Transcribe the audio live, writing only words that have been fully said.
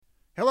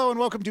Hello and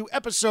welcome to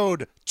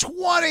episode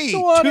 20.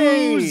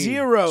 20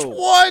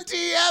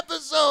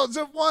 episodes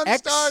of One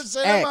Star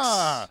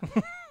Cinema.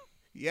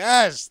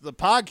 Yes, the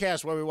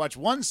podcast where we watch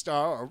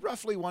 1-star or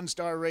roughly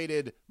 1-star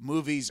rated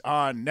movies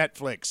on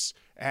Netflix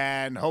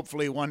and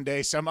hopefully one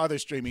day some other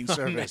streaming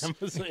service.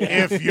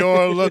 If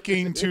you're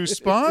looking to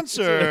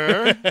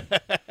sponsor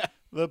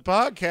the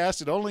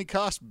podcast, it only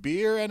costs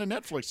beer and a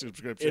Netflix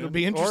subscription. It'll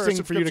be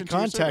interesting for you to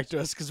contact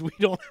us because we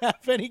don't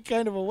have any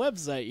kind of a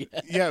website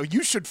yet. Yeah,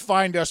 you should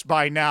find us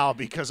by now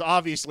because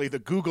obviously the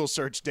Google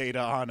search data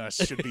on us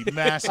should be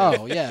massive.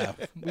 Oh, yeah.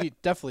 We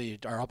definitely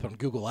are up on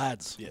Google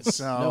Ads. Yes.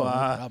 So, no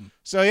problem.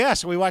 So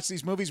we watch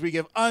these movies. We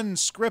give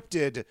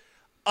unscripted,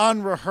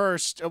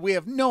 unrehearsed. We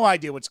have no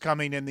idea what's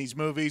coming in these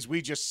movies.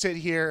 We just sit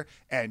here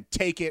and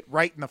take it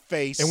right in the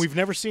face. And we've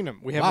never seen them.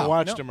 We haven't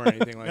watched them or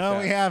anything like that. No,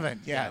 we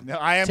haven't. Yeah. No,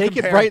 I am Take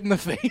it right in the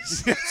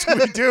face. Yes,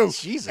 we do.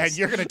 Jesus. And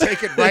you're going to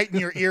take it right in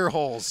your ear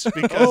holes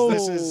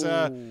because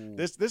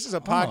this is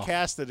a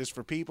podcast that is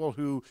for people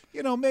who,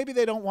 maybe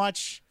they don't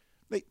watch.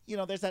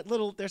 There's that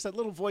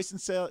little voice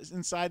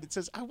inside that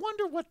says, "I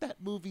wonder what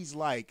that movie's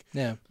like."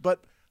 Yeah.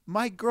 But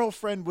my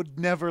girlfriend would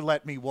never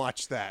let me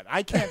watch that.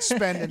 I can't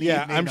spend an evening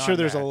I'm sure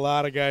there's that. a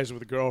lot of guys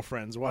with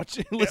girlfriends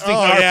listening to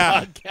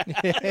our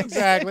podcast.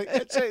 Exactly.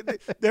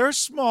 There are a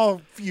small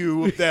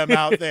few of them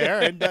out there,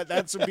 and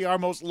that would be our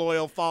most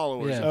loyal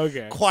followers. Yeah.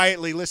 Okay.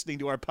 Quietly listening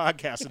to our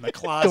podcast in the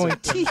closet.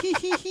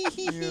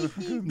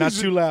 Not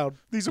too loud.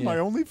 These are my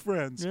only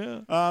friends.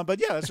 Yeah.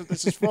 But yeah, that's what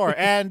this is for.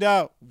 And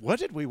what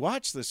did we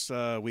watch this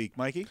week,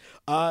 Mikey?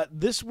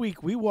 This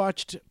week we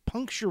watched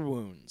Puncture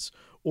Wounds,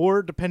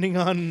 or depending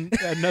on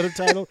another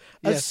title,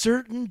 A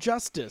Certain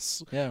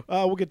Justice. Yeah.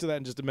 We'll get to that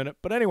in just a minute.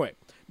 But anyway,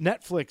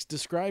 Netflix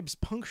describes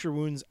puncture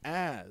wounds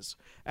as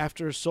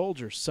after a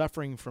soldier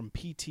suffering from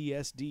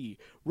PTSD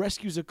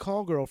rescues a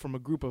call girl from a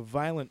group of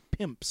violent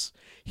pimps,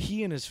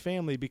 he and his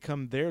family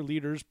become their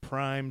leader's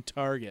prime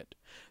target.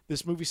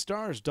 This movie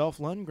stars Dolph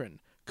Lundgren,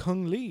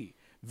 Cung,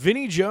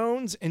 Vinnie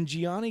Jones, and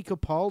Gianni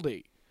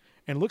Capaldi.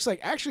 And it looks like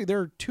actually there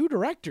are two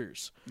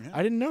directors. Yeah.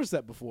 I didn't notice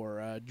that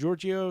before.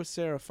 Giorgio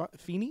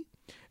Serafini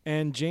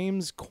and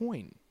James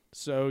Coyne.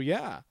 So,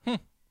 yeah. Yeah.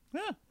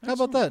 How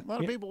about that? A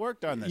lot of people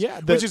worked on this. Yeah,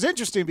 which is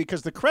interesting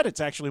because the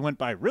credits actually went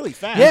by really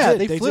fast. Yeah,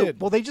 They they flew.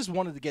 did. Well, they just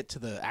wanted to get to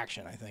the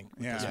action, I think.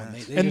 With Yeah. this one. They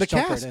And the just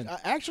jumped cast, right in.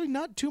 actually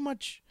not too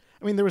much.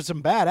 I mean, there was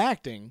some bad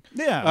acting.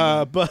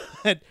 Yeah. But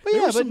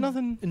there were some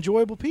nothing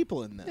enjoyable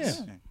people in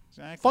this. Yeah.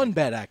 Exactly. Fun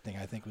bad acting,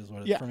 I think, was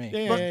what Yeah. for me.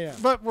 Yeah.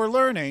 But we're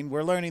learning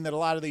that a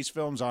lot of these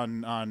films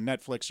on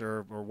Netflix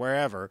or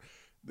wherever,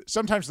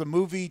 sometimes the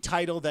movie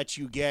title that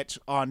you get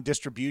on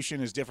distribution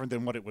is different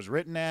than what it was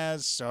written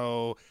as.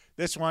 So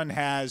this one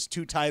has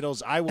two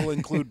titles. I will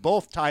include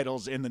both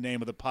titles in the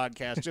name of the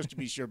podcast just to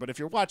be sure. But if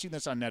you're watching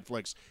this on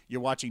Netflix, you're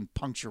watching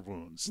Puncture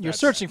Wounds. You're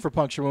searching for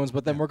puncture wounds,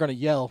 but then we're going to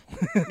yell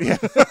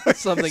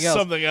something else.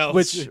 Something else.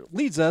 Which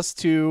leads us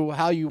to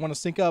how you want to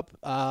sync up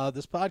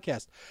this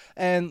podcast.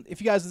 And if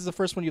you guys, this is the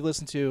first one you've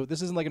listened to,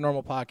 this isn't like a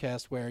normal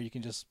podcast where you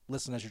can just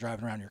listen as you're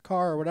driving around in your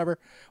car or whatever.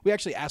 We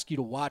actually ask you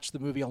to watch the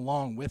movie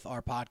along with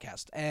our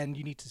podcast. And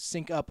you need to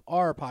sync up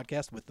our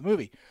podcast with the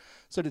movie.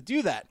 So to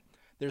do that,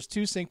 there's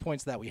two sync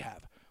points that we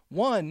have.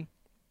 One,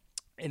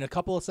 in a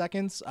couple of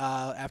seconds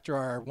after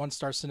our One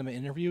Star Cinema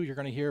interview, you're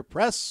going to hear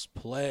press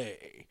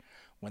play.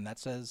 When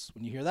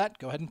you hear that,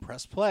 go ahead and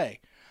press play.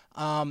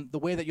 The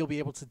way that you'll be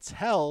able to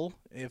tell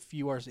if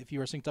you are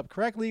synced up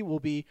correctly will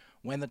be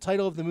when the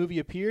title of the movie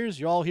appears,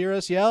 you'll all hear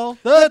us yell,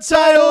 "The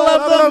title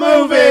of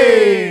the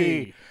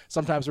movie!"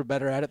 Sometimes we're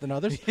better at it than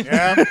others.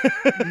 Yeah.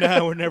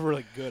 No, we're never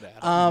really good at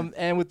it.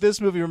 And with this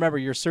movie, remember,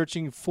 you're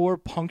searching for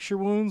puncture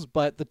wounds,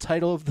 but the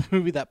title of the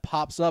movie that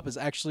pops up is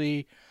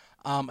actually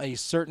a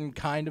certain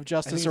kind of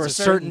justice or a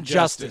certain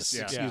justice.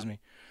 yeah. Excuse me.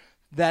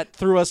 That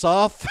threw us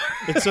off.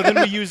 And so then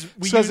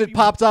because it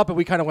popped up and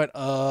we kind of went,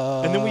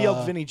 And then we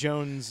yelled Vinnie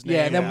Jones' name.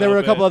 Yeah, and then there were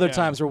a couple other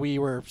times where we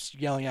were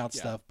yelling out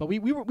stuff. But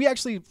we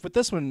actually, with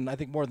this one, I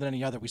think more than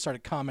any other, we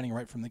started commenting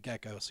right from the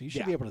get-go. So you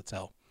should be able to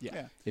tell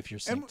if you're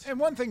synced. And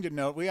one thing to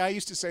note, I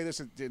used to say this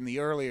in the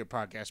earlier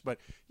podcast, but,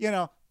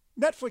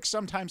 Netflix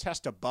sometimes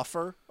has to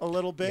buffer a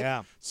little bit.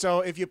 Yeah.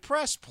 So if you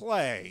press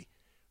play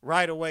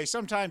right away,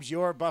 sometimes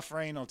your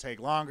buffering will take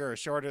longer or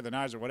shorter than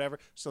ours or whatever.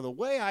 So the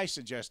way I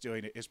suggest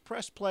doing it is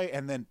press play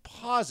and then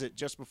pause it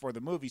just before the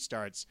movie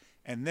starts.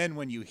 And then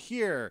when you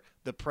hear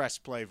the press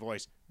play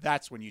voice,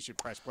 that's when you should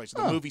press play.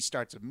 So the movie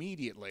starts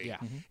immediately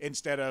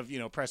instead of,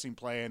 pressing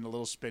play and the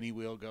little spinny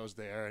wheel goes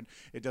there and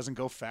it doesn't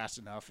go fast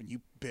enough and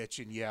you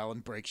bitch and yell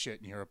and break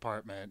shit in your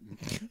apartment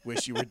and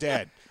wish you were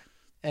dead.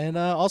 And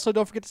also,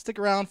 don't forget to stick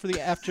around for the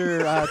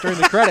during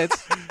the credits.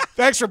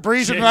 Thanks for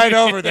breezing right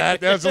over that.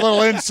 That's a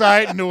little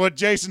insight into what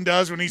Jason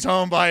does when he's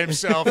home by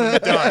himself in the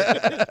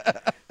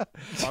dark.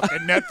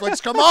 Fucking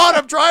Netflix, come on!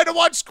 I'm trying to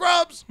watch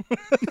Scrubs.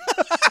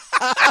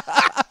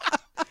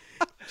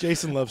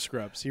 Jason loves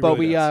Scrubs. But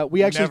we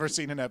actually never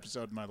seen an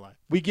episode in my life.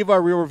 We give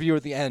our real review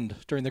at the end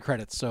during the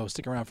credits, so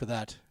stick around for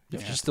that.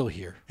 If you're still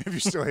here. If you're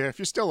still here. If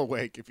you're still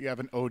awake. If you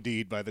haven't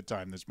OD'd by the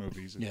time this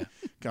movie's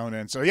going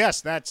in. So,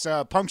 yes, that's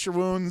Puncture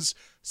Wounds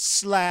 /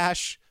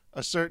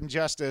 a certain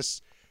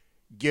justice.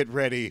 Get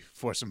ready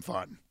for some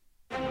fun.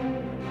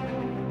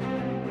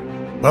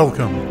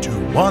 Welcome to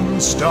One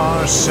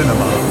Star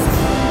Cinema.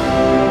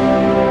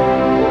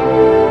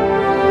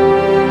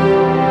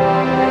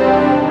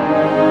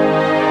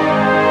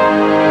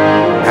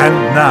 And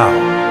now,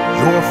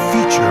 your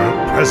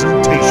feature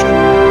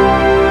presentation.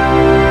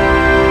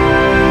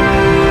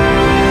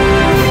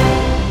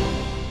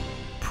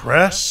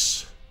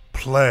 Press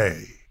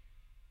play.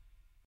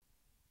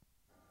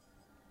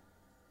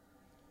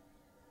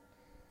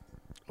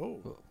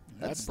 Oh,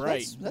 that's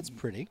bright. That's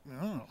pretty.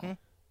 Oh.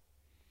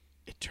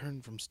 It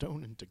turned from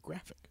stone into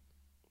graphic.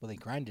 Well, they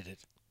grinded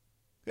it.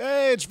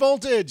 Hey, it's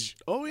Voltage.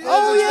 Oh, yeah.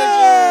 Oh,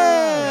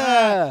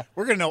 yeah!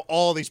 We're going to know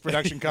all these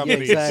production Yeah,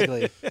 companies.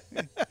 exactly.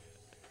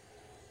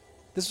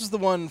 This was the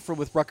one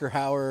with Rucker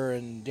Hauer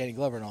and Danny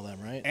Glover and all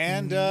them, right?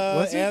 And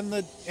Was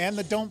it? and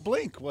the Don't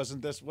Blink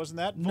wasn't that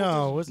Voltage?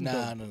 No, it wasn't.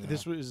 No.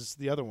 This was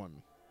the other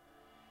one.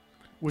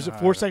 Was it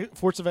Uh,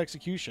 Force of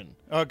Execution?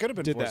 Oh, it could have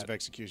been Did Force that. of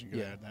Execution. Could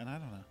have had that. I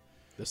don't know.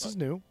 This is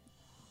new.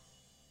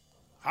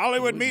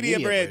 Hollywood Media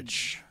Media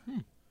Bridge.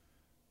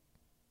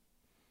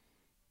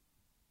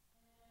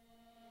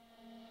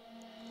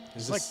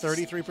 Is like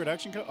 33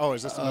 production Oh,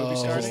 is this the movie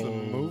Is this starting?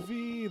 the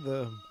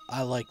movie?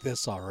 I like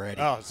this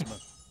already. Oh, it's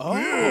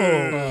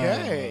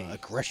Okay.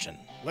 Aggression.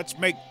 let's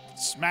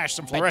smash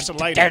some fluorescent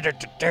lighting.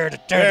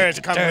 There's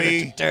Cung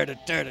Lee.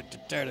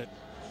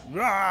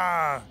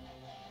 Ah!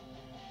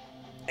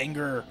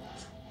 Anger.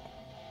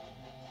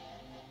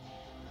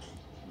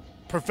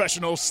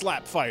 Professional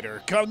slap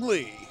fighter, Cung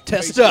Lee.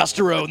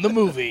 Testosterone, the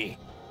movie.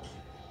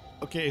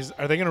 Okay,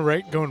 are they going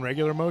to go in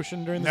regular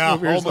motion during this No,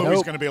 movie? or whole is it- movie's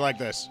Nope. going to be like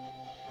this.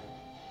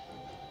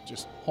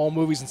 Just Whole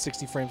movies in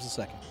 60 frames a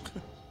second.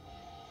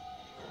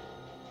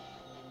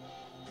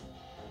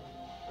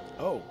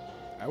 Oh,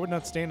 I would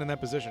not stand in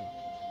that position.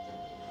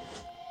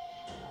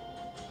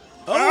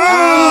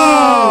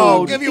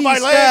 Oh! Give you my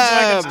knee legs so I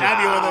can stab.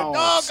 stab you with it.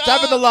 Oh,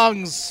 Stab in the God.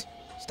 lungs.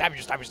 Stab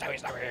you.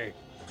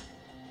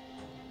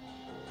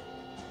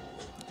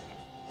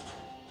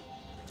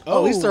 Oh,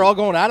 at least they're all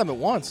going at him at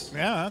once.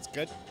 Yeah, that's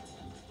good.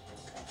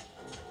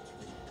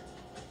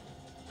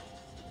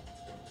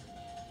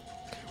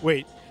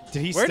 Wait,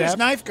 did he Where does stab?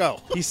 knife go?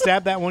 He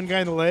stabbed that one guy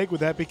in the leg. Would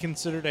that be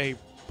considered a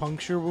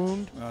puncture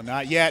wound? Oh,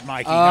 not yet,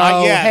 Mikey. Oh,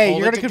 Not yet. hey, Hold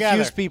you're it going to together.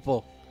 confuse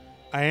people.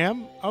 I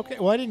am? Okay,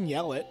 well, I didn't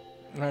yell it.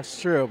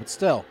 That's true, but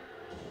still.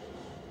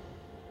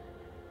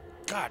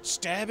 God,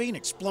 stabbing,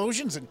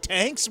 explosions, and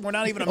tanks. We're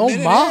not even a Oh,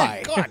 minute my.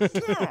 in. God,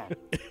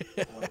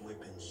 damn. What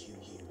weapons you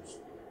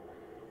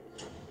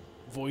use,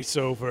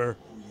 Voiceover.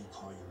 who you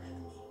call your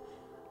enemy,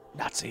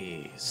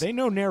 Nazis. They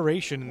know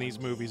narration in these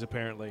movies,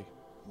 apparently.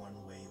 one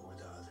way or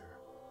the other.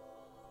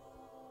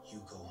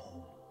 You go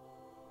home.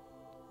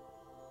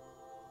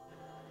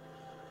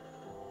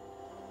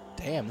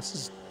 Damn, this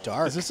is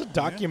dark. Is this a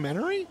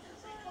documentary?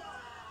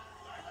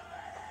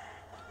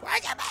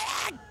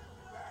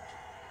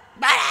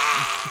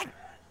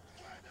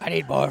 I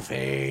need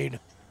morphine.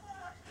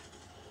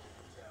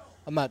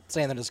 I'm not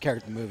saying that as a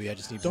character in the movie. I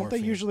just need Don't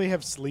morphine. they usually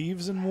have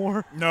sleeves in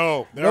war?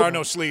 No, there Nope. are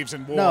no sleeves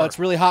in war. No, it's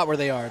really hot where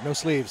they are. No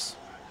sleeves.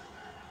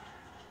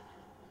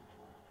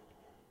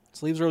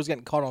 Sleeves are always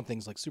getting caught on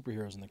things like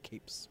superheroes and their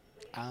capes.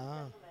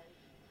 Ah.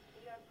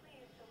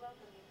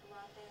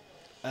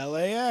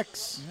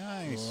 LAX.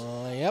 nice.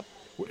 Yep.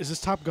 Is this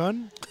Top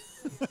Gun?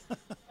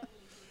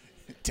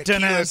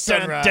 Tequila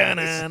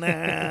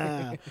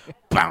sunrise.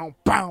 Bow,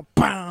 bow,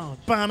 bow,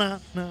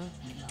 banana.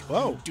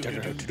 Whoa.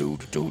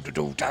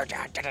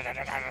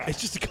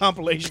 It's just a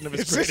compilation of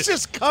his Is this greatest.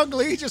 just Cung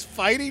Lee just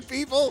fighting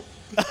people?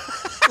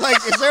 Like,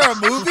 is there a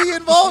movie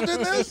involved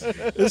in this?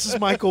 This is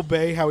Michael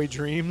Bay, How He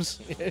Dreams.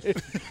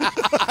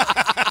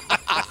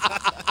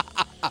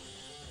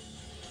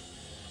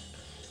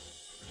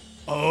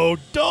 Oh,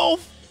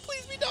 Dolph!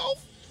 Please be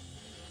Dolph!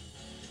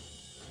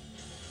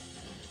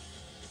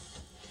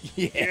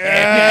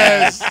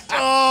 Yes.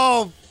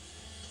 Oh,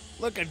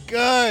 looking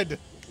good.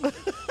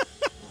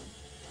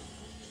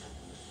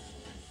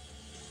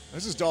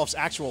 This is Dolph's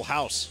actual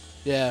house.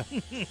 Yeah.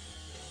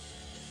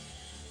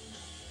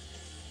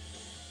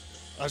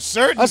 A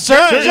certain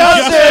Certain judge.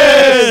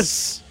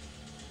 justice.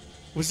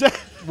 Was that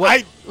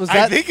What was I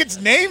that? think it's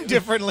named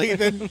differently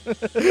than.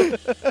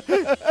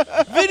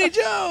 Vinnie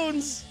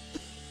Jones?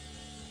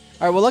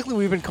 All right. Well, luckily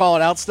we've been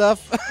calling out stuff,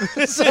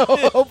 so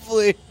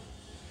hopefully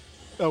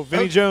Oh,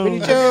 Vinnie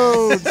Jones. Vinnie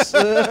Jones.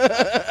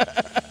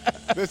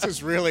 This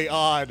is really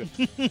odd.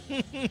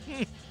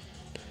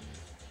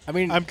 I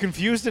mean, I'm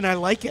confused and I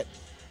like it.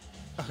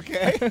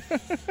 Okay.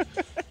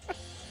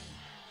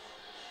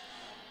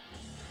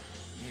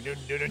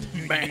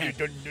 I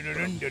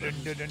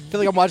feel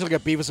like I'm watching like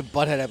a Beavis and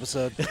Butthead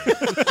episode.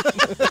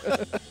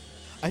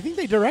 I think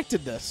they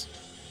directed this.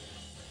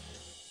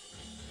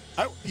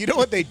 You know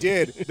what they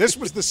did? This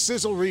was the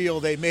sizzle reel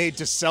they made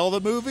to sell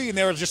the movie, and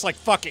they were just like,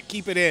 "Fuck it,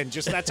 keep it in.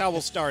 Just that's how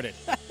we'll start it."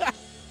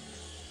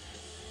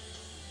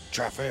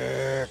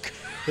 Traffic.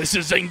 This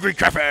is Angry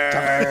Traffic.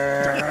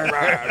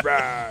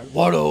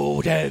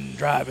 110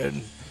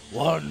 driving.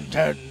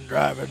 110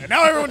 driving. And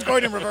now everyone's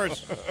going in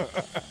reverse.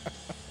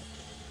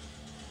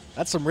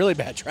 That's some really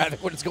bad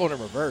traffic when it's going in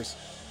reverse.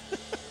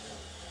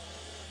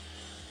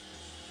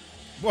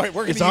 Boy,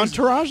 we're Is going to use...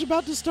 Entourage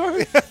about to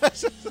start?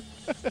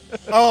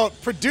 Oh,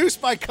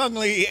 produced by Cung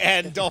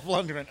and Dolph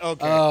Lundgren.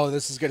 Okay. Oh,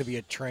 this is going to be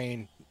a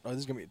train. Oh, this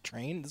is going to be a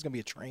train? This is going to be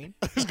a train?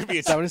 This is going to be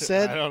Is that what it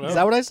said? I don't know. Is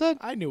that what I said?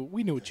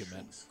 We knew what you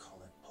meant. Kings call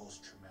it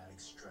post-traumatic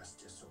stress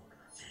disorder.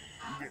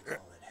 I call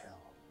it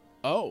hell.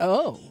 Oh.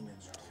 Oh.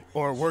 Demons are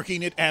Or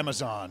working at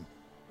Amazon.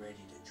 ready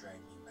to drag me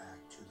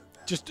back to the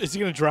battle. Just is he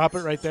gonna drop it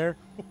right there?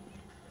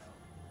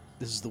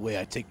 This is the way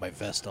I take my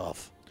vest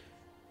off.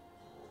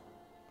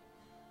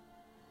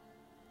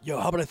 Yo,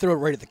 how about I throw it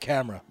right at the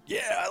camera? Yeah,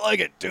 I like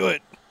it. Do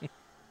it.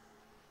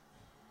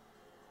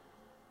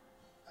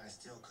 I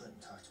still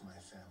couldn't talk to my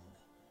family.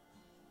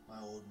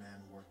 My old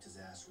man worked his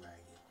ass ragged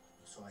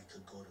so I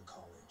could go to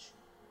college.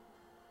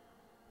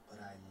 But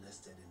I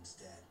enlisted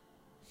instead.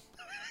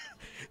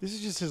 This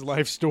is just his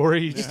life story.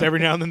 He just every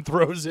now and then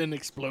throws in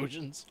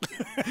explosions.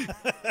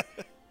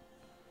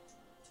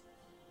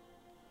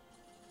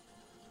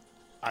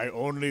 I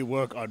only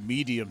work on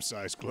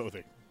medium-sized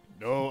clothing.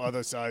 No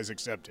other size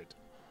accepted.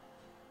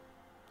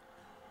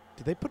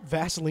 Did they put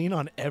Vaseline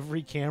on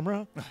every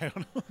camera? I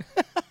don't know.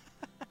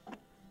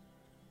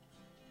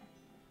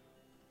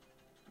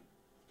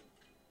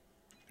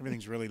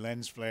 Everything's really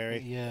lens flary.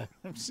 Yeah.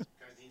 Guys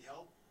need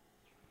help?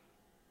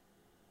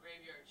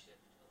 Graveyard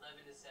shift, 11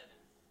 to 7.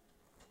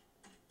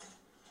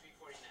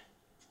 3:49.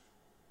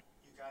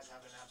 You guys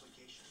have an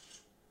application?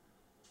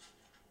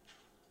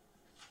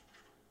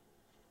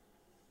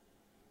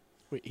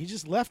 Wait, he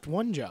just left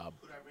one job.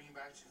 Who'd I bring you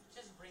back to?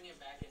 Just bring it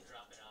back and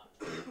drop it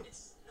off.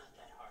 It's not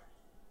that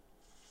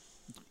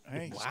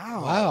hard. Hey.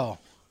 Wow.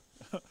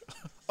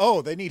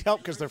 Oh, they need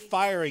help because they're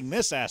firing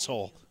this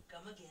asshole.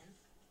 Come again.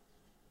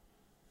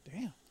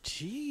 Damn.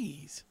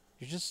 Jeez.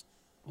 You're just...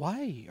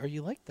 Why are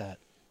you like that?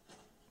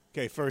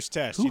 Okay, first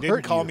test. Who You didn't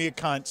hurt call you? me a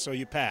cunt, so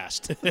you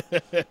passed.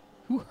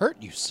 Who hurt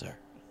you, sir?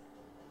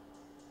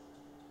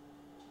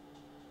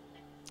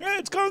 Hey,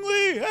 it's Cung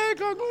Lee! Hey,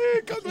 Cung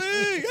Lee! Cung Lee!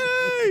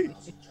 Hey!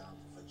 Awesome job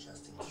of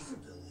adjusting to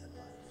civilian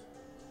life.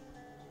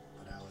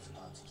 But I was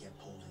about to get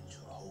pulled into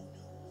a whole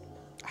new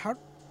war.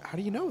 How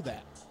do you know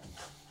that?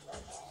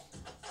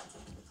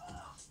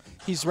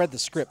 He's read the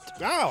script.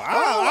 Ow, ow,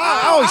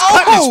 ow, ow! He's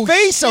cutting Oh, his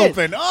face shit.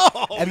 open!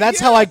 Oh! And that's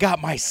how I got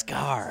my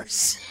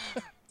scars.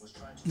 Was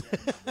trying to get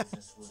into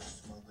business with a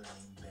smuggler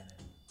named Bennett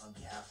on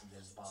behalf of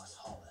his boss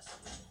Hollis,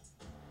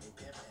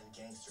 a pimp and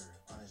gangster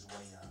on his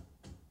way up.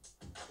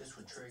 This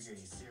would trigger a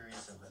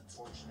series of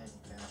unfortunate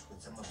events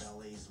with some of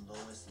LA's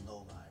lowest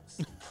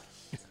lowlives.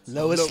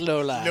 Lowest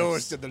low lives.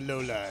 Lowest of the low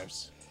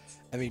lives.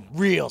 I mean,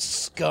 real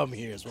scum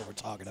here is what we're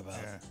talking about.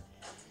 Yeah.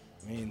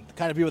 I mean, the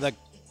kind of people that...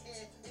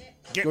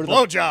 Get Go to the-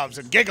 blowjobs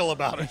and giggle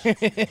about it.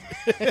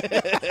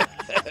 A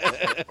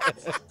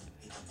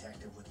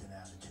detective with an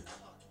attitude.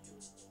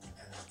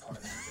 And his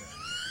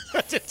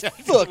partner,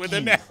 Detective Fuck with you.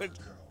 an a attitude.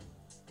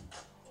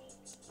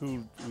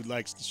 girl, Who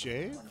likes to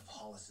shave? one of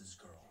Hollis's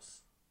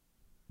girls.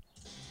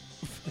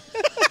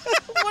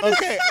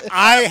 Okay,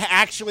 I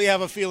actually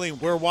have a feeling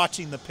we're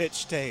watching the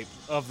pitch tape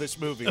of this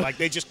movie. Like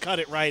they just cut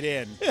it right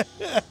in.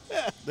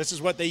 This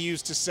is what they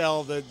use to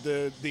sell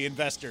the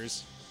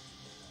investors.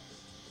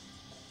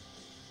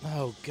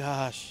 Oh,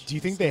 gosh. Do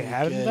you think It's they gonna be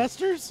had good.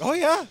 investors? Oh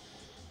yeah,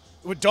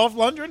 with Dolph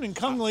Lundgren and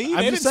Cung Lee, I'm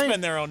they just didn't saying-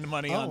 spend their own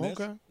money on Oh, this.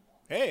 okay.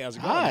 Hey, how's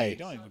it going? Hi. How you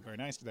doing? You look very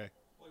nice today.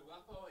 Oi,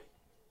 guapo, oi.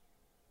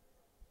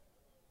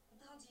 What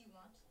the hell do you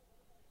want?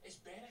 It's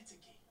Bennett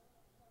again.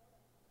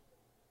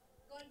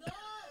 Gordon!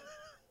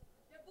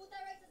 Your puta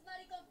Rex's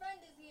maricon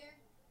friend is here.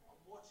 I'm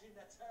watching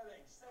the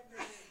telly. Send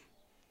it in.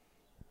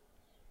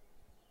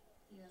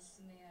 Dios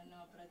mío,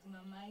 no, pero tu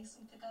mamá hizo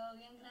un pecado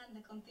bien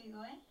grande contigo,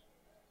 ¿eh?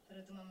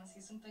 Pero tu mamá sí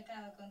hizo un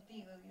pecado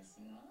contigo, Dios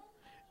mío.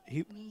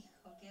 He, Mi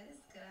hijo, qué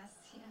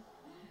desgracia.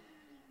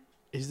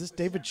 is this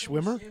David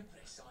Schwimmer?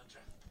 Siempre, Sandra.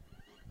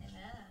 De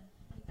nada,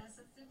 estás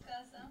en tu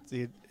casa.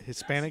 The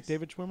Hispanic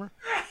David Schwimmer?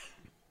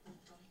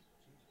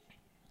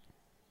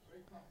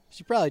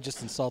 She probably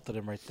just insulted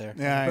him right there.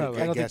 Yeah,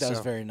 Probably. I don't think guess that was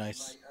so. very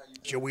nice.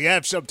 Should we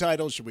have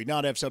subtitles? Should we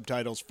not have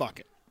subtitles? Fuck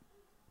it.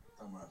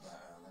 Don't worry about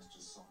her, that's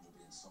just Sandra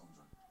being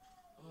Sandra.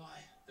 Oi,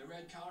 the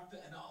red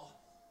carpet and all.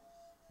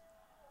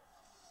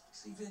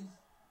 See, Vin,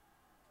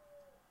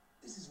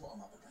 this is what I'm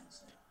up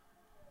against now.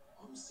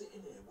 I'm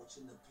sitting here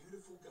watching the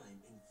beautiful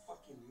game in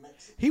fucking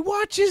Mexico. He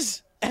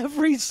watches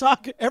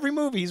every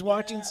movie. He's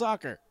watching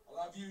soccer. I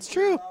love you. It's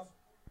true. Love.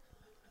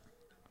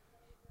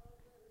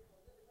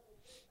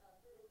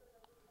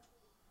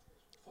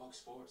 Fox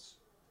Sports.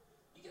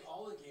 You get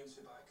all the games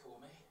for back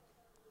home, eh?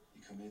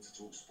 You come here to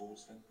talk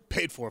sports then?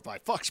 Paid for by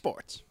Fox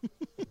Sports.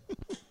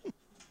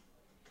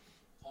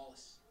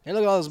 Hollis. Hey,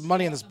 look at all this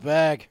money in this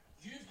bag.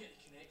 You've got the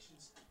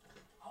connections.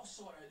 I'll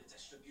sort out the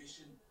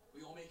distribution.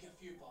 We all make a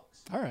few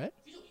bucks. All right.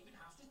 You don't even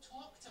have to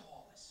talk to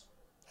Hollis.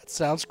 That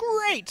sounds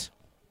great.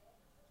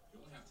 You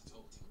only have to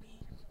talk to me.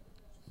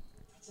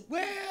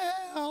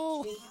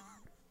 Well,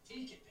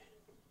 Take it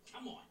then.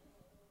 Come on.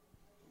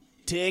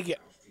 Dig it.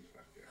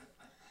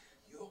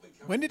 You're big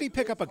When did he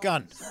pick up a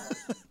gun?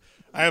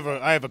 I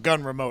have a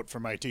gun remote for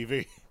my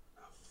TV.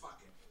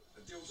 Fuck it.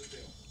 A deal's a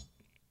deal.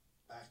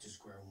 Back to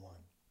square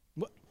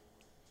one.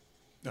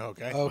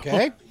 Okay. Okay.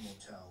 Happy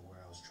motel where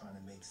I was trying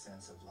to make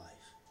sense of life.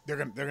 They're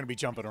gonna be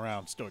jumping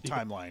around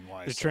timeline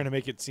wise. They're trying to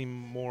make it seem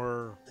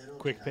more Little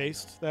quick did I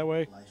paced know, that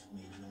way. Life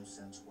made no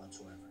sense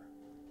whatsoever.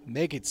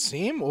 Make it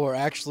seem or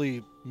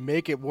actually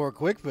make it more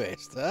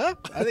quick-paced, huh?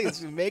 I think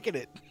it's making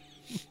it.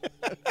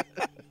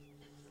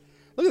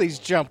 Look at these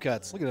jump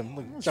cuts. Look at them.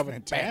 Look, jumping.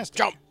 fantastic.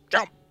 Bam,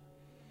 jump.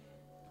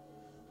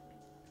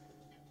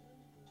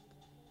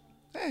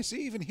 Hey,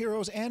 see, even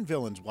heroes and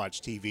villains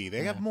watch TV.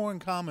 They have more in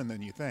common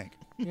than you think.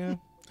 Yeah.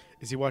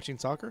 Is he watching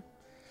soccer?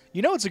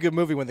 You know it's a good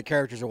movie when the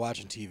characters are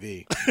watching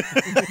TV.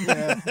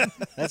 Yeah.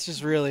 That's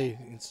just really...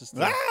 It's just...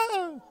 Ah!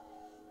 All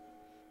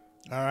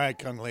right,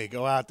 Cung Lee,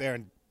 go out there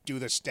and do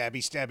the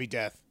stabby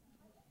death.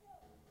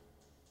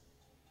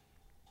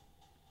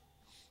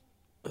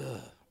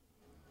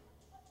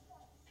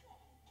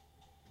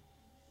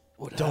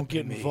 What Don't happened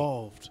get to me?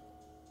 involved.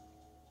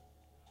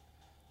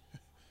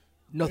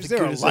 Nothing Is there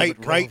good a has light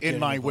ever come right of in getting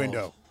my involved.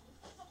 window?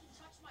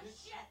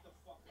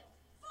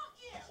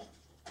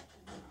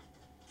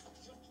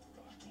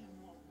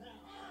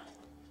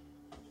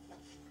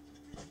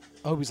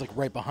 I hope he's like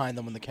right behind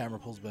them when the camera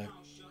pulls back.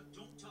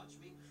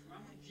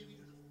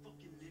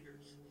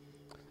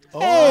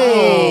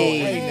 Hey!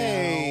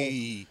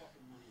 Hey!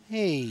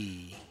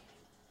 Hey!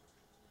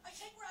 I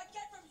take what I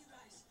get from you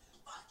guys.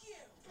 Fuck you.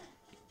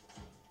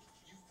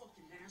 You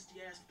fucking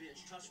nasty ass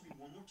bitch. Touch me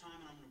one more time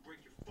and I'm gonna break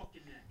your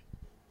fucking neck.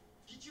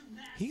 Get your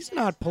nasty He's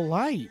not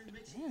polite.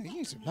 Yeah,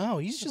 he's No,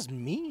 he's just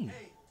mean.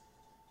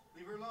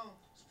 Leave her alone.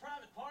 It's a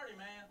private party,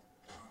 man.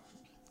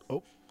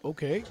 Oh,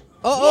 okay.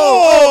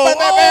 Oh! Bam,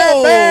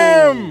 bam,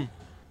 bam!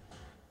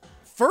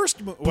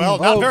 first. Well,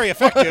 not very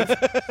effective.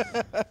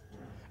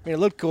 I mean, it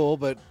looked cool,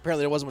 but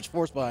apparently there wasn't much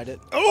force behind it.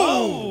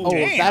 Oh, Oh,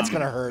 damn. that's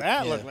gonna hurt.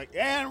 That Yeah. looked like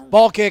and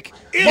Ball kick.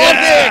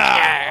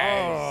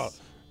 yeah! Oh,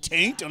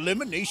 taint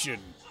elimination.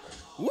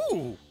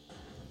 Ooh.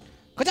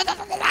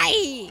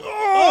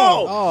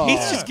 Oh.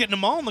 He's just getting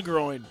them all in the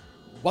groin.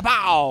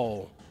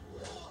 Wow.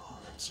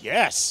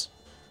 Yes.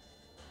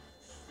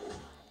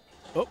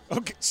 Oh,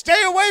 okay.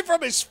 Stay away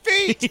from his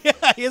feet. Yeah,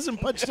 he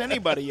hasn't punched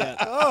anybody yet.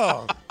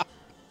 Oh.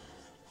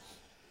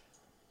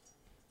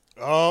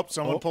 Oh,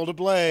 someone pulled a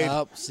blade.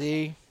 Up,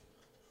 see?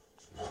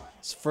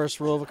 It's the first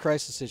rule of a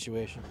crisis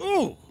situation.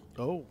 Ooh.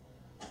 Oh.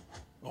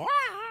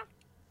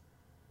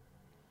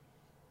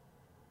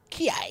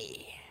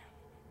 Kiai.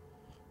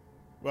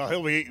 Well,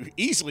 he'll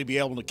easily be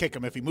able to kick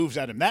him if he moves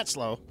at him that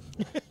slow.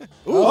 Ooh,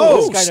 Oh,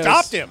 this guy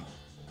stopped knows. him.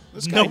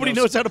 This guy Nobody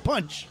knows how to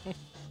punch.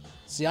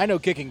 See, I know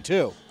kicking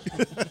too.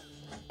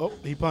 Oh,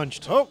 he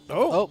punched. Oh,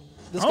 Oh,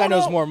 this guy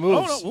knows more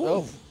moves. Oh, no.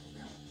 Ooh.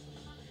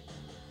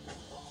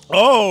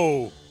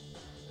 Oh.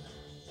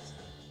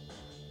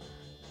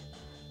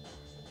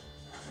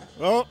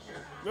 Oh.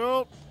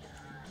 Oh.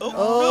 Oh.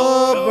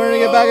 Oh,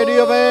 burning it back into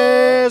your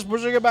face.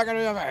 Pushing it back into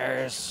your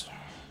face.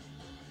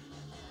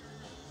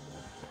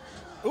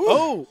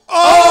 Oh.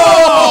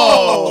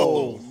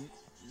 Oh.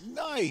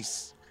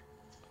 Nice.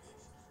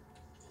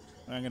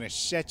 I'm going to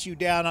set you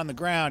down on the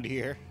ground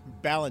here.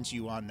 Balance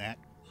you on that.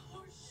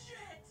 Oh shit!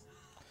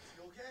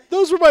 You okay?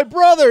 Those were my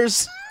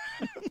brothers.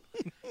 Do you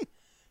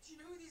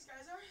know who these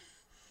guys are?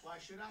 Why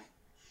should I?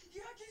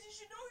 Yeah, because you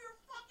should know you're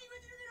fucking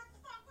with. You're gonna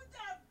fuck with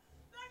them.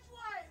 That's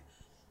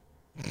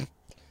why.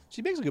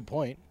 She makes a good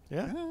point.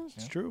 Yeah,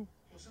 it's true.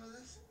 What's all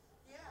this?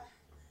 Yeah.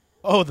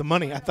 Oh, the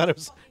money. I thought it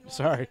was.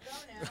 Sorry.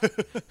 You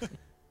just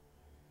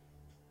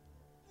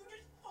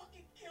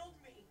fucking killed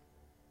me.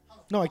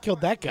 No, I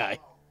killed that guy.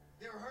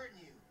 They were hurting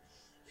you.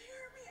 They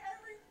hurt me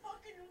every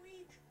fucking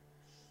week.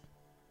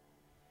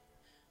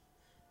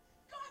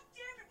 God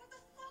damn it! What the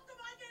fuck am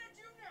I gonna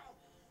do now?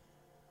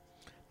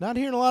 Not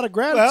hearing a lot of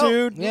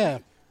gratitude. Yeah.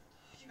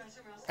 You guys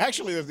are else.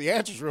 Actually, the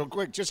answer's real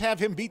quick. Just have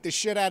him beat the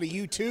shit out of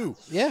you, too.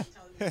 Yeah.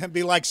 And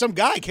be like, some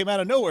guy came out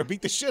of nowhere,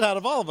 beat the shit out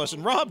of all of us,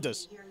 and robbed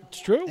us. It's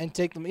true. And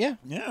take them. Yeah.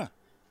 Yeah.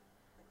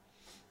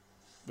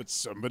 But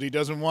somebody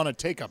doesn't want to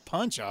take a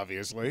punch,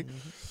 obviously.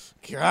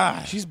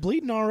 Gosh. She's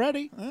bleeding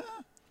already. I know that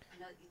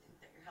you think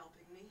that you're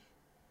helping me.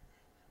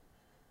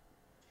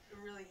 It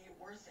really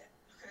ain't worth it,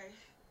 okay?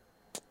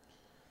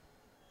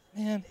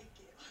 Man. Thank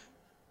you.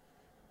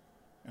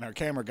 And our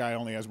camera guy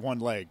only has one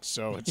leg,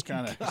 so it's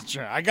kind of...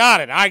 I got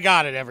it,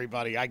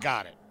 everybody. I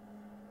got it.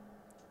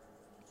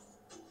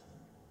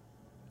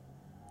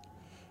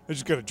 I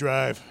just got to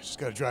drive.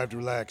 To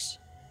relax.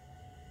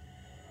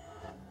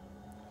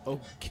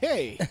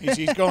 Okay.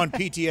 He's going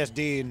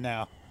PTSD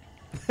now.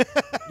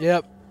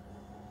 Yep.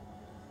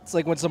 It's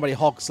like when somebody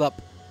hulks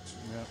up.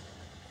 Yeah.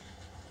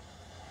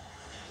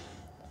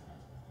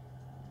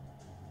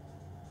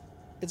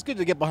 It's good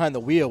to get behind the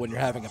wheel when you're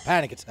having a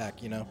panic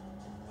attack, you know?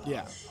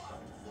 Yeah.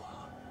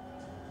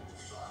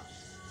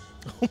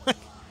 Oh my!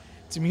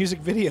 It's a music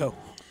video.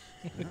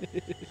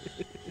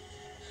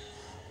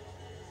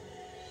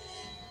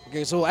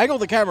 Okay, so angle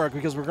the camera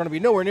because we're going to be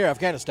nowhere near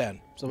Afghanistan.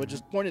 So it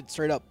just pointed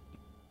straight up.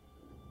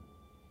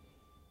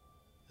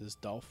 Is this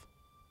Dolph?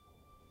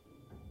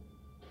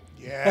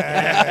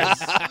 Yes.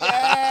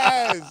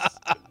 Yes.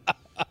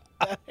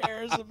 That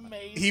hair is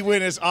amazing. He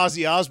went as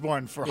Ozzy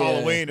Osbourne for Yeah.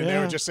 Halloween, and they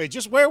Yeah. would just say,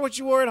 just wear what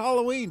you wore at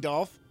Halloween,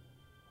 Dolph.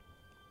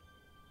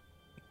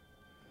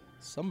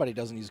 Somebody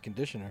doesn't use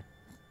conditioner.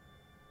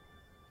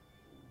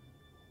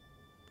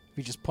 If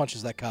he just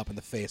punches that cop in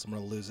the face, I'm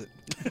going to lose it.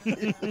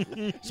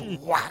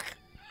 Just whack.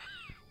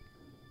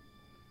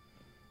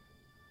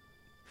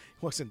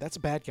 Walks in, that's a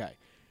bad guy.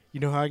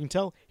 You know how I can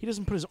tell? He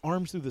doesn't put his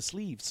arms through the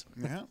sleeves.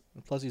 Yeah.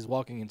 Plus, he's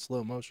walking in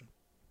slow motion.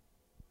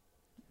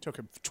 Took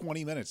him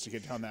 20 minutes to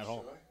get down that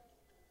hole.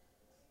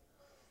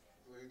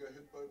 Well, you got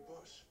hit by a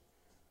bus.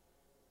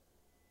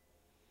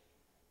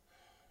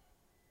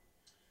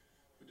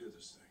 Who did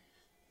this thing?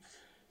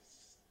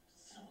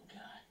 Some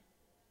guy.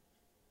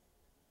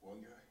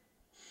 One guy?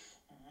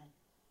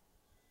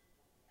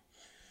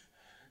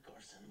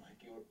 Carson,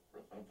 like you were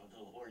roughing up a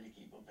little whore you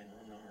keep up in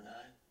room number 9.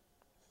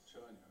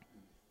 China.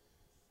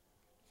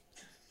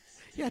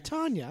 Yeah,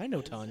 Tanya. I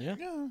know Tanya.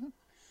 Yeah.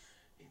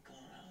 He gone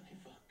around, he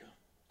fucked up.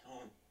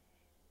 Tony.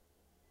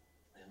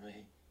 And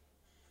me.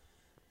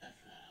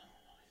 After that, I don't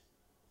know.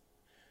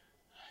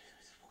 I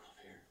just woke up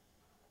here.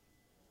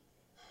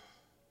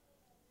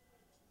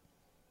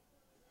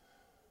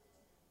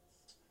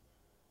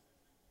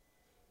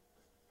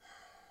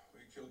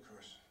 We killed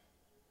Carson.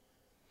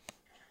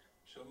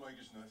 Shoved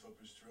Mikey's knife up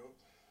his throat.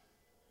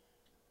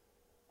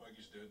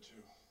 Mikey's dead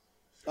too.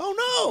 Oh,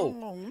 no.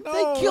 Oh, no.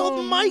 They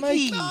killed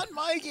Mikey. Not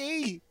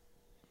Mikey.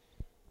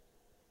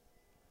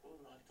 What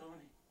about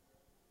Tony?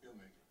 He'll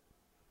make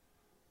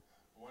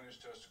it. One of his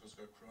testicles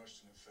got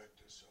crushed and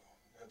infected, so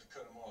I had to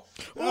cut him off.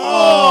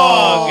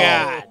 Oh,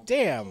 God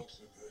damn. Looks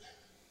so good.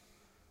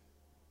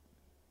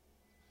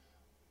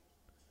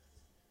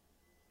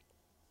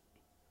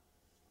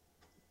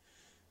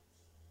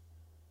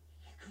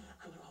 You could have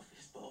cut off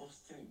his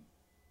balls, too.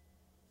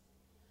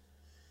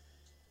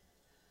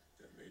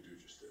 That may do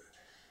just that.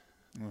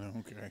 Oh,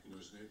 okay. You know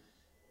his name?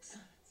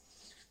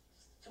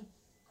 Some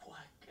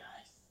quiet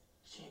guy.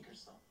 Chink or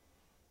something.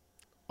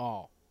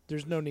 Oh,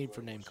 there's no need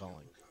for name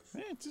calling.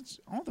 Man,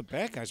 all the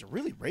bad guys are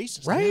really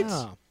racist. Right?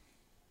 Don't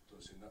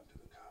say nothing to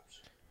the cops.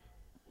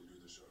 We'll do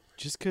this our way.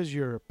 Just because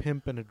you're a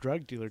pimp and a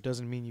drug dealer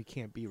doesn't mean you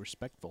can't be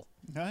respectful.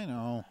 I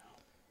know.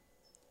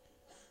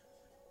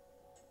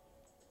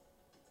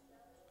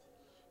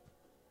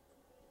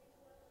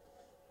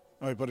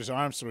 Oh, he put his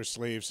arms through his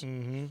sleeves.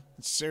 Mm-hmm.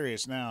 It's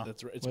serious now.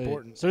 That's right. It's Wait,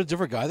 important. Is there a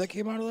different guy that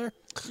came out of there?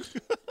 It's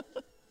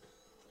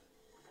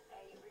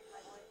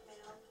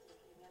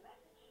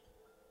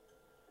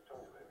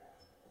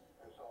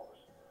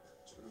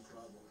been a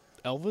problem.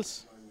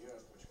 Elvis?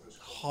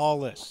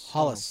 Hollis.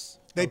 Hollis.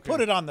 They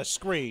put it on the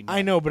screen.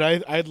 I know, but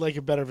I'd like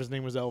it better if his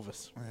name was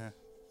Elvis.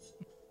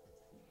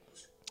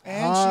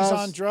 And she's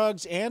on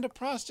drugs and a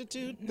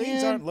prostitute.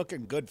 Things Man. aren't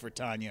looking good for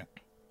Tanya.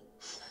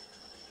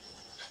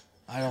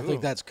 I don't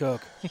think that's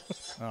Coke.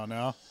 Oh,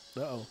 no?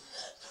 Uh-oh.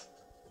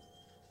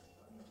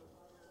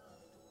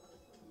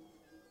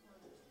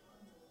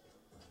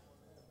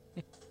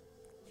 Did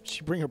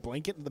she bring her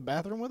blanket in the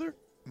bathroom with her?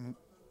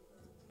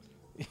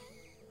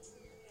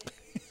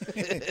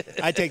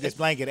 I take this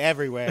blanket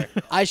everywhere.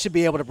 I should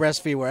be able to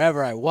breastfeed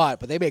wherever I want,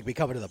 but they make me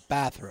come into the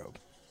bathroom.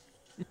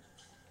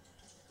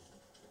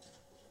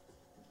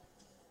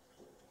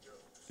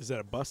 Is that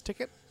a bus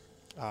ticket?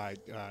 I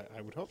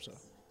would hope so.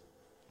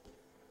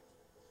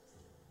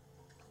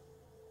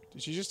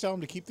 Did she just tell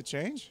him to keep the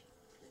change?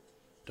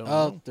 Don't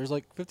know. There's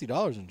like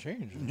 $50 in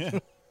change. Yeah.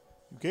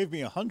 You gave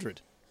me 100.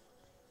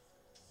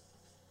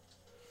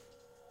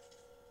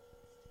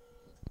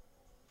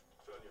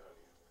 Tanya,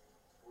 honey.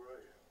 Where are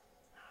you?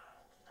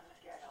 I'm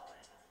scared of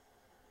it.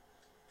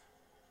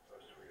 Oh,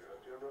 sweetheart,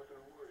 you have nothing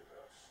to worry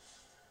about.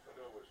 I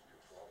know it wasn't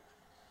your fault.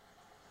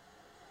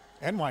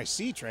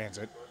 NYC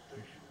Transit.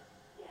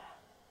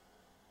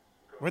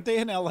 Weren't they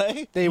in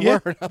L.A.? They Yeah,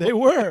 were. they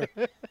were.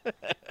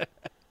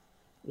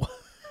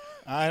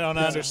 I don't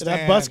understand.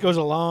 That bus goes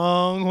a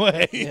long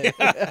way.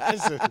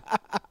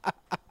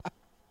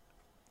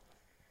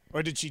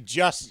 Or did she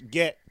just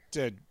get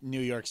to New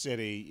York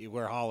City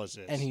where Hollis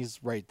is? And he's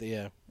right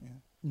there.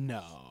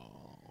 No.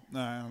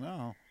 I don't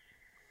know.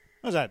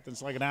 What's that?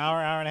 That's like an hour,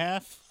 hour and a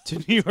half? To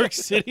New York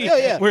City?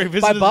 Yeah. Where he By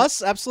visited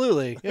bus?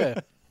 Absolutely.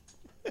 Yeah.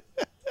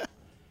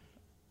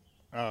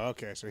 Oh,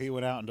 okay. So he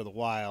went out into the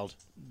wild.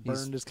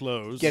 burned his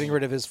clothes. Getting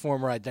rid of his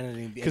former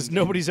identity. Because and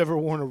nobody's ever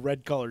worn a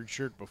red-colored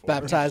shirt before.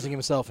 baptizing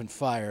himself in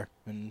fire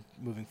and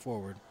moving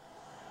forward.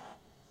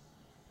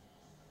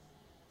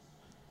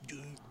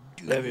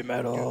 Heavy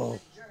metal.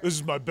 This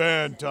is my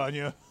band,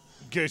 Tanya.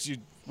 In case you,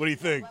 what do you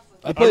think?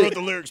 I play- wrote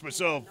the lyrics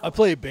myself. I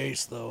play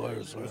bass though. I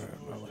was, not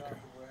like her.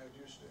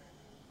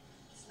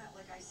 It's not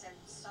like I said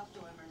stuff to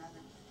him or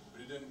nothing.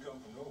 But it didn't come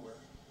from nowhere.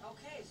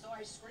 Okay, so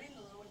I screamed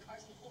a little when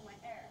Carson pulled my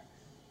hair.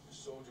 The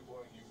soldier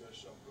boy and you got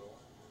something going.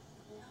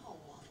 No.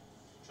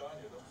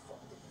 Tanya, don't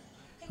fuck with me.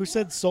 Who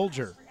said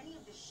soldier? For any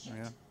of this shit.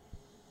 Yeah.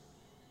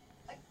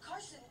 Like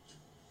Carson,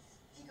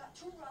 he got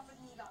too rough with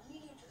me, he got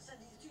medium,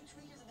 said these two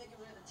tweakers that they could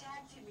really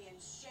tag team me and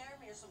share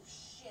me or some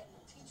shit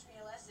and teach me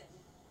a lesson.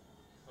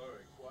 All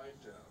right, quiet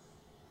down.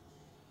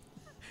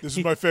 This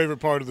is my favorite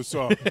part of the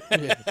song.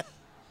 Yeah.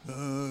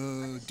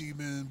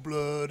 Demon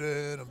blood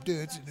and I'm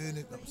dancing in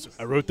it. I'm sorry.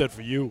 I wrote that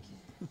for you.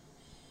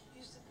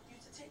 Used to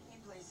take me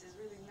places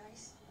really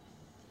nice.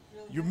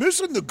 You're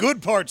missing the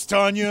good parts,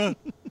 Tanya.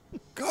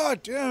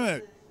 God damn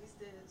it. We used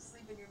to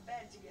sleep in your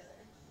bed together.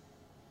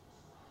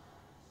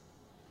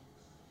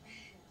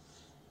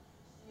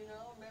 You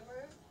know,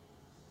 remember?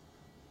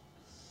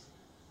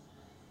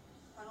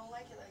 I don't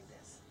like it like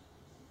this.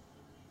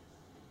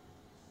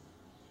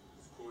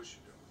 Of course you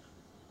don't.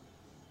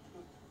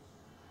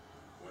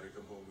 Want to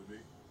come home with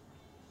me?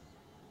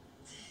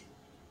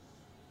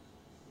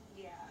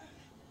 Yeah,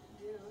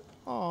 I do.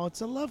 Oh,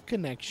 it's a love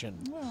connection.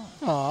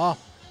 Aw.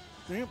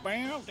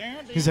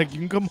 He's like, you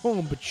can come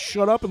home, but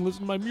shut up and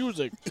listen to my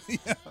music.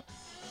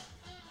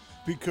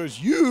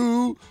 Because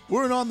you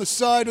weren't on the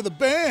side of the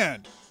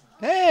band.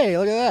 Hey,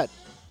 look at that.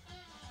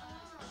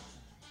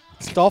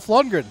 It's Dolph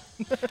Lundgren.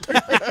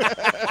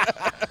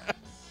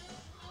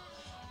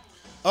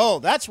 Oh,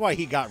 that's why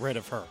he got rid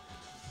of her.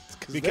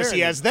 Because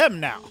he has them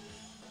now.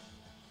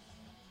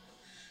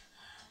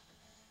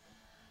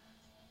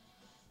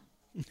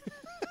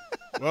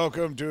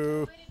 Welcome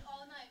to... Waited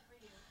all night for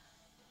you.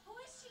 Who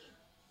is she?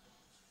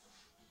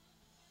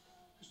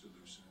 Just a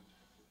loose end.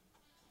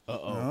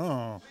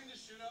 Oh. Clean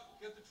this shit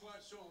up, get the twat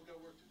soul, we got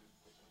work to do.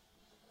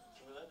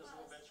 Can we let this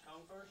little bitch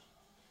come first?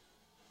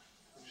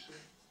 What'd you say?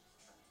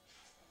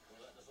 Can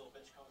we let this little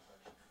bitch come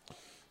first?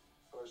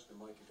 First, the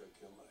Mikey got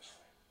killed last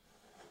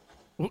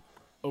night.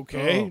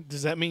 Okay. Oh.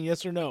 Does that mean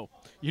yes or no?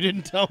 You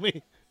didn't tell me.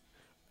 Get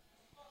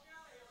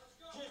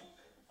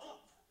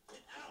up!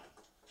 Get out!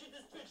 Get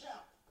this bitch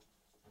out!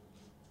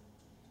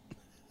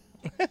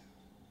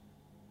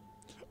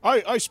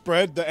 I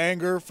spread the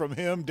anger from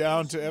him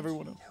down to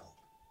everyone else. Help.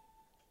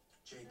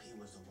 JP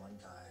was the one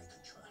guy I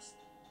could trust.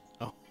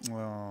 Oh,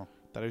 Well,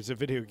 thought he was a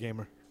video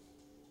gamer.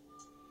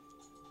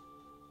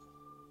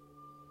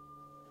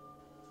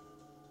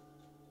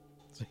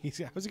 So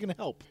how's he going to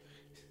help?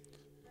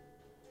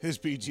 his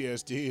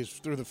PTSD is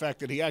through the fact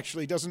that he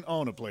actually doesn't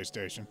own a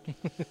PlayStation.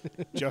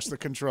 Just the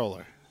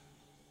controller.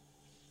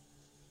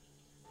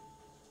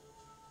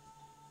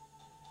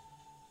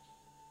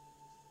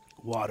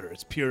 Water,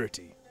 it's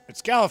purity.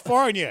 It's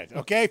California,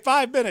 okay?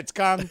 5 minutes,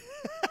 Cung.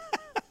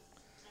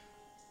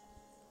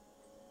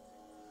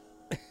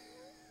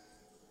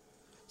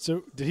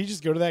 So did he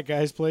just go to that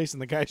guy's place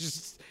and the guy's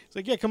just he's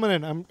like, yeah, come on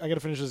in. I got to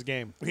finish this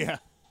game. Yeah.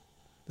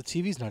 The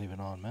TV's not even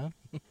on, man.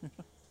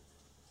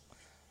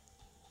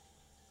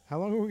 How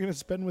long are we going to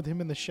spend with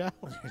him in the shower?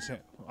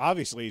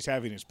 Obviously, he's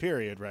having his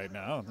period right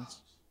now.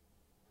 That's...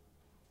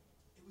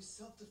 It was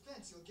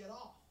self-defense. You'll get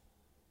off.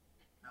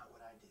 Not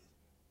what I did.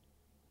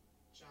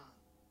 John,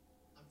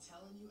 I'm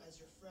telling you as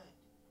your friend,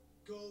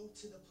 go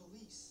to the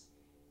police.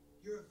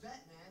 You're a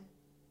vet, man.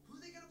 Who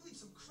are they gonna believe?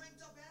 Some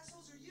cranked up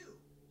assholes or you?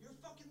 You're a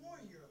fucking war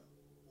hero.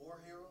 War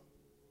hero?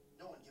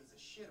 No one gives a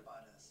shit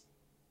about us.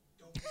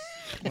 Don't be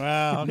stupid.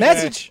 Wow. Okay.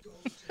 Message. Go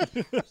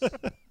to the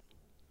police.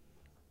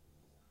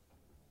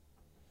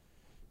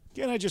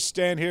 Can't I just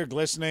stand here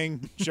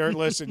glistening,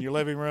 shirtless in your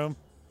living room?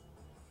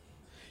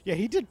 Yeah,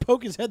 he did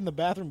poke his head in the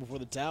bathroom before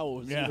the towel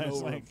was Yeah, even it's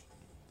over him. like...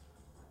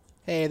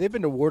 Hey, they've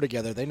been to war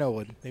together. They know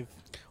what they've.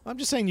 I'm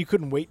just saying you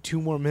couldn't wait 2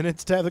 more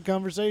minutes to have the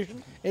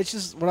conversation. It's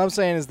just what I'm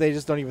saying is they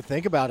just don't even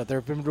think about it.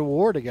 They've been to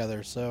war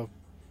together, so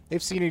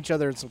they've seen each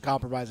other in some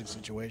compromising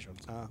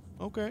situations.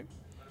 Okay.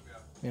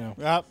 You know.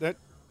 Well, that,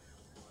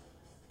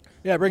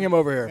 Yeah, bring him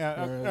over here.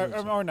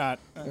 yeah, or not.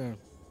 Yeah.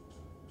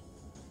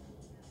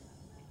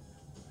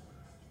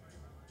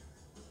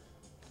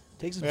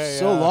 Takes him Hey,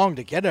 so long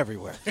to get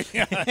everywhere.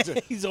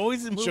 He's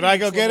always in Should I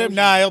go get him?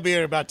 Nah, he'll be here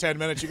in about 10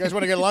 minutes. You guys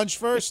want to get lunch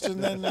first?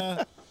 And then...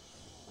 What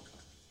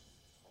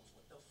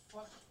the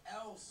fuck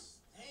else?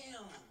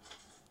 Damn.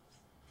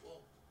 Whoa.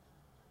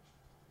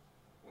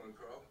 Morning,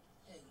 Carl.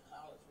 Hey,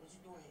 Alex, what you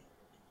doing here?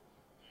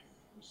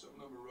 There's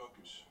something over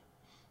ruckus.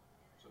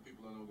 Some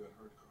people I know got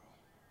hurt, Carl.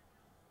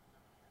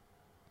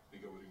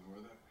 Think I would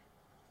ignore that?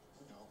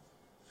 No.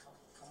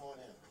 Come on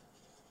in.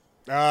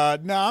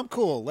 no, I'm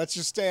cool. Let's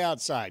just stay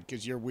outside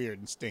because you're weird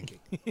and stinky.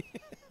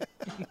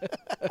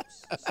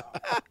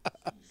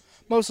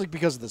 Mostly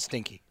because of the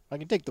stinky. I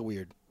can take the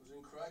weird. Those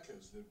in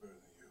crackheads did better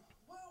than you.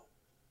 Well,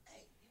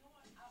 hey, you know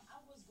what? I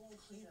was going to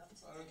clean up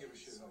today. I don't give a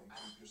shit how you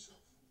keep yourself.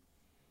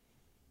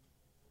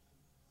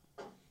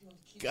 You know,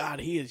 the kid- God,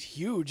 he is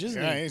huge,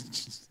 isn't Yeah, he? he's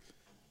just-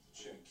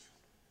 Chink.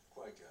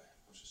 Quiet guy.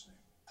 What's his name?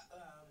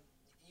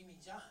 You mean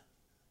John?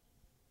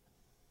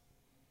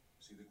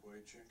 See the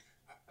quiet chink?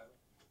 I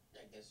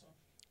guess so.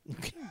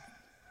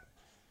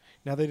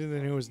 Now they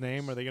didn't know his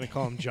name. Are they going to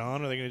call him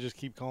John, or are they going to just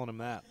keep calling him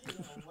that?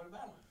 What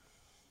about him?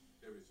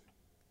 Everything.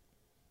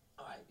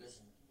 All right,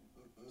 listen,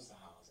 Mr.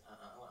 Howes,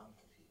 I'm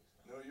confused.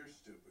 No, you're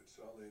stupid,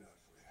 so I'll lay it out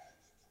for you.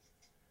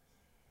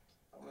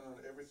 I'm gonna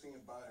learn everything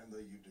about him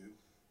that you do.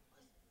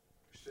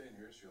 You're staying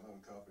here, so you'll have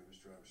a copy of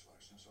his driver's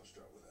license. I'll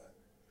start with that.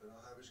 Then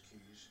I'll have his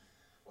keys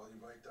while you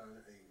write down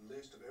a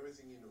list of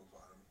everything you know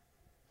about him,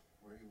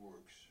 where he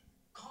works.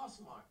 Call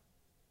smart.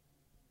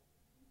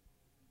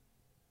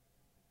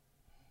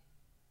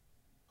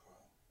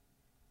 Carl.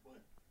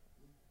 What?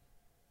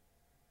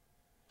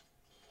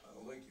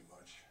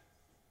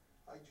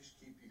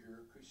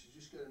 She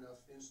just got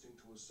enough instinct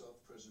towards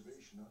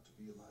self-preservation not to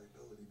be a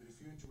liability. But if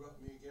you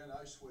interrupt me again,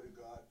 I swear to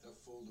God, that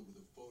folder with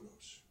the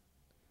photos.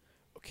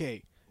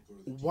 Okay,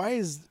 why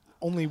is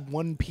only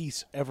one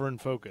piece ever in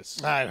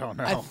focus? I don't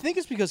know. I think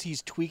it's because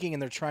he's tweaking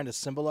and they're trying to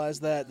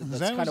symbolize that. That's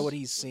that kind of was- what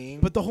he's seeing.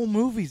 But the whole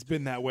movie's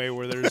been that way,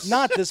 where there's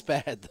not this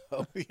bad,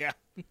 though. yeah.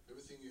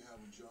 Everything you have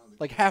with John,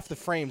 Like, half the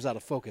frame's out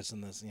of focus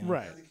in this. You know?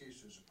 right. the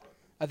case is a problem.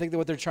 I think that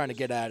what they're trying to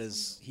get at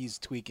is he's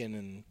tweaking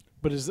and...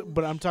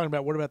 But I'm talking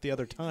about what about the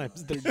other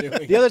times they're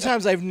doing? The other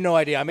times, I have no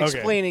idea. I'm Okay.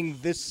 explaining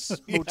this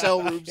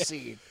hotel room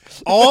scene.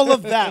 All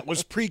of that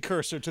was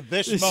precursor to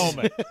this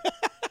moment.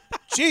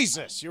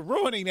 Jesus, you're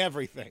ruining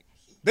everything.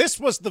 This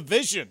was the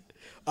vision.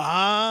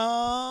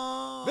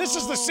 Ah. This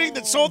is the scene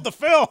that sold the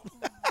film.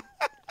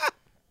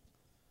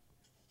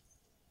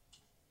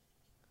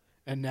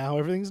 And now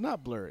everything's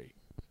not blurry.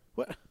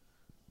 What?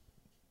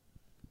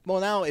 Well,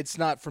 now it's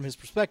not from his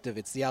perspective.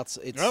 It's the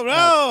outside. It's Oh, no.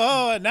 now-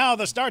 Oh, and now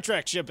the Star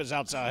Trek ship is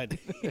outside.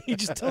 He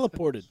just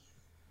teleported.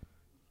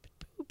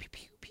 Pew,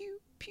 pew, pew,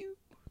 pew.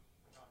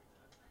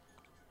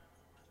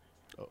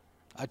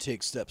 I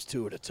take steps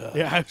two at a time.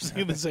 Yeah, I was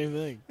thinking the same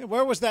thing.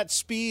 Where was that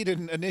speed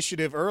and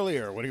initiative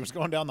earlier when he was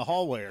going down the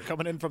hallway or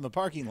coming in from the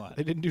parking lot?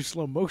 They didn't do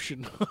slow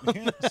motion.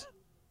 Yes.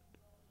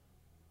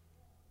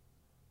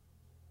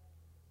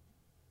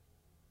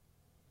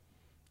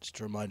 Just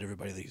to remind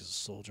everybody that he's a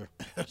soldier.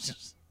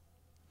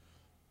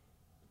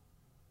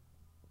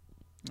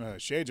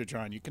 Shades are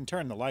drawn. You can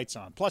turn the lights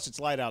on. Plus, it's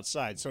light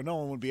outside, so no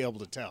one would be able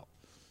to tell.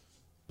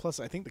 Plus,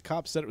 I think the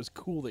cops said it was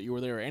cool that you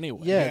were there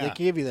anyway. Yeah, Yeah. they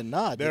gave you the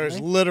nod. There's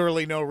didn't they?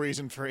 literally no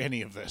reason for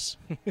any of this.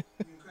 You gonna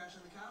crash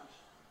on the couch?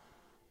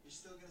 You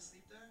still gonna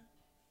sleep there?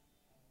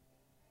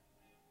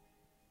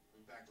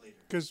 We'll be back later.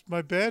 Because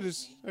my bed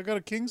is, I got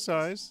a king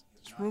size.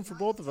 There's room for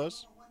both of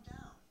us. One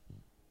down.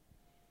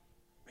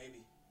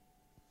 Maybe.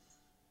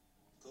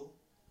 Cool?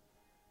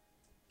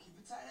 Keep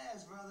it tight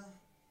ass, brother.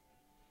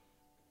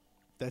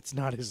 That's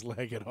not his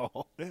leg at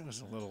all. It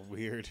was a little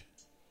weird.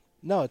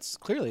 No, it's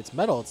clearly it's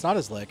metal. It's not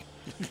his leg.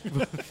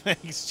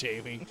 Thanks,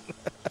 Jamie.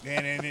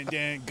 And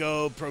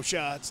GoPro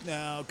shots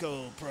now.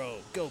 GoPro,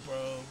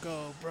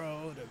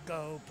 GoPro to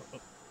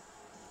GoPro.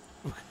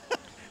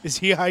 Is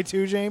he high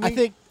too,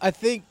 Jamie? I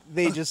think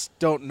they just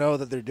don't know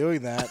that they're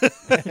doing that.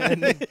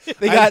 And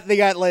they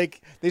got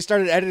like they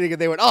started editing and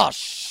they went, "Oh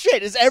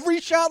shit, is every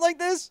shot like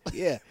this?"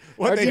 Yeah.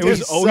 What Our they it dude was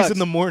did always sucks. in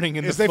the morning.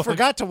 In Is the they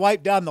forgot to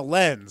wipe down the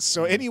lens.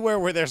 So anywhere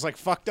where there's like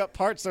fucked up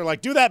parts, they're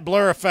like, do that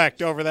blur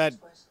effect over that.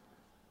 Yes,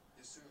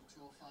 sir.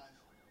 205.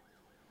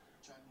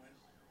 John Wynn.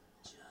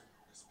 John,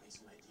 space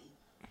and ID.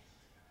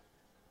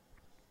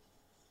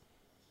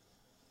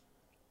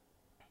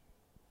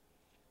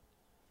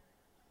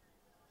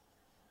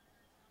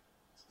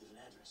 Let's give an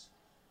address.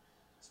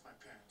 It's my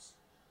parents.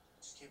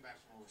 Just came back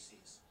from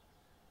overseas.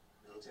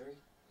 Military?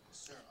 Yes,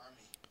 sir.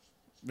 Army.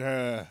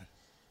 Uh,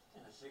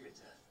 And I figured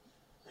that.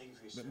 Thank you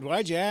for your service.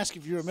 why'd you ask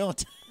if you were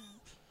military?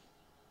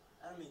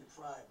 I don't mean to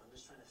pry, but I'm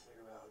just trying to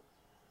figure out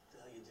what the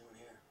hell you're doing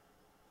here.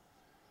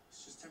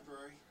 It's just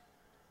temporary.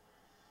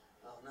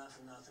 Well, not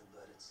for nothing,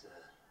 but it's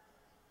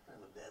kind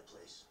of a bad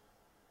place.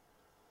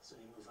 So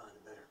you move on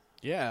to better.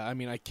 Yeah, I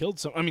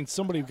mean,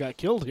 somebody got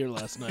killed here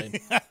last night.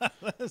 Just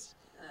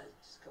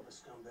a couple of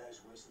scumbags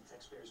wasting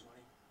taxpayers'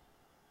 money.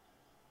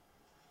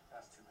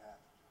 That's too bad.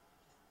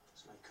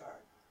 It's my card.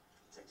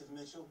 Detective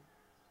Mitchell,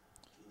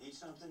 if you need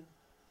something,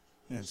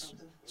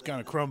 It's kind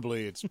of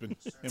crumbly. It's been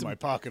in my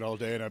pocket all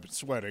day, and I've been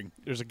sweating.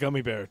 There's a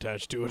gummy bear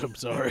attached to it. I'm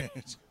sorry. Kid,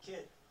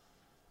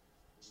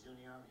 what'd you do in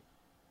the army?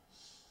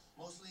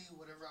 Mostly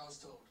whatever I was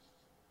told.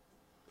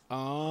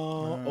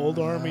 Oh, old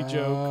army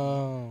joke.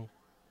 Oh.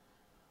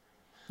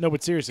 No,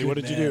 but seriously, what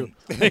Good did you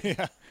do?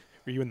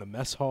 Were you in the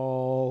mess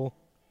hall?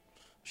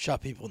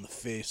 Shot people in the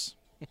face.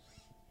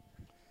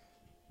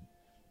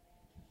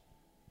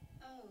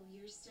 Oh,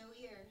 you're still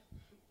here.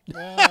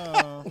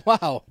 Oh.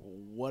 Wow.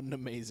 What an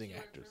amazing You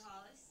work actress. for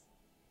Hollis?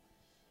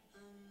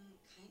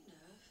 Kind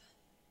of.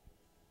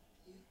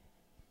 You?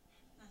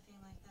 Nothing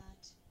like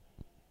that.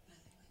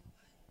 Nothing like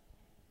what?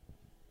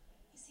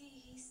 You see,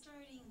 he's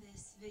starting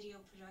this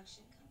video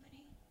production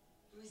company.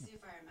 Let me see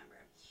if I remember.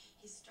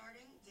 He's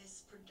starting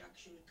this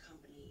production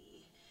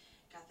company.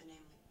 Got the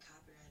name, like,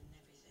 copyright and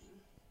everything.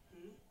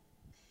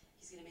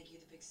 He's gonna make you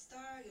the big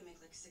star. You'll make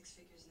like 6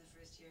 figures in the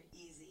first year,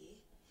 easy.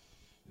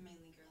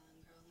 Mainly girl on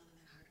girl, none of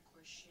that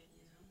hardcore shit,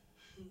 you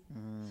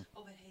know.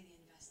 Oh, but hey, the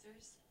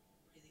investors,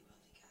 really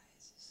wealthy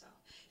guys. So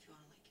if you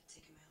wanna like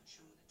take them out,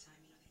 show them a good time,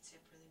 you know, they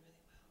tip really, really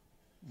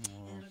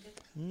well. And it'll get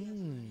the company up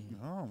and running.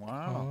 Oh,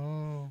 wow.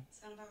 Oh.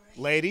 Sound about right?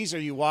 Ladies, are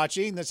you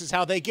watching? This is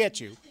how they get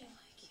you. They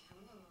like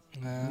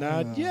you.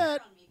 Not yet.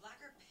 On me, black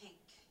or pink?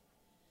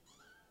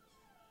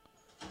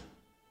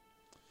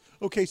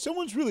 Okay,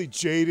 someone's really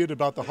jaded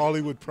about the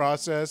Hollywood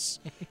process.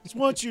 Just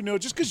want you to know,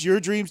 just because your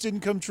dreams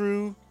didn't come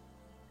true.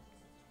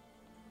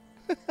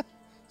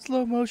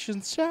 Slow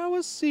motion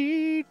shower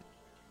scene.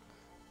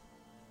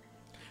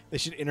 They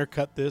should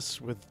intercut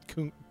this with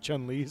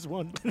Chun-Li's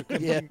one.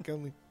 Yeah.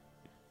 Chun-Li.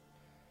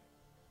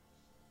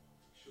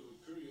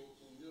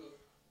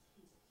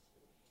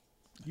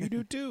 You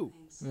do too.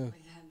 Thanks. Yeah. Like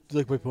that. Do you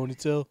like my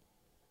ponytail?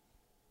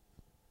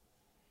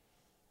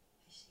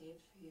 I shaved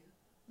for you.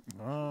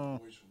 Oh.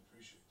 Boys will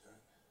appreciate that.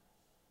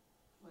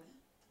 What?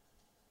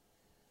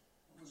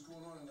 What was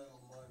going on in that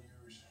little mind of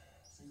yours?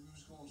 Think we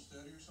was going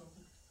steady or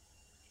something?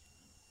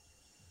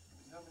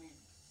 How many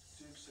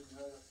dicks have you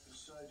had up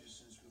beside you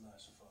since we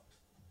last fucked?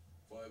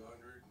 500,000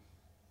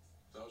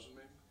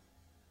 maybe?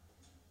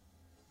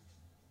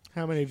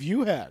 How many have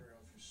you had? Carry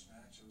off your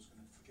snatch, I was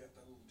gonna forget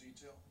that little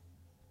detail. I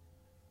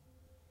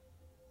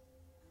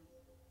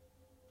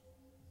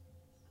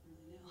don't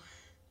really know. I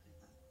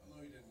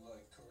know you didn't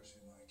like Corsi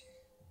and Mikey,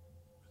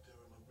 but they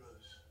were my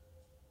brothers.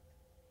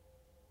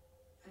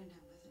 I didn't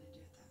have nothing to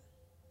do with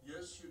that.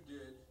 Yes, you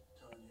did,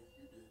 Tanya,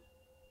 you did.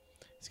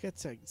 He's got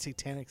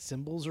satanic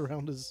symbols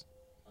around his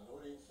I know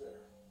it ain't fair.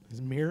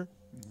 mirror.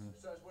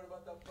 Besides, what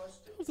about that bus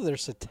ticket? I don't think they're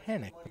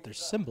satanic, but they're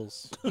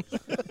symbols.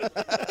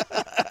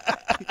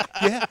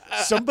 Yeah,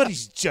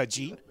 somebody's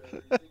judgy.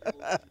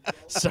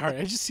 Sorry,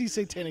 I just see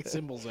satanic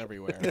symbols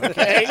everywhere.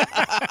 Okay.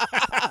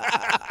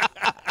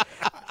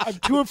 I'm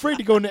too afraid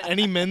to go into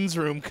any men's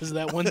room because of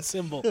that one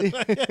symbol.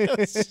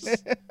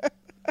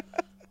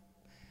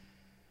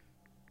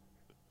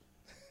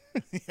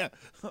 Yeah,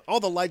 all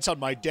the lights on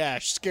my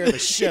dash scare the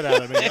shit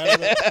out of me.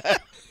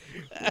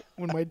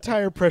 When my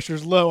tire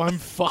pressure's low, I'm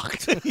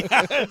fucked.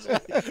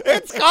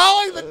 It's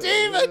calling the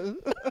demon.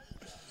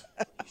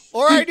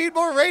 Or I need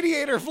more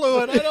radiator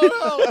fluid. I don't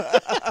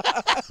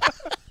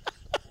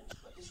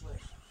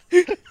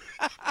know.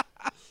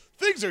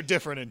 Things are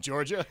different in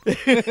Georgia. The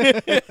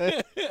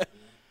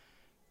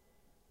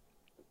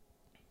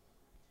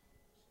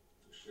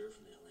sheriff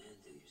and the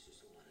Atlanta used to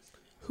want us to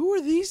Who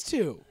are these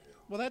two?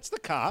 Well, that's the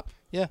cop.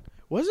 Yeah.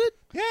 Was it?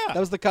 Yeah. That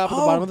was the cop at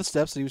the bottom of the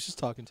steps that he was just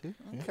talking to.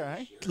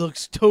 Okay.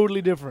 Looks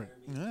totally different.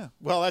 Yeah.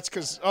 Well, that's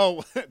because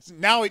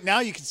now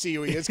you can see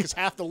who he is because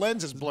half the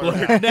lens is blurred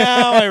out.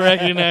 Now I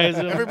recognize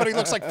him. Everybody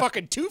looks like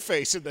fucking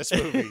Two-Face in this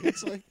movie.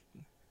 It's like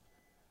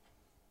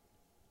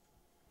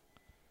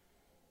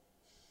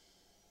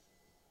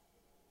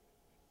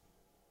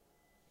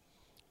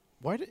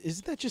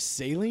Isn't that just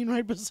saline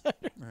right beside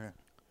her?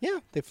 Yeah,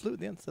 they flew.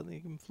 Yeah, suddenly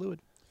they give him fluid.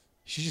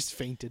 She just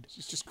fainted.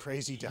 she's just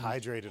crazy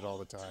dehydrated all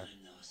the time.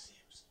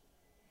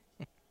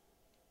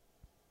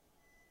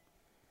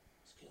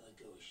 Just can't let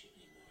go of shit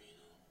anymore, you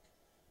know?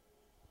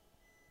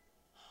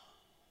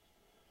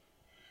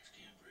 Just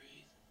can't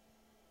breathe.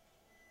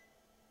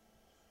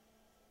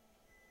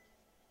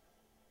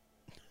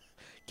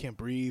 Can't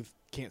breathe.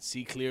 Can't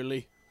see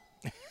clearly.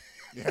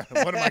 Yeah.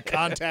 One of my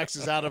contacts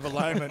is out of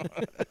alignment.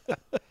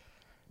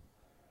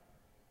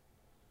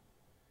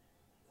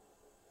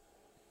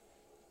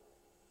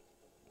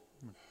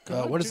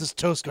 When is this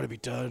toast going to be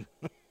done?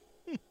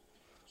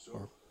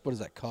 Or what is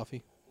that,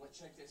 coffee? Let's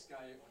check this guy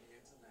out on the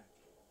internet.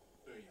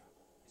 Booyah.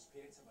 His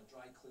parents have a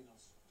dry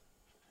cleaners.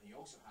 And he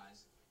also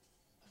has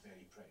a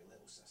very pretty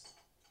little sister.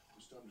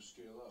 It's time to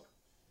scale up.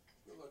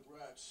 We're like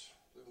rats,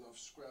 living off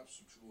scraps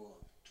for too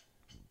long.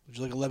 Would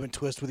you like a lemon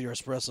twist with your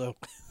espresso?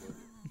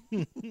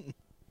 Go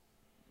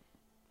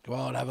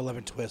on, have a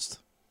lemon twist.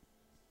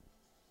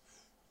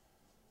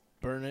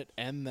 Burn it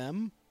and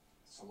them.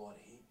 It's a lot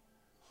of heat.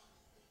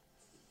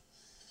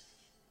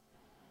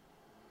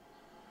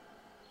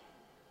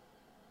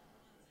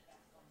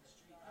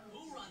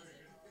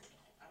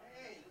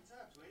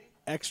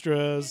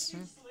 Extras.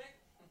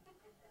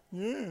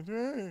 Yeah.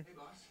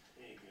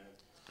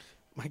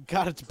 My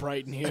God, it's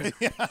bright in here.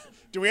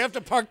 Do we have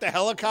to park the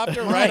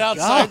helicopter right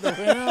outside the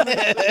window?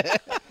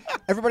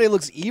 Everybody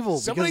looks evil.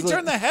 Somebody because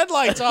turn the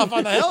headlights off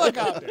on the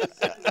helicopter.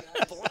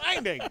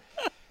 Blinding.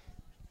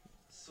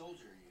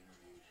 Soldier you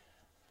interviewed.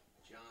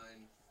 John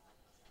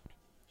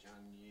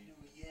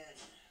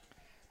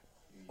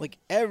like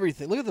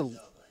everything. Look at the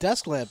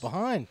desk lamp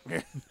behind.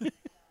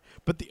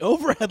 But the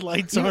overhead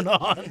lights aren't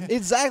on.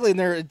 Exactly, and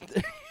they're. Let's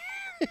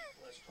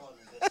call it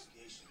an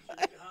investigation.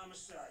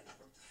 Homicide.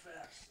 Work the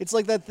facts. It's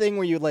like that thing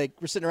where you we're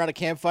sitting around a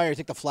campfire, you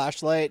take the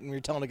flashlight, and you're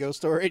telling a ghost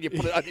story, and you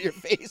put it under your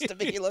face to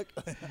make you look.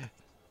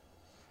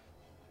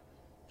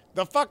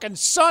 The fucking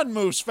sun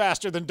moves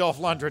faster than Dolph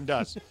Lundgren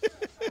does.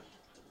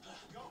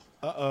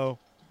 Uh-oh.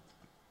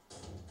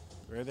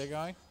 Where are they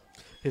going?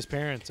 His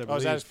parents, I Oh, believe.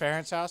 is that his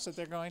parents' house that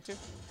they're going to?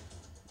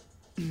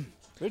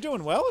 They're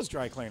doing well as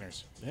dry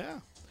cleaners. Yeah.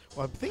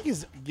 Well, I think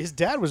his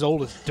dad was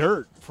old as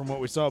dirt from what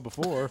we saw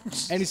before.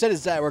 And he said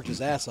his dad worked his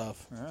ass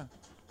off. Yeah.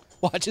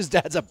 Watch, his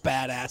dad's a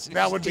badass. He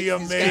That just would be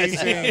takes these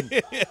guys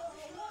amazing. out.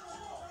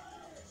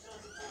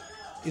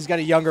 He's got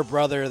a younger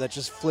brother that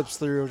just flips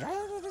through.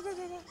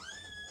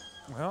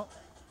 Well,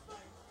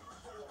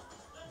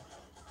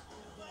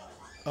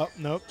 Oh,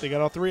 nope. They got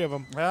all three of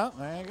them. well,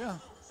 there you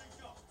go.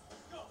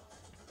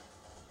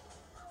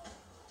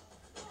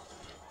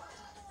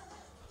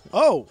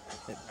 Oh.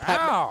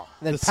 Ow!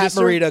 Then The Pat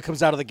sister- Morita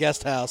comes out of the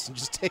guest house and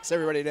just takes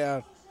everybody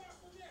down.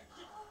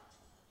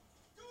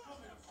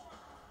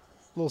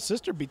 Little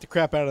sister beat the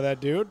crap out of that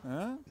dude.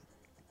 Huh?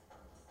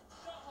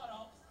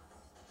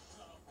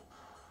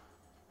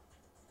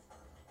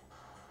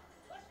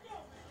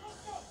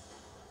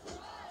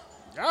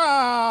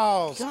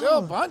 Oh, Oh,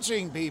 still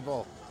punching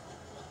people.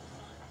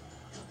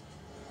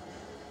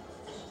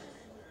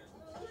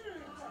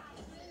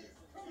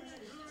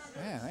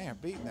 Man, they are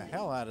beating the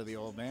hell out of the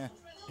old man.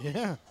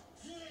 Yeah.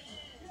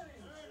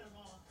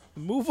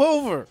 Move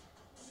over.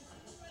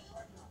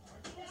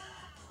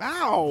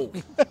 Ow.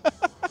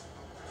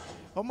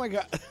 Oh, my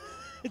God.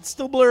 It's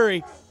still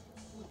blurry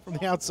from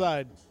the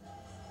outside.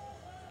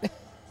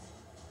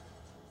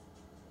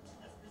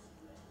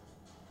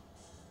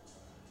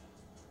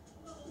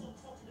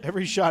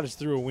 Every shot is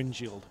through a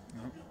windshield.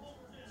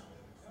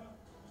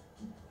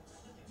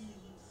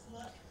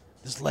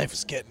 This life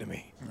is getting to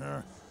me.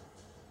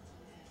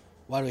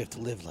 Why do we have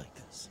to live like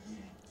this?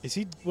 Is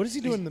he? What is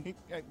he doing?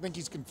 I think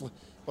he's conflicted.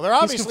 Well, they're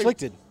obviously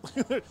conflicted.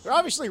 They're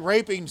obviously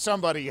raping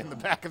somebody in the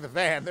back of the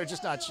van. They're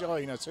just not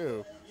showing us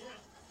who.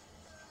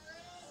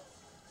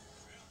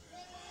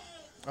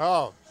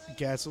 Oh,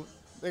 Gasoline.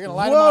 they're gonna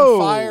light them on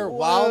fire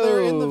while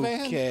they're in the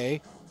van.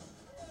 Okay.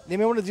 They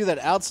may want to do that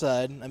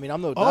outside. I mean,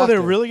 I'm no doctor. Oh,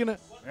 they're really gonna.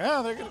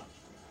 Yeah, they're gonna.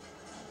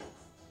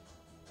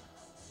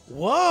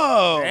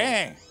 Whoa!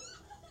 Dang.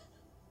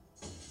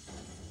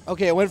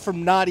 Okay, it went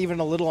from not even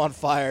a little on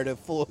fire to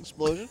full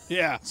explosion.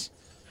 Yeah.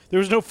 There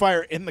was no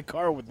fire in the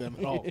car with them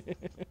at all.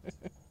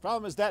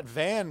 Problem is that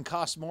van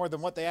cost more than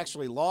what they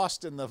actually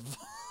lost in the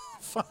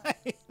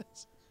fight.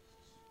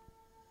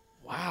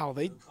 Wow,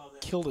 they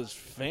killed his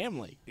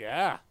family.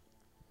 Yeah.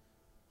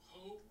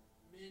 Ho,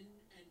 Min,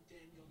 and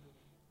Daniel Newman.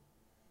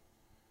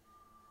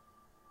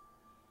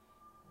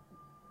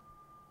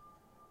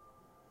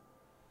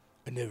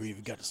 I never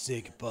even got to say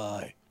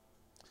goodbye.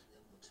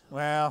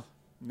 Well,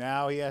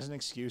 now he has an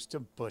excuse to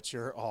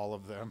butcher all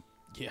of them.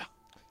 Yeah.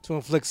 To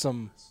inflict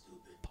some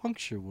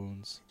puncture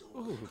wounds.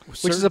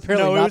 Which is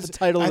apparently not the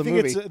title of the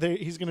movie. I think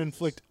he's going to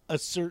inflict a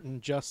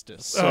certain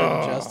justice.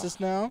 Certain justice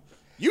now?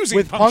 Using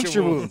With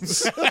puncture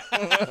wounds.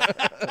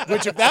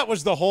 Which, if that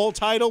was the whole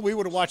title, we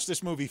would have watched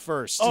this movie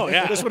first. Oh,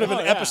 yeah. This would have been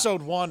Oh, yeah.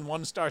 episode 1,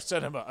 1-star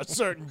cinema. A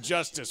certain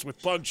justice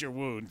with puncture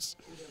wounds.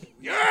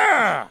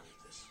 Yeah!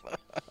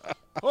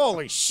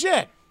 Holy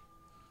shit!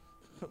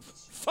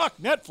 Fuck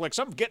Netflix.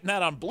 I'm getting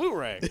that on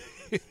Blu-ray.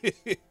 Your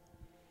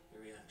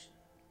reaction.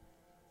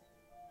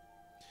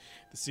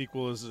 The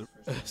sequel is a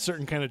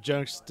certain kind of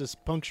justice,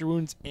 puncture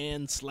wounds,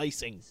 and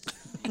slicing.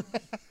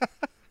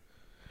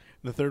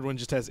 The third one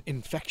just has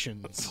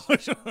infections.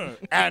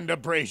 And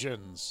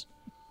abrasions.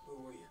 Where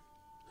were you?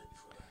 Night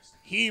before last.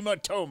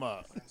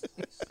 Hematoma.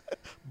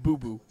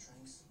 Boo-boo.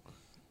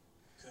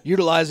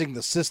 Utilizing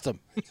the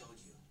system. I told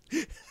you.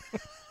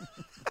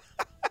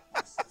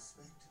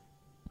 Suspect?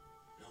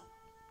 No,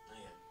 not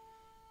yet.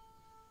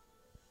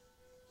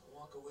 Don't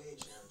walk away,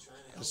 Jan. I'm trying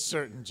to A help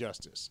certain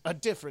justice. A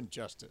different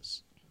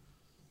justice.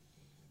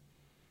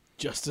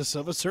 Justice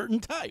of a certain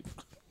type.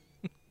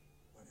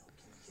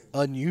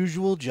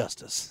 Unusual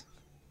justice.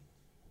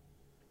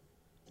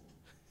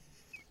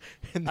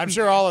 I'm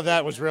sure all of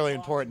that was really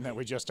important that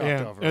we just talked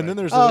Yeah. over. And then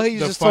there's Oh, the he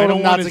just final told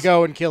him not one to is-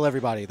 go and kill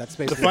everybody. That's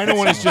The basically final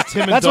one is just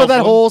him and That's Dolph what that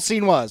Lund- whole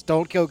scene was.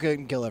 Don't kill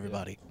and kill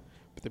everybody.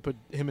 But they put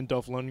him and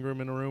Dolph Lundgren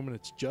in a room, and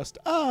it's just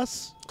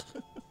us. I need to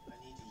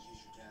use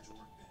your dad's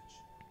workbench.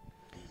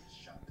 Need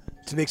a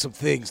shotgun. To make some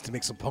things, to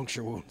make some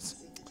puncture wounds.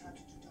 Take the time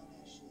to do dumb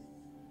ass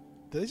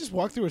shit. Did they just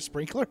walk through a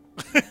sprinkler?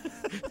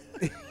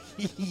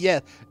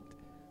 Yeah.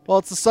 Well,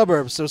 it's the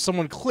suburbs, so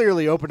someone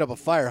clearly opened up a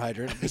fire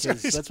hydrant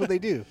because that's what they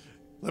do.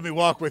 Let me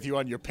walk with you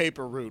on your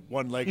paper route,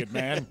 one-legged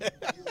man. Real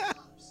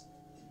cops,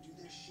 they do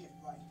their shit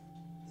right.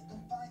 Let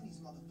them find these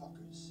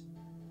motherfuckers.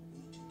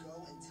 We need to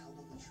go and tell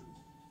them the truth.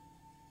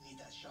 Need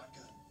that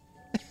shotgun.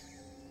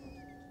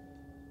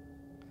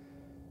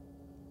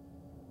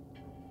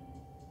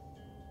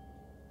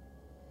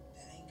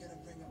 That ain't gonna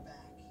bring them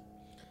back.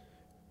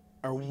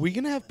 Are we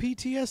going to have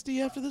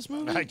PTSD after this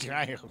movie? I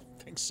don't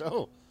think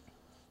so.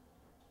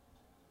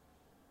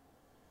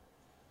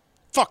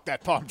 Fuck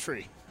that palm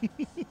tree.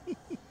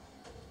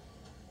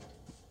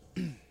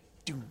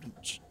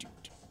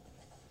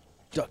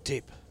 Duct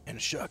tape and a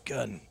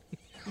shotgun.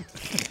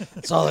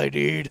 That's all I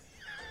need.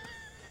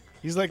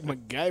 He's like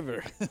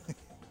MacGyver.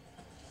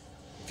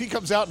 If he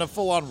comes out in a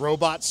full-on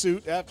robot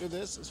suit after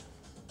this.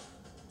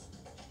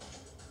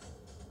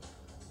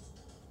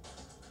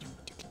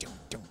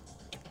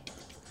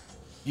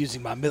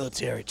 Using my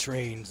military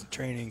training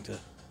to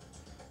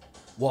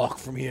walk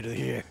from here to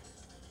here.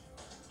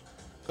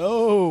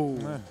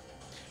 Oh.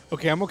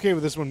 Okay, I'm okay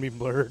with this one being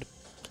blurred.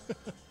 I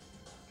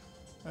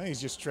think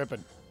he's just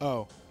tripping.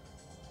 Oh.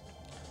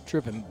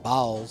 Tripping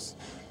balls.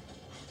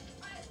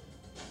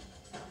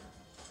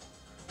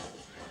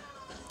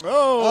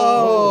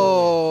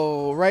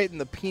 Oh, right in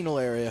the penal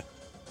area.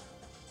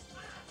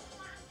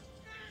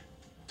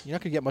 You're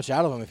not going to get much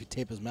out of him if you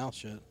tape his mouth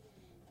shut.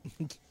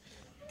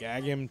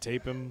 Gag him,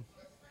 tape him.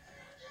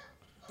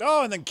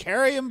 Oh, and then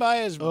carry him by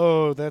his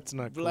Oh, that's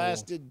not cool.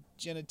 blasted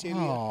genitalia.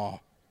 Oh.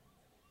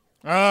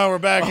 Oh, we're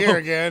back here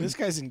again. This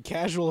guy's in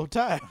casual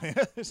attire.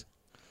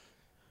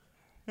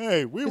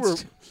 Hey, we were.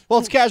 Well,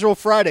 it's casual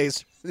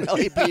Fridays.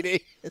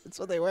 LAPD. That's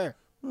what they wear.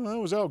 Well, I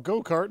was out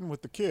go-karting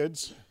with the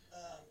kids.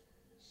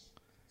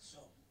 So,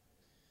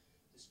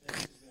 this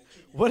family's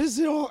gonna What is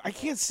it all? I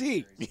can't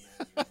see.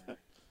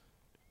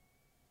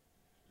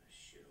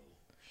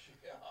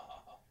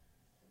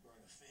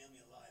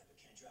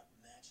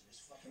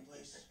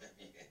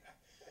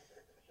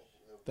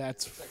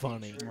 That's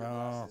funny.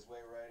 Oh. His way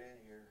right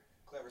in here.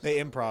 Clever They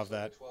son improv of a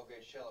that.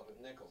 12-gauge shell up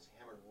with nickels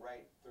hammered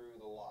right through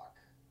the lock.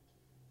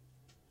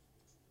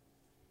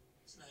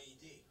 It's an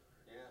IED.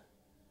 Yeah.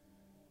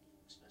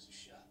 Expensive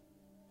shot.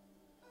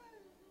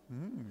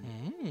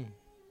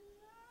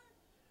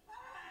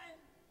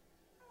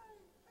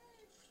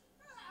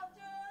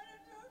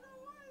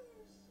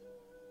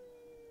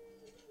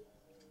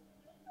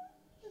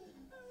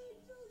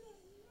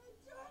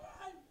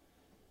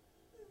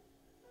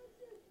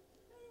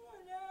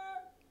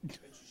 Bet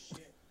you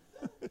shit.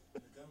 The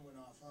gun went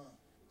off, huh?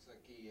 Looks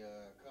like he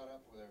caught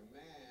up with our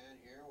man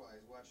here while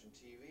he's watching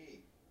TV.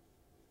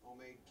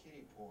 Homemade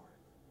kitty porn.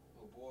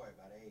 Little boy,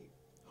 about 8.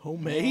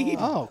 Homemade?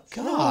 Oh,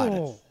 God.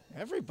 Oh,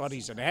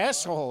 Everybody's an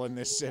asshole in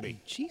this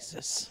city.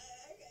 Jesus.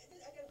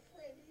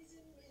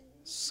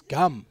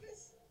 Scum.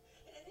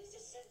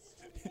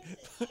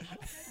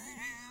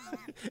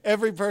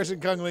 Every person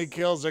Cung Lee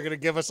kills, they're going to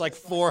give us like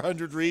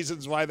 400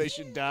 reasons why they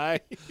should die.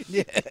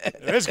 Yeah.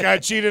 This guy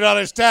cheated on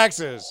his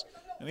taxes,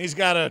 and he's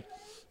got a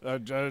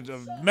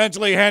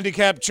mentally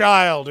handicapped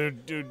child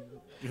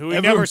who he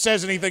never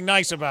says anything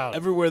nice about.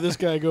 everywhere this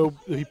guy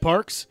he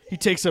parks, he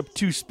takes up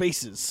 2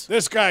 spaces.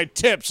 This guy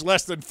tips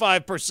less than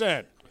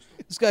 5%.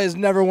 This guy has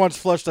never once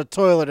flushed a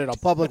toilet in a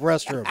public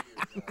restroom.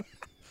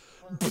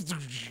 Busts down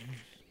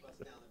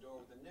the door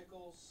with the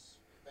nickels.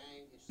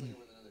 Bang. Instantly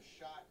with another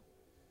shot.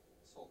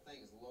 This whole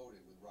thing is loaded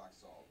with rock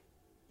salt.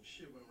 The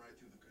shit went right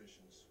through the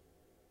cushions.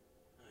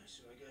 Alright,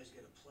 so our guy's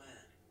got a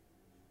plan.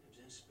 Comes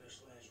in,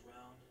 specialized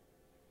round.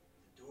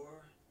 The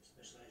door,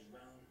 specialized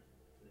round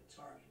for the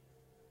target.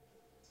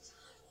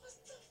 What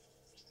the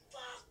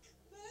fuck,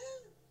 man?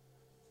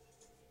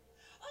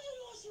 I just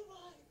lost your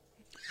mind.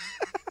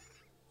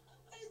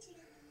 I didn't do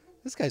that.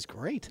 This guy's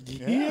great.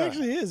 He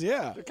actually is,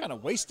 yeah. They're kind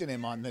of wasting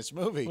him on this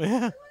movie.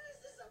 Yeah.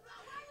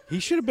 He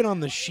should have been on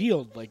The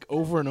Shield like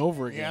over and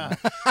over again.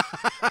 Yeah.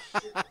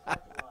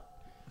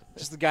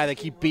 Just the guy they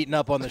keep beating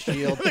up on the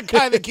shield. The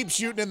guy that keeps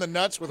shooting in the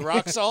nuts with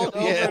rock salt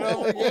over and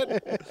over again.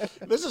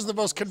 This is the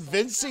most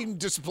convincing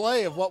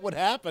display of what would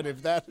happen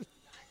if that,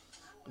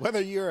 whether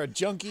you're a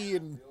junkie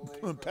and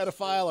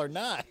pedophile or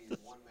not.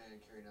 One man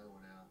carry another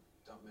one out.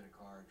 Dump him in a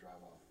car and drive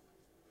off.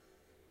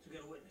 So we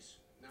got a witness.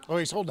 Oh,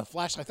 he's holding a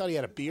flash. I thought he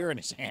had a beer in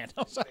his hand.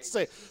 I was about to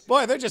say,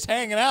 boy, they're just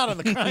hanging out on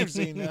the crime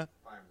scene.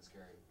 Fireman's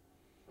carry.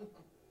 Did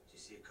you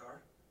see a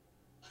car?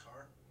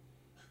 Car?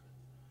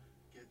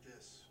 Get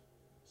this.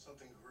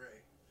 Something gray.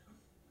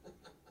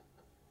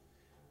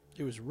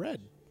 It was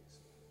red.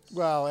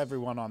 Well,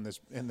 everyone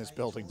in this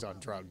building's on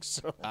drugs.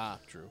 So. Ah,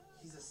 true.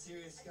 He's a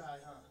serious guy,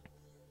 huh?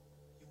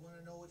 You want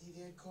to know what he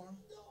did, Carl?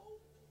 No,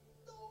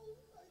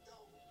 I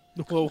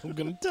don't. Well, I'm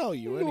going to tell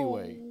you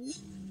anyway. He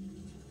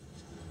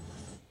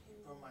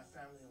burned my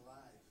family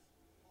alive.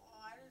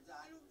 Oh, I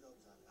don't know.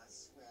 I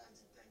swear I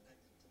did that.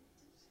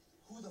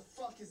 Who the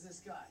fuck is this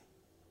guy?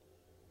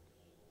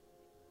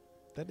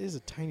 That is a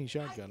tiny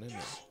shotgun, isn't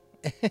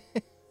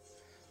it?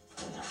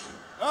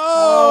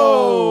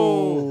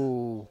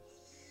 Oh!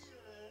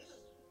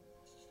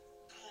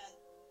 God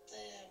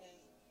damn it.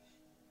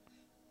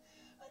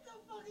 What the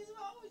fuck is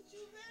wrong with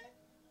you, man?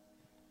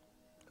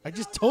 I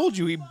just told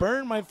you he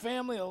burned my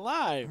family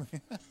alive. He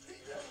doesn't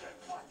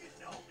fucking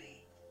know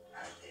me.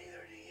 And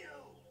neither do you.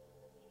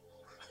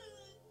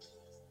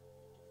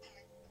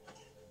 Okay.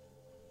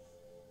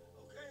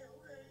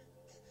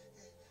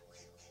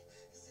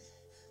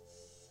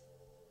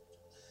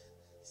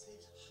 His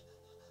name's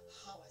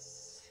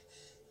Hollis.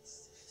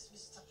 It's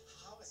Mr.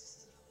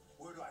 Hollis.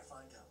 Where do I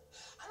find him?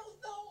 I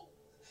don't know.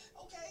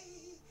 Okay,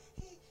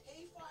 he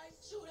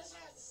finds you. That's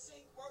how the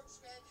sync works,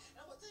 man. And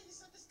I'm gonna tell you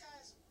something. This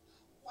guy's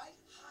white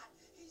hot.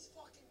 He's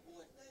fucking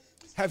wood, man.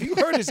 Have you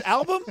heard his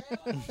album?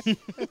 He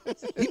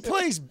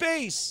plays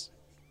bass.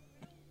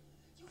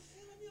 You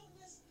feeling me on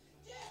this?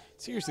 Yeah.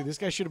 Seriously, this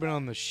guy should have been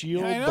on The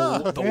Shield, I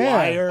know. The Yeah.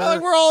 Wire. I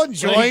like we're all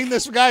enjoying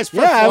this guy's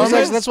Yeah,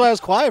 performance. that's why I was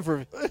quiet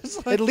for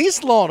at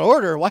least Law and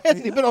Order. Why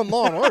hasn't he been on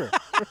Law and Order?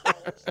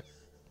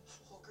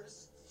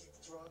 Hookers,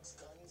 drugs,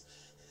 guns.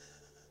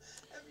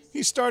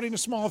 He's starting a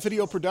small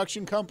video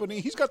production company.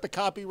 He's got the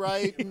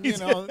copyright, and,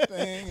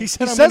 thing. He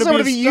said, He I'm says gonna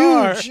I'm be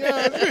gonna a be star. huge.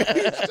 Yeah, he's a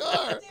huge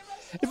star.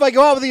 If I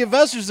go out with the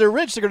investors, they're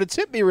rich. They're going to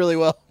tip me really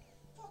well.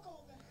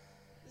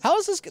 How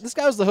is this? This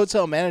guy was the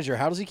hotel manager.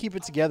 How does he keep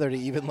it together to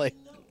even like?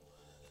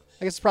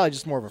 I guess it's probably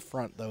just more of a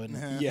front, though. Isn't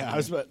it? Yeah, I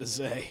was about to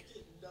say.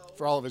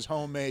 For all of his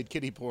homemade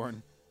kitty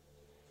porn.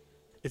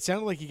 It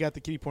sounded like he got the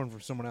kitty porn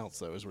from someone else,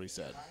 though, is what he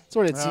said. That's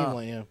what it seemed Oh.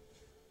 like. Yeah.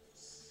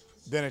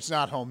 Then it's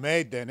not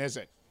homemade, then, is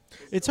it?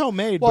 It's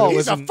homemade, Well, but it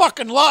He's a wasn't,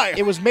 fucking liar.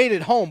 It was made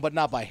at home, but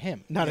not by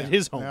him. not at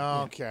his home.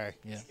 Okay.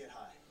 Yeah.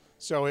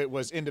 So it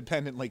was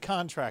independently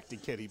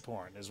contracted kitty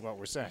porn, is what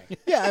we're saying.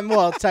 Yeah, and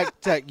well, tech,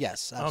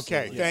 yes. Absolutely.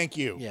 Okay, thank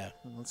you. Yeah.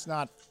 Let's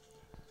not.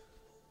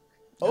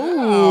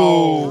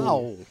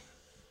 Oh.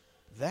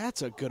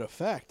 That's a good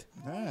effect.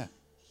 Ah.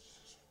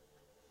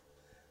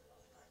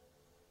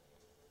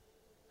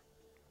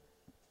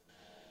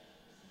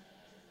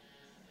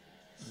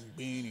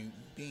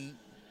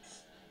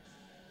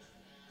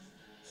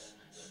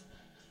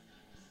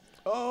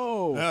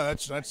 Oh, No,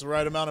 that's the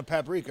right amount of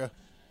paprika.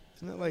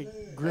 isn't that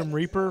like Grim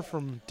Reaper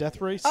from Death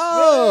Race?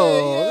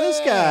 Oh, Yeah, this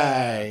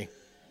yeah. guy.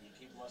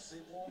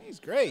 He's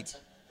great.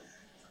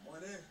 Come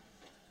on in.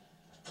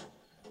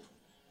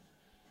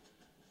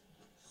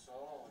 So,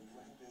 you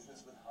in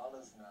business with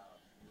Hollis now.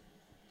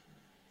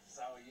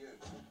 So are you.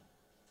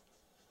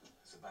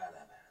 It's a bad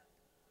habit.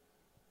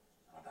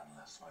 I've done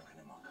less smoking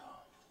in my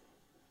car.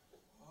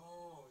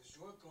 Oh, it's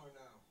your car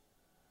now.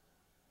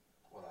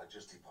 Well, I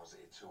just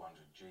deposited 200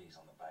 G's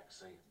on the back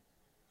seat.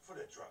 For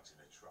the drugs in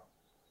the trunk.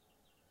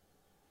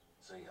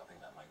 See, I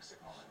think that makes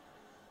it mine.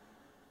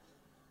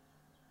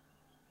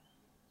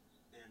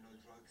 There are no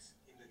drugs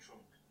in the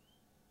trunk.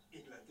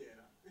 In La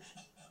Terra. Did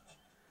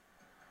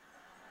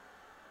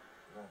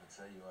I ever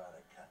tell you I had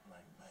a cat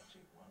named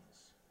Magic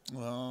once?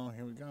 Well,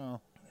 here we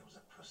go. And there was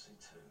a pussy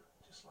too,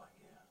 just like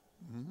you.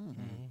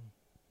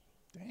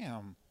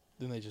 Damn.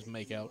 Then they just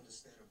make out.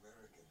 Understand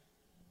American.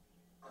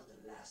 I'm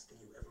the last thing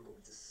you're ever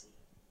going to see.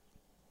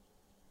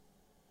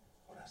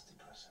 Well, that's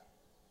depressing.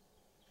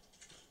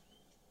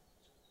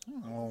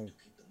 Oh.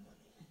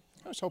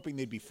 I was hoping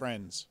they'd be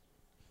friends.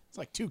 It's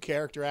like two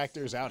character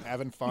actors out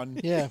having fun.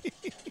 Yeah.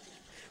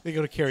 They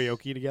go to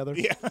karaoke together.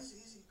 Yeah.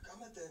 Easy.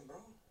 Come at them, bro.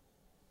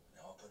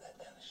 Now I'll put that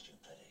down as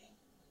stupidity.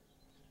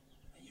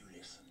 And you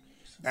listen.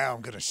 Now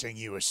I'm going to sing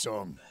you a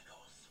song. Back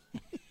off.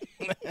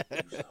 You start walking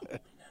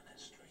down that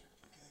street.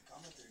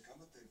 Okay,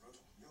 come at there, brother.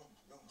 Yo,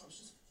 I was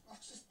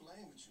just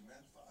playing with you,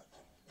 man. Fuck.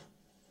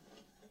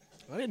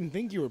 I didn't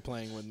think you were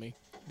playing with me.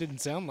 Didn't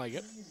sound like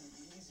it.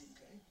 Easy,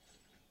 okay?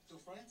 Two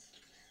friends?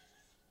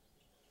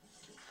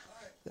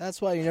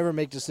 That's why you never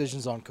make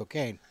decisions on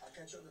cocaine. I'll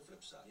catch you on the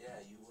flip side. Yeah,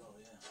 you will,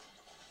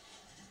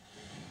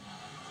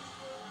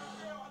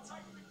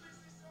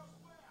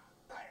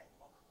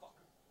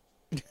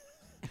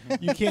 yeah.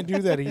 You can't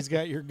do that. He's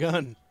got your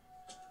gun.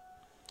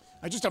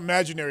 I just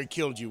imaginary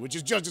killed you, which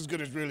is just as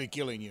good as really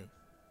killing you.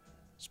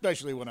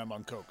 Especially when I'm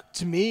on coke.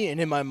 To me and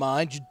in my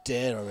mind, you're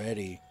dead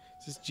already.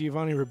 Is this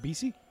Giovanni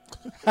Ribisi?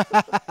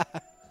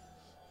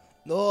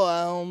 No,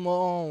 I don't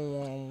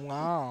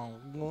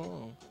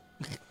know.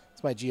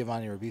 It's my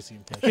Giovanni Ribisi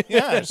impression.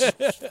 Yeah, it's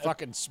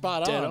fucking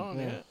spot Dead on. on,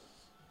 yeah.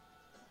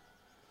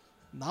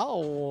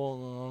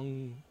 No.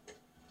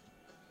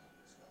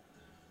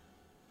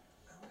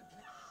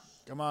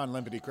 Come on,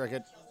 Limpity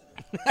Cricket.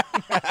 Go up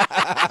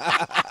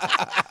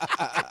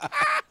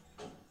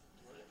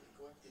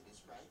did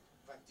this, right?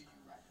 If I do you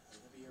right,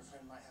 maybe your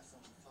friend might have some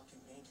fucking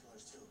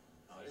painkillers too.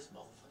 Oh, this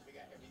motherfucker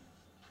got everything.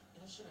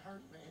 That shit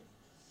hurt, man.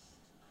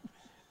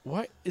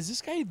 What? Is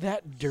this guy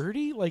that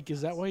dirty? Like,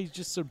 is that why he's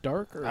just so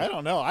dark? Or I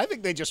don't know. I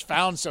think they just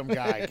found some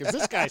guy because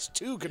this guy's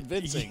too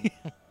convincing.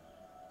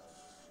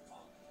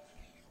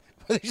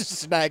 They just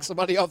snagged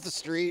somebody off the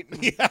street.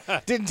 Yeah.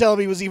 Didn't tell him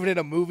he was even in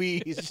a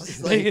movie. He's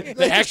just like,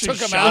 They actually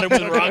took him shot out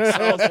him with rock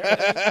salt.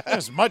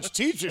 It's much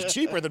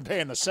cheaper than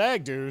paying the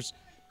SAG dues.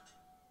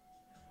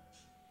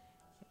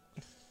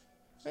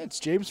 it's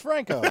James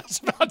Franco. I was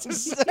about to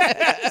say.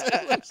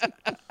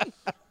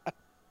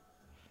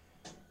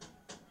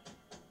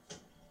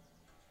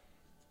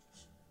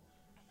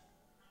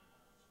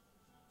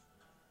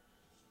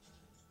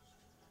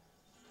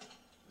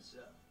 What's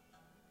up?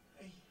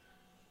 Hey.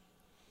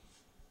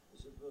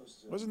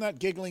 Wasn't that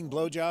giggling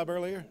blowjob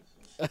earlier?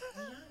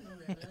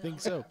 I think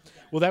so.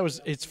 Well,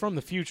 it's from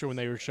the future when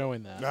they were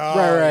showing that.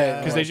 Right.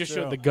 Because they just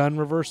showed the gun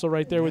reversal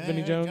right there with Vinnie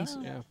Yeah, Jones.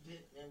 gun. Yeah.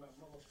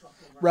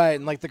 Right,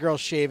 and like the girl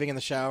shaving in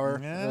the shower.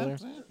 Yeah, earlier.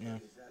 that's it. Yeah.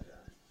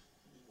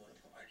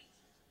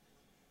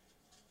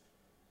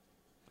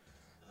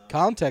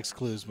 Context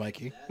clues,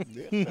 Mikey.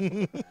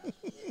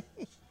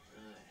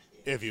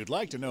 If you'd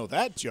like to know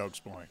that joke's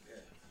point,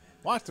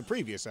 watch the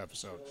previous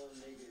episode.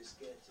 Niggas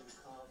get too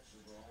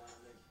comfortable. I wanna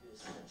make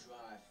this a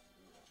drive.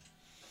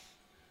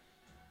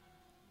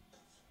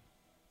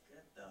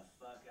 Get the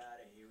fuck out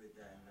of here with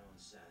that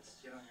nonsense.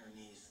 Get on your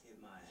knees. Hit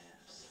my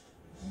ass.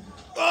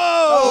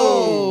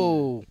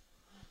 Oh!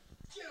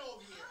 Get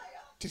over here.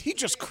 Did he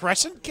just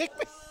crescent kick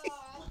me?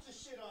 Put the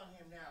shit on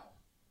him now.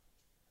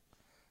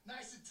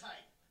 Nice and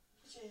tight.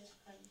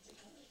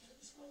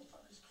 This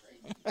motherfucker's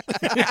crazy.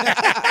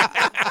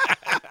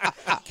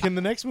 Can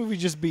the next movie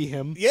just be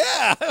him?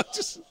 Yeah,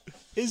 just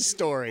his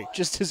story.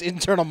 Just his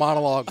internal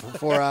monologue for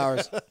 4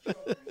 hours.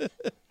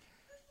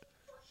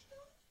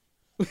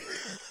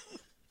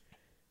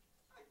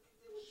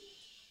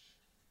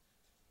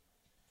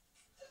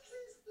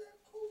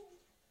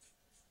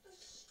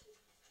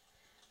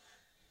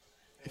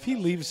 If he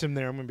leaves him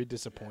there, I'm going to be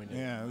disappointed.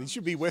 Yeah, he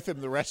should be with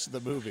him the rest of the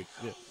movie.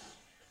 Yeah.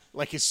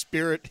 Like his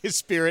spirit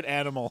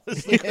animal.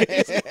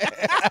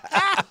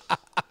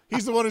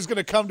 He's the one who's going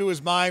to come to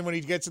his mind when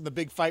he gets in the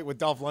big fight with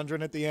Dolph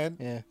Lundgren at the end.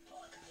 Yeah.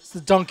 It's the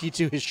donkey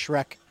to his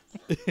Shrek.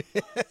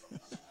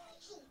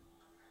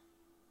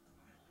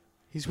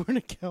 He's wearing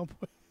a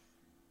cowboy.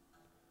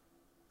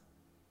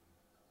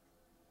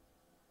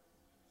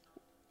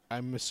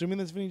 I'm assuming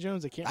that's Vinnie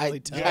Jones. I can't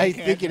really tell. I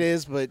think it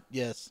is, but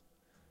yes.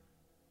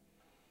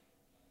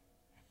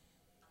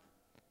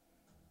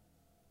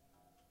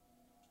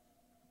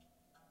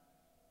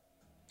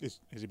 Is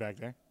he back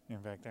there? Yeah,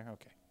 back there?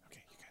 Okay.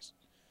 Okay, you guys.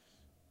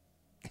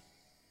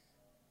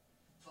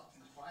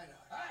 Fucking quiet out.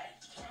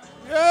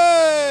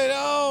 Hey!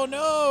 Oh,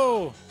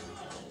 no!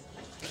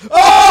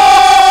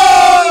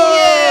 Oh,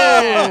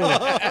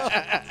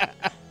 yeah!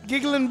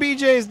 Giggling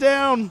BJ's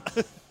down.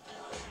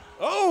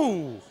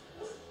 Oh!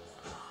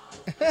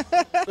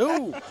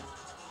 Ooh.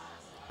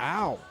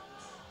 Ow.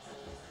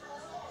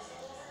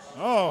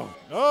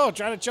 Oh,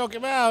 trying to choke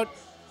him out.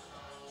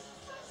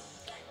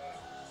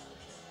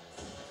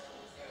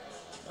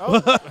 Oh,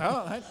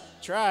 I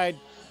tried.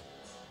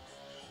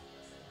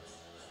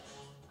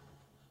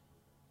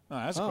 Oh,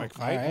 that's a quick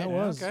fight. all right, That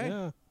was, okay.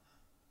 yeah. I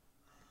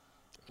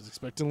was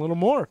expecting a little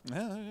more.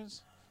 Yeah, it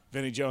is.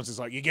 Vinnie Jones is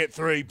like, you get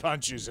 3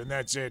 punches and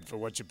that's it for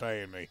what you're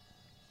paying me.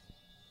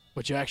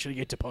 But you actually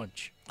get to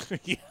punch.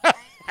 You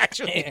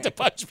actually get to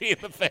punch me in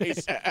the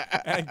face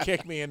and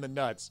kick me in the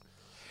nuts.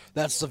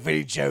 That's the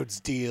Vinnie Jones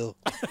deal.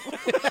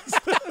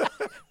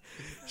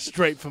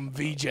 Straight from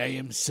VJ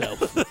himself.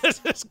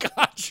 This is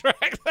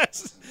contract.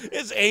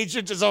 His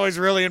agent is always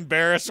really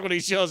embarrassed when he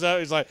shows up.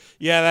 He's like,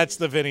 yeah, that's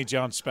the Vinnie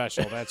Jones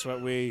special. That's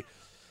what we...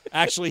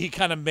 Actually, he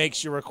kind of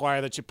makes you require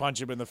that you punch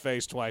him in the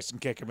face twice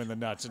and kick him in the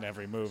nuts in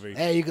every movie.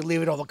 Hey, you can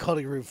leave it on the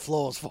cutting room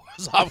floor as far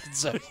as I'm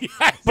concerned.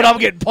 But I'm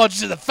getting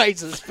punched in the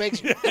face in this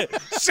picture.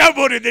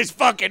 Someone in this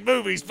fucking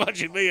movie's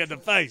punching me in the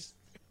face.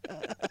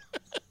 Wiped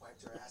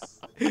their asses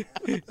with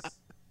their hands.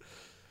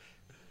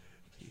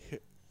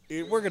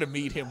 We're going to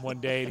meet him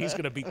one day, and he's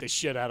going to beat the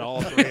shit out of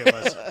all 3 of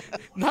us.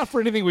 Not for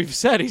anything we've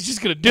said. He's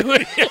just going to do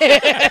it.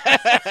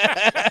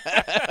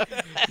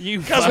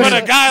 Because when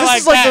a guy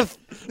like that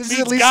this is at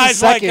meets least guys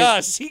the like second.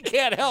 us, he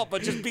can't help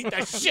but just beat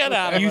the shit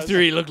out of You us.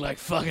 3 look like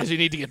fuckers who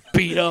need to get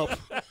beat up.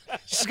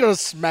 She's going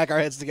to smack our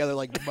heads together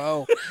like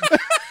Mo.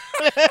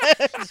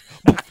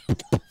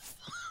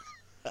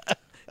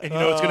 And you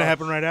know what's going to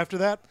happen right after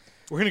that?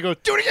 We're going to go,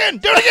 do it again!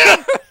 Do it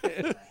again! I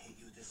hate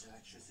you with this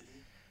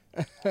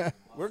electricity.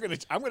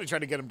 I'm gonna try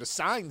to get him to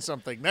sign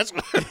something. That's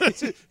what,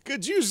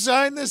 could you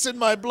sign this in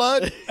my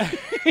blood?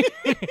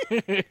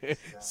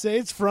 Say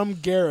it's from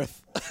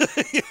Gareth.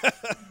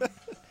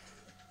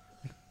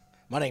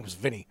 My name's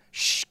Vinny.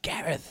 Shh,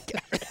 Gareth.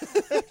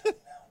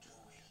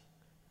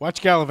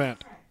 Watch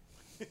Gallivant.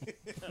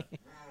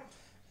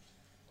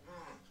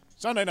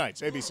 Sunday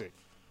nights, ABC.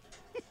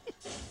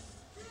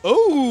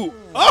 Oh,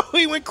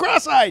 he went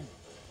cross-eyed.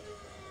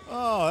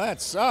 Oh,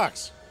 that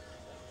sucks.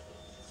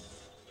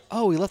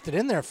 Oh, we left it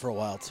in there for a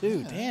while,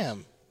 too.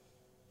 Damn.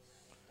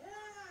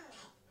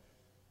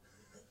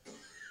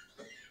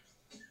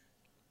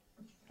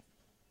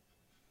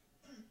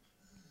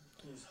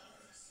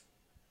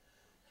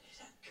 He's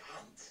a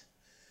cunt.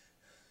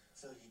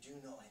 So you do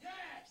know it.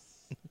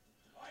 Yes!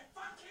 I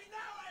fucking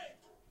know it!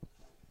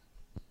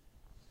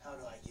 How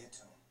do I get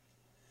to him?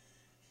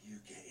 You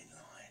get in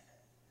line.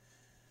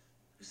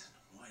 Listen,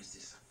 why is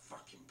this so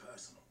fucking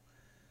personal?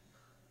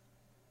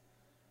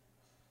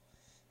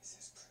 It's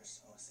as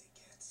personal as it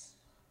gets.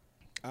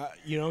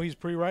 You know, he's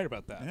pretty right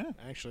about that, Yeah.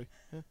 actually.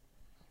 Yeah.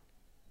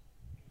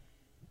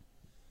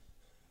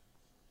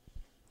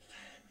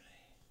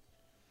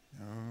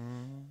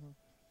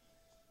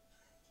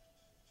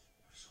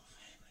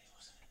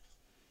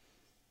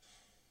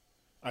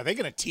 Are they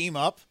gonna team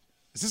up?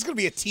 Is this gonna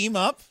be a team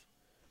up?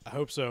 I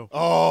hope so.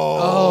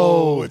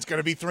 Oh, it's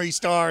gonna be 3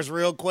 stars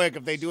real quick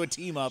if they do a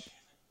team up.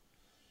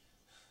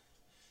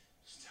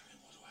 Just tell me,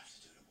 what do I have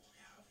to do to walk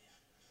out of here?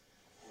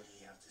 What do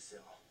you have to sell?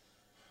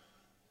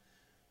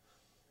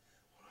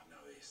 All I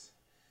know is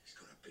he's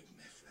got a big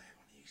meth lab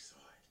on the east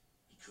side.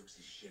 He cooks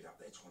his shit up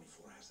there 24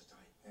 hours a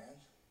day.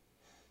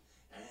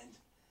 And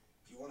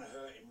if you want to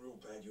hurt him real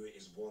bad, you hit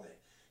his wallet.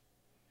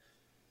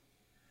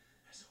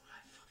 That's all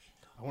I fucking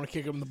know. I want to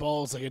kick him in the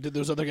balls like I did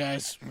those other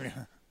guys.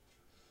 Yeah.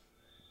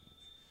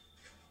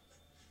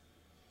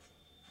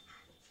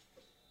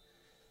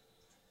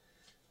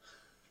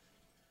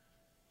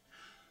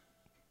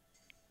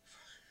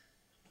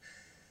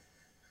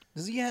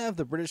 Does he have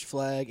the British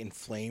flag in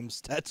flames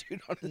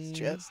tattooed on his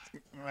chest?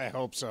 I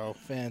hope so.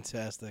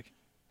 Fantastic.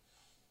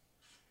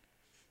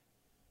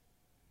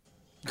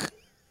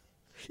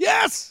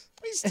 Yes!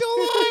 He's still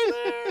lying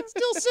there,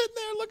 still sitting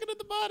there looking at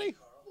the body.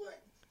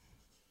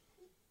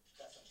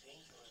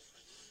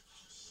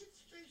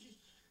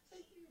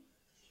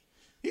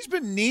 He's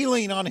been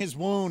kneeling on his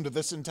wound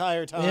this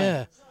entire time.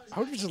 Yeah. I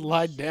would have just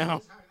lied down. How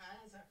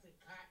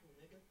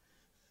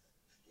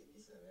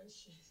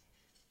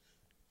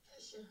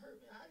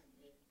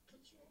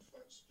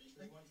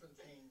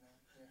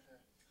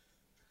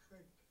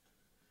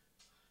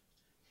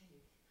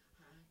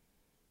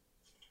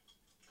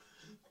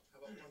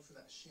about one for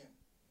that shin?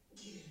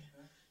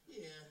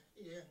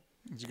 Yeah.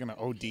 Is he gonna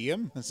OD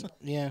him?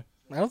 Yeah.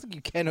 I don't think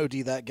you can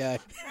OD that guy.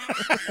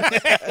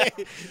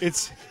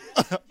 It's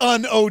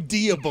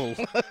unODable.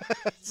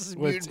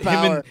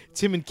 what,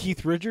 Tim and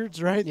Keith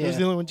Richards, right? Yeah. Those are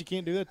the only ones you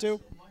can't do that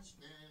to?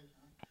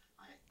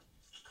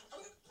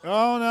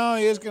 Oh no,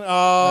 he is gonna.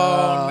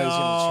 Oh, he's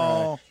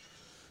gonna no,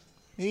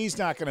 he's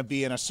not gonna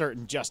be in A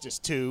Certain Justice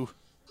 2.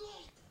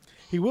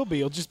 He will be.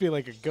 He'll just be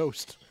like a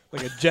ghost.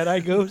 Like a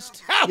Jedi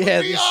ghost? That would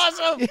Yeah, be this-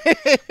 awesome.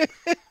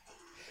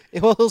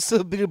 It will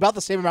still be about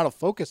the same amount of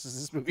focus as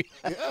this movie.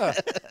 Yeah.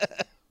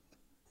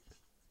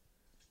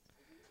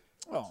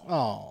 Oh,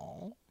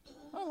 Oh,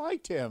 I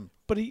liked him.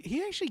 But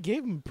he actually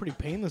gave him a pretty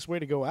painless way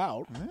to go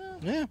out.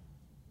 yeah.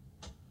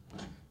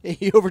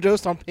 He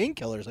overdosed on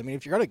painkillers. I mean,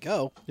 if you're gonna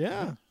go,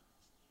 Yeah.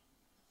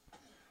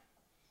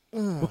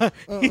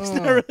 He's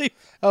not really.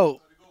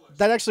 oh,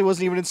 that actually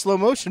wasn't even in slow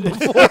motion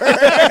before.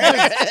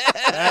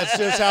 That's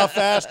just how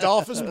fast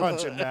Dolph is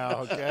punching now,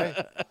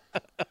 okay?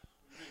 I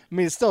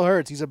mean, it still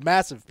hurts. He's a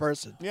massive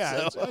person.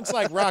 Yeah, it's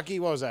like Rocky.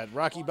 What was that?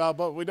 Rocky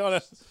Balboa. We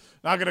don't.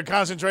 Not going to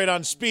concentrate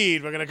on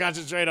speed. We're going to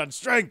concentrate on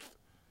strength.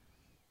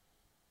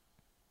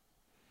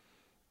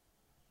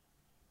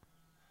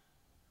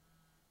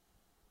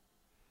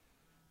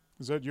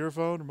 Is that your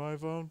phone or my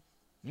phone?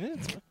 Yeah,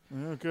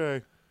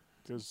 Okay,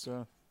 because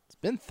it's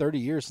been 30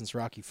 years since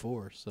Rocky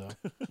 4, so.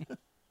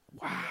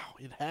 Wow,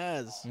 it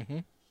has. Mm-hmm.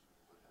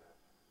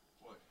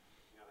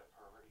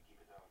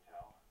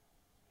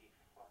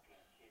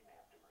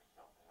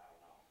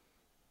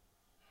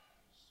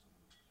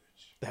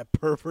 That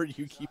pervert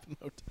you keep in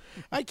the hotel.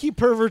 I keep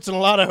perverts in a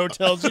lot of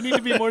hotels. You need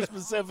to be more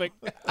specific.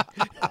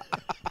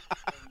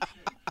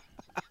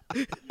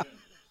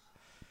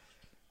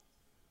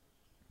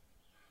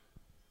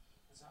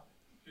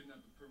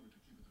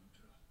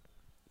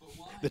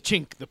 The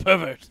chink, the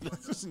pervert.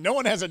 no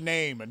one has a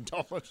name. And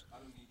Dolph.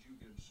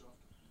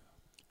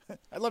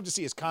 I'd love to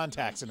see his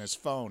contacts in his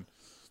phone.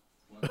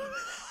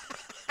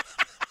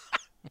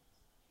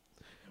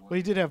 Well,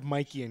 he did have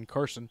Mikey and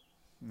Carson.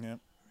 Yeah,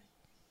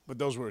 but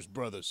those were his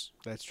brothers.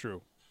 That's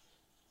true.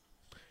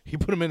 He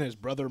put him in as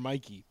brother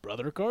Mikey,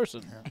 brother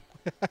Carson.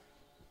 Yeah.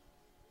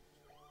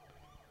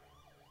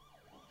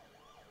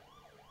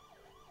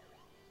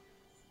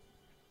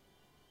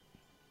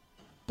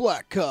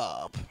 Black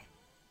cop.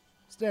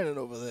 Standing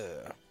over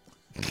there.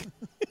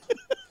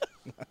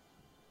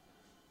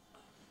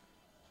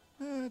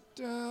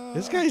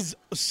 This guy's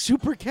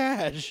super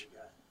cash.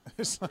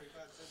 It's like,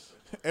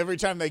 every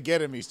time they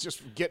get him, he's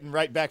just getting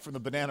right back from the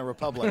Banana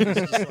Republic.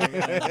 It's just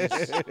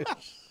like,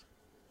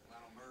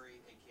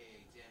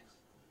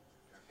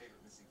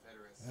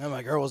 Yeah,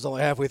 my girl was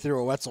only halfway through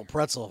a Wetzel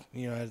pretzel.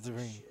 You know, at the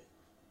ring.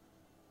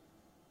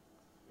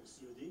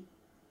 COD?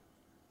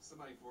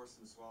 Somebody forced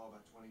him to swallow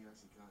about 20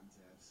 OxyContin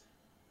tabs.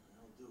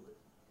 I'll do it.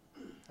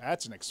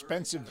 that's an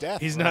expensive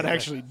death. He's right not there.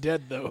 actually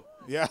dead, though.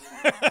 Yeah.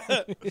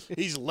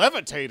 He's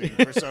levitating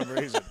for some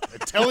reason,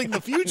 telling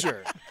the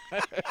future.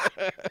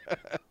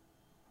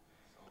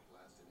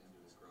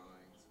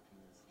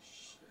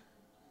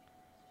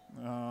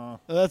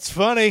 That's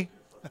funny.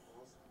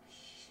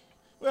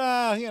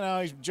 Well, you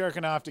know, he's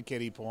jerking off to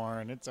kitty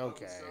porn. It's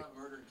okay.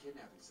 Murder and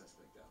kidnapping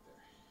suspect out there.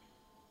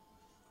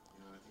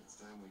 You know, I think it's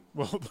time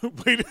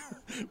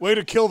we... Well, way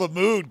to kill the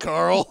mood,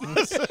 Carl.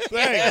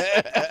 Thanks.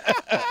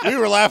 We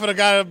were laughing at a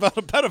guy about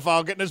a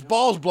pedophile getting his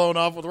balls blown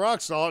off with rock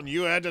salt, and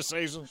you had to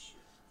say some.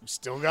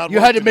 Still got. You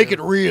had to make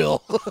it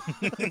real. I don't know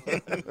a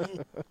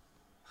better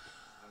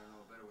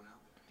one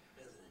out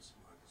there. Evidence,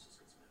 Marcus. Let's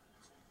get some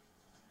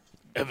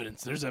evidence.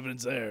 Evidence. There's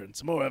evidence there, and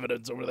some more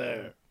evidence over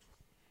there.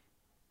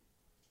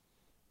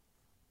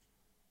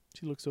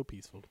 She looks so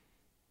peaceful.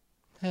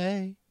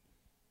 Hey,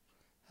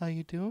 how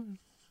you doing?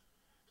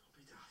 Don't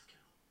be daft, kiddo.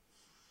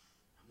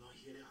 I'm not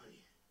here to hurt you.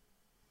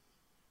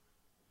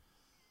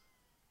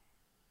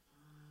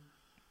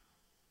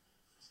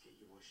 Let's get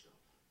you washed up.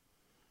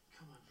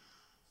 Come on.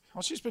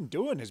 All she's been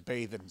doing is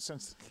bathing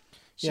since.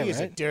 She Yeah, is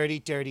a right? dirty,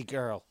 dirty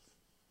girl.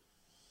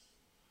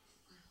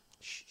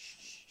 Shh,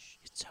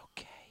 it's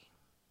okay.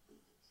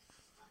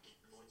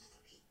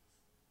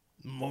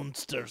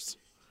 Monsters.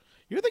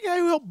 You're the guy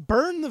who helped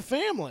burn the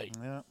family.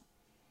 Yeah.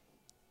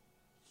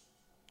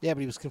 Yeah, but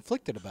he was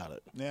conflicted about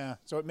it. Yeah.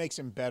 So it makes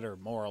him better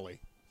morally.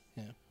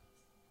 Yeah. Gonna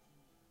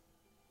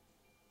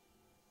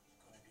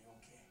be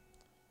okay.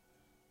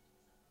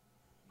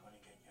 I'm gonna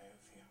get you out of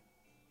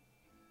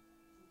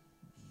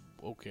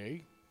here.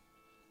 Okay.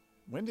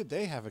 When did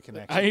they have a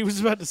connection? I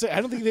was about to say,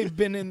 I don't think they've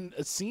been in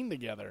a scene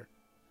together.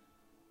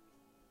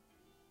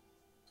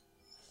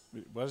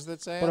 What does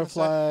that say?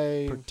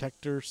 Butterfly.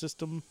 Protector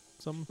system.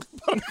 Some.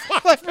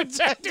 Butterfly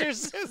protector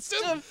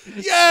system.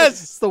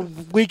 Yes, it's the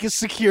weakest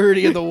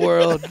security in the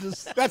world.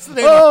 That's the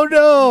name. Oh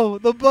no,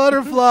 the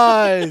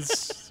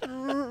butterflies.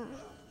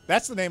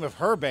 That's the name of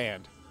her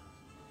band.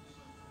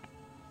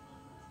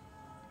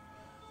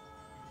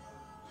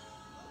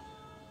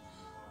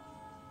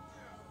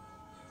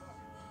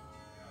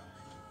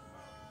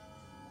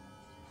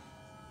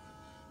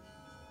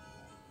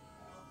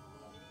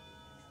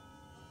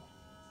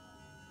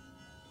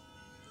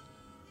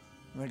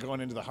 And they're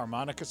going into the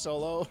harmonica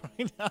solo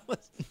right now.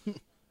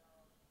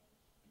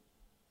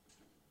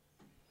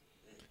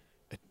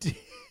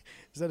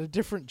 Is that a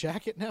different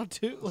jacket now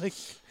too? Like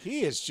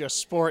He is just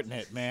sporting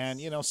it, man.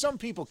 You know, some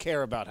people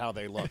care about how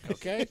they look,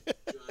 okay? John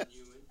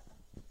Newman.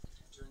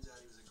 Turns out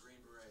he was a Green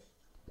Beret.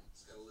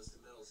 He's got a list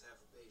of medals half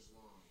a page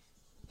long.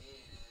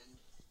 And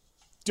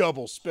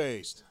Double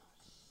spaced.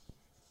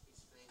 he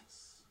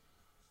thinks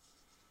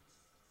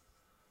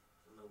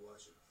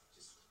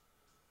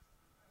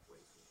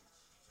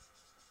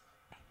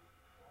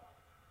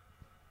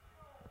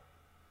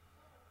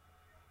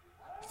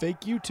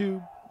Fake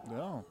YouTube.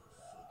 No.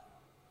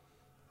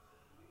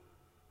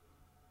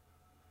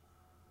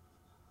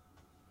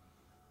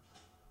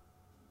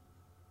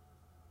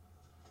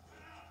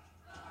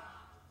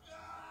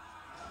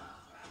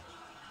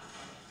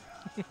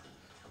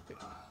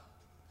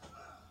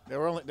 There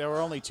were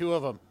only two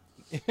of them.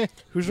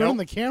 Who's running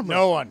the camera?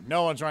 No one.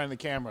 No one's running the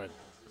camera.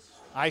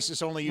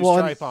 ISIS only used Well,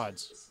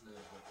 tripods.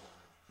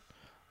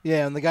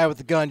 Yeah, and the guy with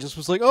the gun just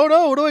was like, "Oh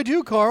no, what do I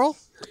do, Carl?"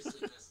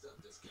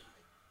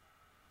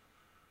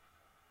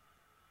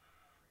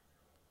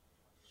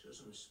 Show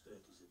some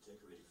respect. He's a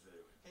decorated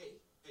veteran.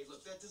 Hey,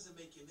 look, that doesn't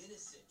make him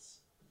innocent.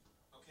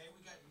 Okay,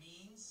 we got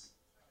means,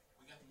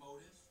 we got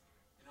motive,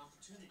 and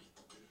opportunity.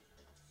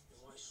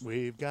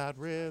 We've got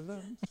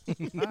rhythm.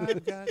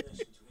 I've got.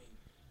 Between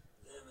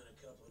them and a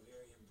couple of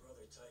Aryan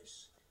brother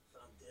types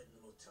found dead in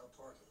the motel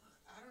parking lot.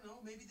 I don't know,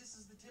 maybe this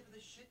is the tip of the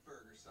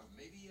shitberg or something.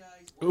 Maybe,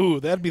 he's Ooh,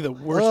 that'd be the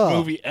worst Ugh.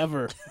 movie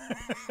ever.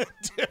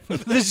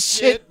 The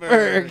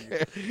shitberg.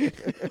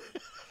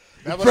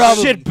 That was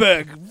Problem-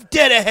 Shitberg,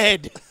 dead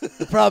ahead.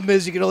 The problem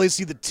is you can only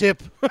see the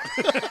tip.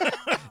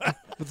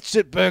 With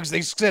shitbergs, they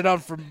sit on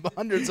from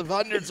hundreds of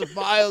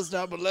miles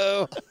down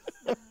below.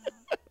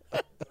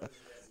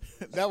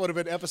 That would have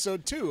been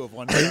episode 2 of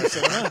One Star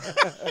Cinema.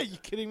 Are you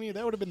kidding me?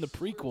 That would have been the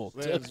prequel.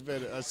 There's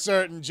been a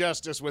certain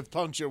justice with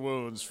puncture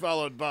wounds,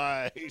 followed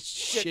by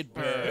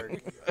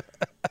shitberg.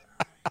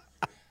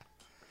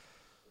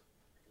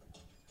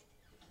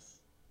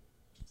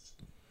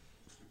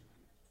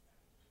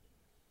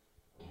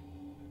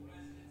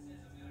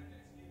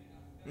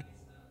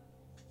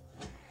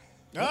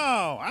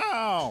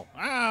 Ow!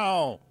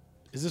 Ow!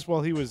 Is this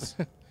while he was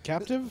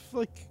captive?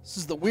 Like, This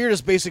is the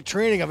weirdest basic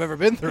training I've ever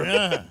been through.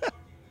 Yeah.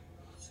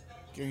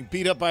 Getting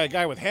beat up by a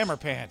guy with hammer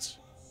pants.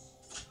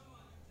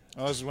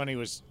 Oh, this is when he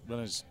was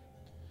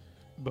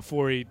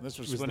before he this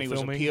was was when the he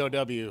filming? was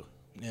a POW.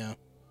 Yeah.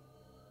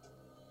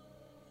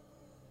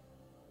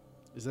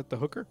 Is that the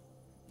hooker?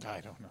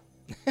 I don't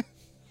know.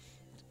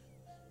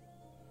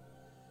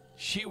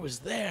 She was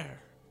there.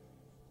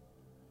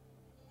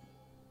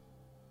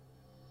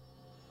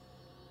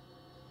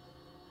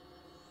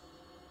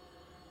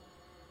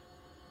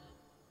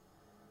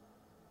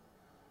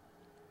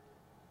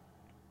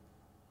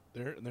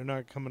 They're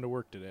not coming to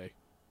work today.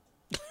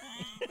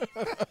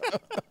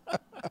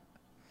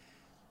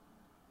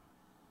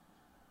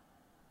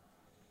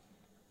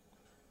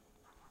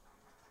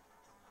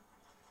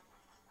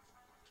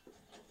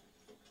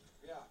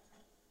 Yeah.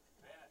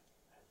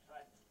 That's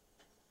right.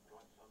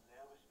 Got some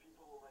nervous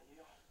people over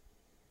here.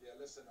 Yeah,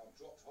 listen, I've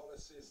dropped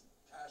Hollis's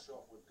cash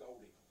off with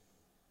Goldie.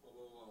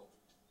 Whoa.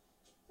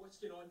 What's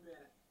going on,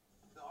 Bennett?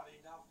 Not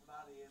enough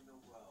money in the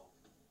world.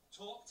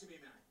 Talk to me,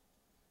 man.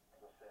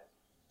 What's that?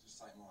 Just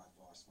take my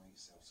advice, make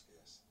yourself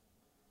scarce.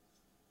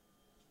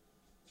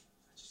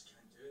 I just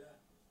can't do that.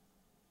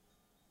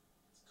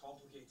 It's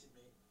complicated,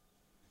 mate.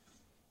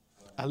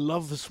 I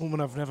love this woman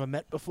I've never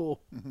met before.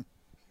 Okay,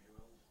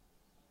 well,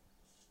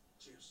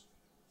 cheers.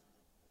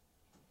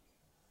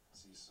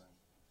 See you soon.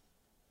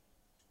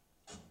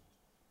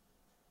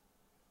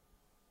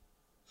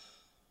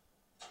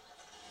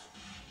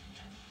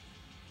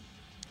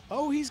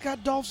 Oh, he's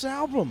got Dolph's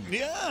album.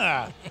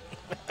 Yeah.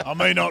 I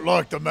may not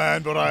like the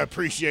man, but I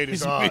appreciate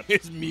his art.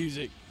 His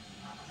music.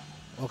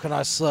 What can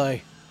I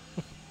say?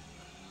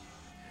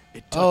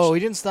 It Oh, he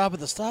didn't stop at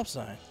the stop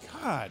sign.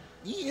 God,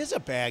 he is a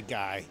bad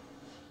guy.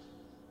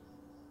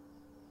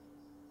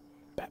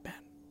 Batman.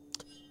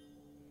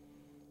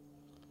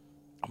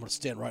 I'm going to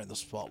stand right in the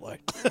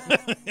spotlight.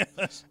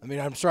 I mean,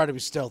 I'm trying to be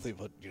stealthy,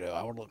 but, you know,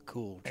 I want to look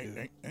cool,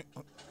 too.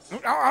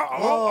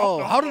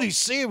 Oh, how did he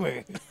see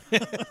me?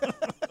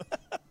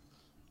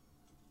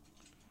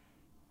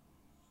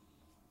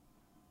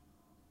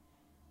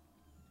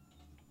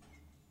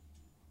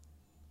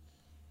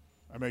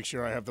 I make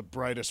sure I have the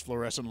brightest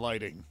fluorescent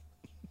lighting.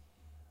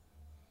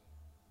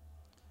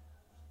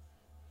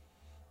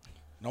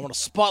 And I want a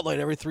spotlight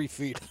every 3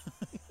 feet.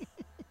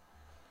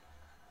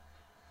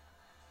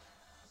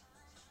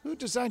 Who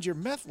designed your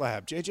meth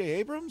lab? J.J.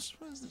 Abrams?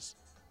 What is this?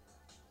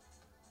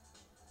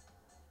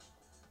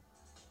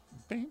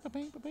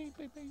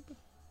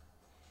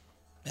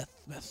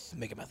 Meth,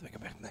 make a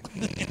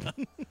meth.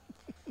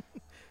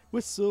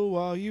 Whistle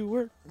while you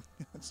work.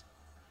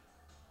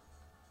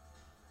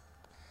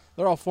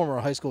 They're all former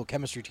high school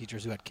chemistry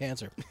teachers who had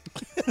cancer.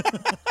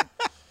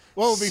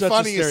 What would be Such a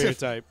funny is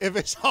stereotype. if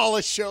it's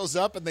Hollis shows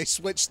up and they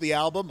switch the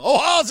album. Oh,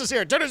 Hollis is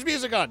here. Turn his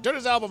music on. Turn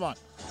his album on.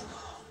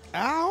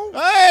 Ow.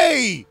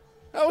 Hey!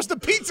 That was the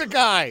pizza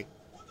guy.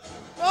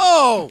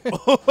 Oh!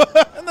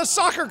 And the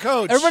soccer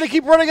coach. Everybody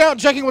keep running out and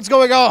checking what's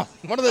going on.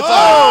 One at a time.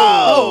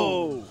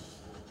 Oh!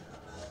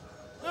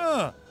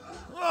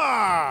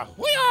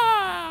 We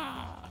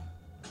are!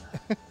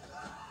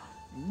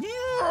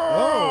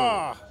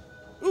 Oh!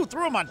 Ooh,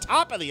 threw him on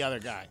top of the other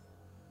guy.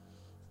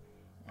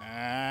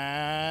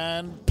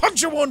 And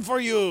puncture one for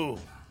you.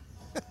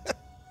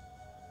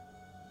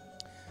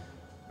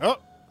 Oh.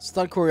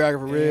 Stunt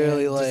choreographer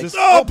really does like. this-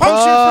 Oh,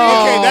 puncture for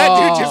you. Okay,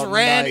 that dude just Oh,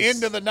 ran nice.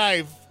 into the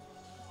knife.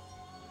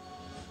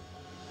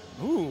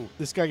 Ooh.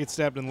 This guy gets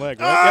stabbed in the leg,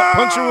 right? Yep,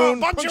 puncture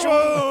wound. Puncture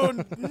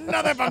wound.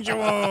 Another puncture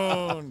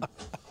wound.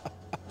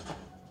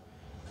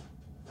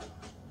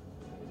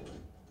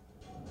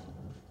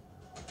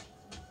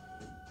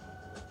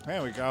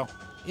 There we go.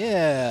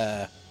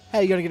 Yeah. How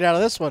you gonna get out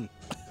of this one?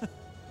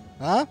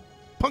 Huh?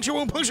 Puncture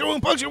wound, puncture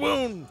wound, puncture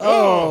wound.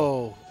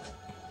 Oh.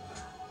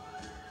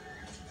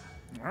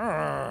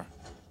 Oh.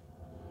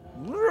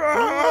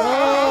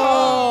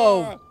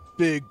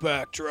 Big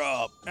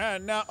backdrop.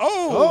 And now,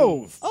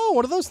 Oh. Oh,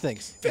 what are those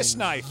things? fist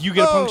knife. You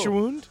get a Oh. puncture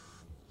wound?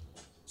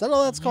 Is that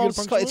all that's You called?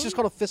 get a puncture It's just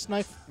called a fist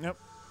knife? Yep.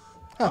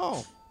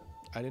 Oh.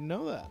 I didn't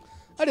know that.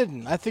 I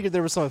didn't. I figured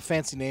there was some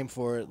fancy name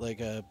for it,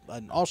 like an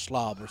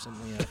Ausschlag or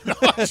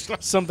something.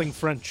 Something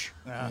French.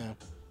 Yeah.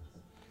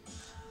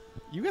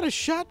 You got a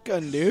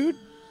shotgun, dude.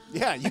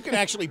 Yeah, you can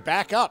actually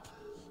back up.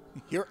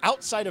 You're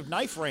outside of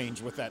knife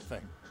range with that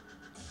thing.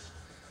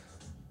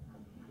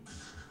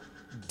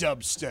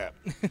 Dubstep,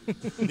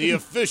 the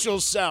official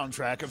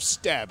soundtrack of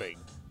stabbing.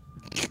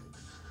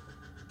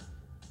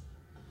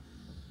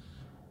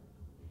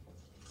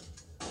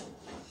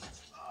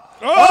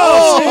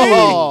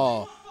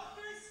 Oh!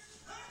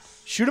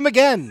 Shoot him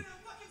again.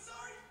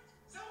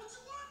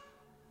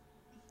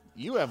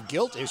 You have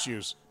guilt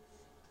issues.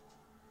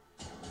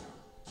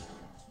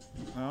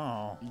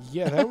 Oh.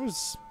 Yeah, that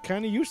was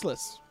kind of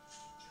useless.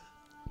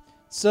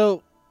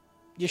 So,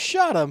 you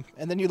shot him,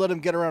 and then you let him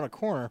get around a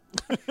corner.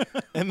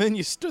 And then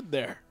you stood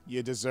there.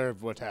 You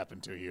deserved what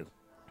happened to you.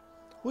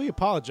 Well, you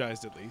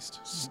apologized at least.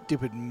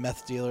 Stupid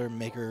meth dealer,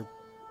 maker,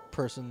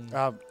 person.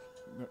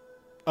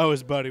 Oh,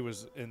 his buddy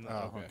was in the...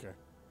 okay.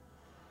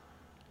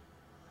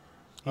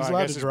 He's I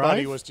allowed guess to his drive?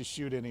 buddy was to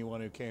shoot anyone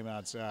who came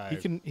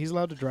outside. He's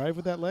allowed to drive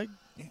with that leg?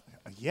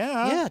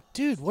 Yeah. Yeah,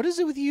 dude, what is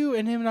it with you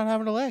and him not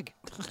having a leg?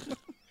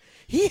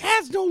 He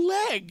has no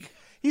leg.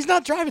 He's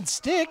not driving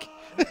stick.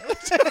 Boom!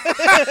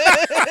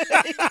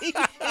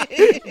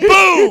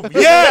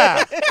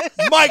 Yeah!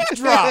 Mic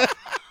drop!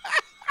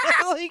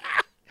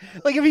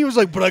 like if he was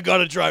like, but I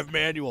gotta drive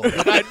manual,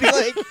 I'd be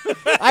like,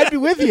 I'd be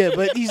with you,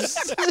 but he's.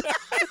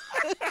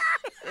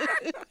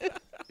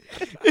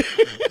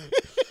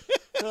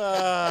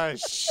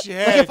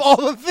 Shit. Like if all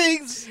the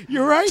things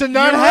You're right. to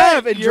not You're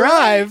have right. and You're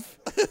drive.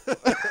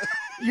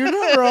 You're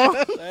not wrong.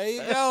 There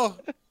you go.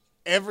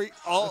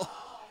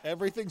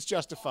 Everything's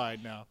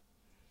justified now.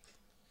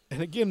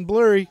 And again,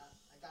 blurry.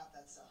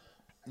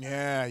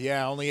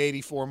 Yeah, only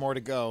 84 more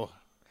to go.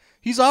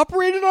 He's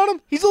operating on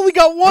him. He's only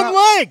got one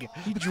leg.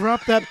 He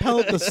dropped that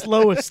pellet the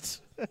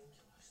slowest.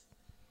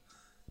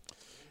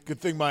 Good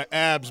thing my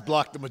abs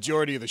blocked the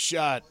majority of the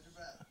shot.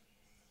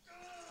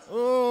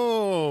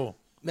 Oh.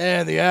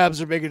 Man, the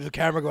abs are making the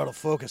camera go out of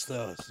focus,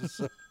 though.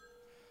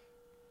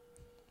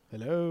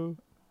 Hello.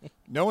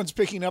 No one's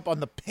picking up on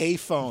the pay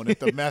phone at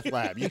the meth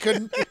lab. You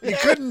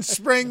couldn't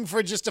spring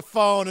for just a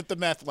phone at the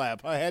meth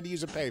lab. I had to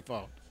use a pay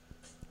phone.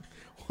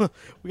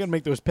 We got to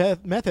make those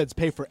meth heads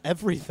pay for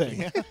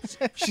everything.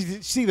 Yeah.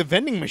 See the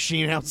vending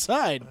machine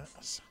outside.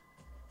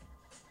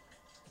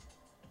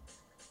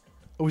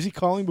 Oh, was he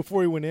calling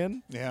before he went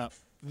in? Yeah.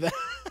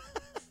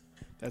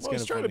 That's Well,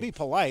 he's trying to be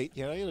polite.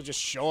 You'll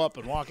just show up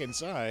and walk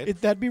inside.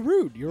 That'd be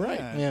rude. You're right.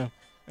 Yeah.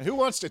 And who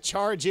wants to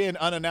charge in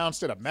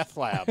unannounced at a meth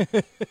lab?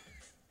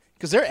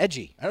 Because they're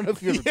edgy. I don't know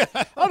if you've ever,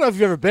 I don't know if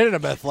you've ever been in a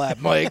meth lab,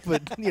 Mike,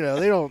 but they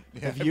don't.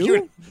 Have you?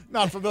 You're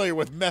not familiar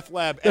with meth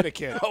lab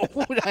etiquette.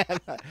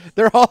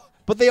 They're all,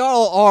 but they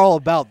all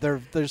about their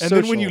And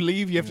social. then when you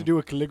leave, you have to do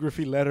a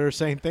calligraphy letter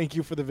saying thank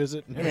you for the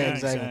visit. Yeah,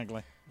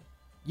 exactly.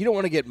 You don't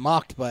want to get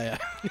mocked by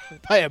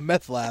a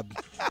meth lab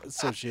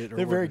associate.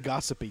 They're very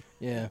gossipy.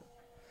 Yeah,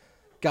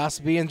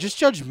 gossipy and just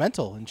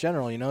judgmental in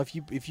general.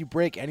 If you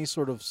break any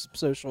sort of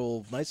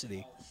social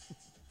nicety.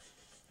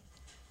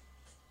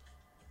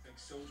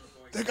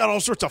 They got all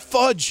sorts of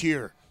fudge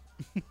here.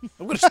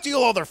 I'm going to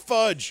steal all their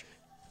fudge.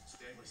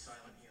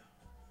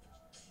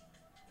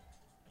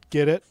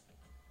 Get it?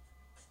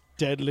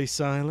 Deadly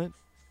silent.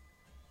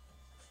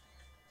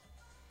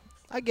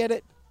 I get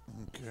it.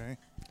 Okay.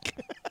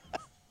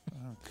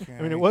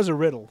 I mean, it was a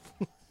riddle.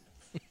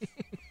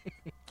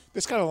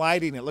 This kind of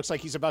lighting, it looks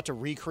like he's about to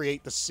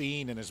recreate the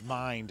scene in his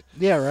mind.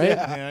 Yeah, right?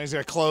 Yeah, he's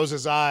going to close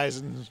his eyes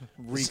and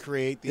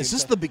recreate the Is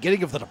this the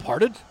beginning of The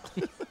Departed?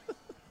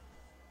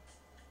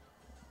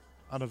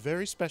 On a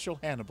very special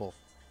Hannibal.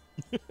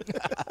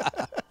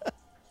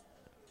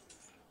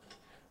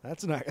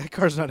 That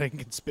car's not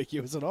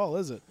inconspicuous at all,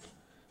 is it?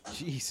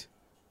 Jeez.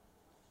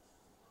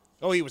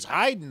 Oh, he was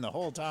hiding the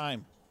whole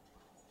time.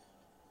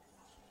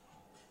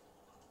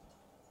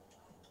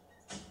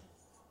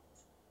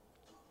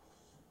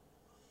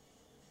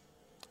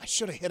 I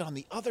should have hit on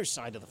the other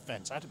side of the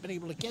fence. I'd have been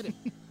able to get it.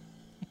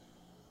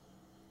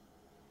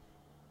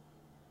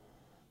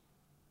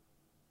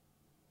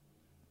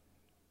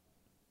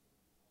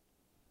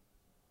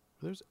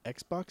 There's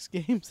Xbox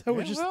games that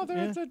were just. Well,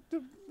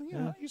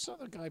 yeah. you saw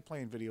the guy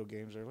playing video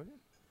games earlier.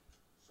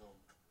 So,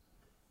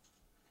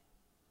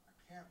 I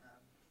can't, man.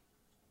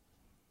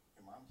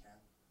 Your mom can.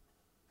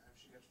 And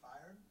if she gets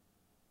fired,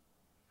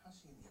 how's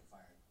she gonna get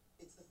fired?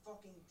 It's the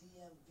fucking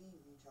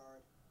DMV,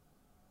 retard.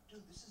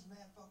 Dude, this is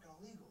mad fucking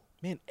illegal.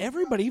 Man,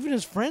 everybody, even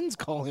his friends,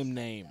 call him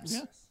names.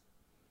 Yeah.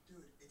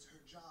 Dude, it's her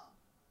job.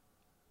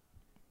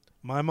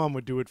 My mom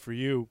would do it for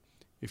you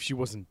if she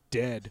wasn't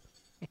dead.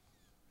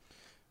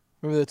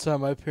 Remember that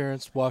time my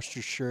parents washed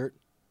your shirt?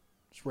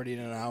 It's ready in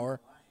an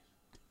hour.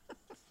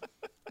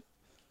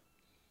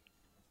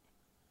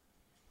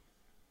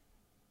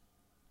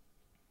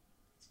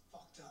 It's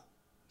fucked up.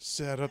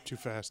 Set up too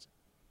fast.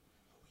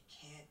 But we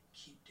can't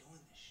keep doing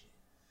this shit.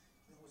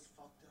 You know what's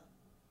fucked up?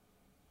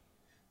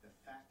 The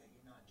fact that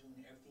you're not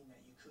doing everything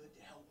that you could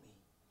to help me.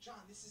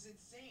 John, this is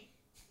insane.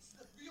 This is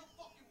the real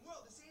fucking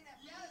world. This ain't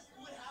Afghanistan.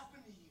 What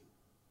happened to you?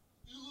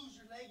 You lose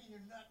your leg and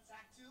your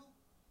nutsack too?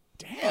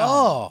 Damn.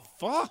 Oh.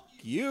 Fuck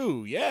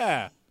you.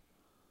 Yeah. I'll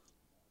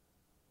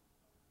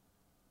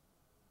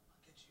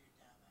get you your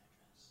damn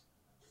address.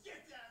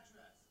 Forget the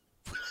address.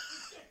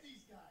 Forget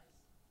these guys.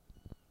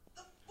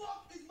 The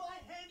fuck is my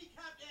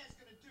handicapped ass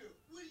gonna do?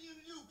 What are you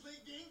gonna do? Play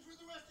games for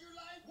the rest of your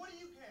life? What do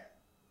you care?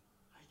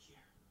 I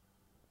care.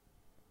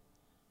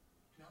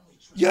 Not only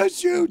trust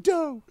Yes, you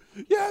do.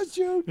 Yes,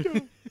 you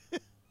do.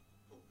 but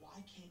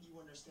why can't you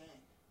understand?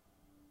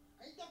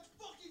 I ain't that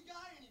fucking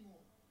guy anymore.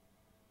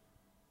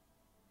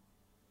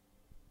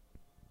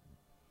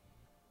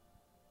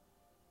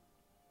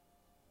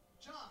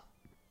 John.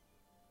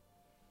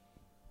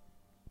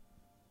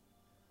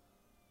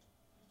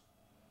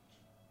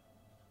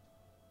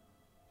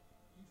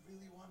 You'd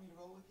really want me to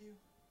roll with you?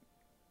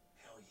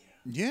 Hell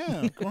yeah.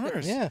 Yeah, of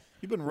course. Yeah.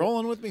 You've been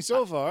rolling with me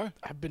so far.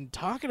 I've been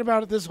talking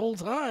about it this whole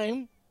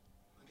time.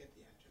 I'll get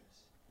the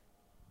address.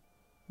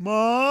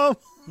 Mom.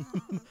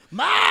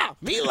 Ma!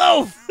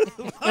 Meatloaf!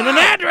 And an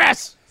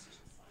address!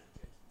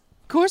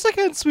 Of course I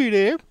can,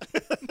 sweetie.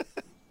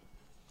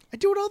 I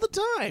do it all the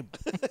time.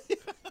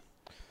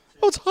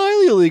 Oh, it's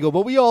highly illegal,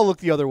 but we all look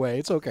the other way.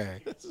 It's okay.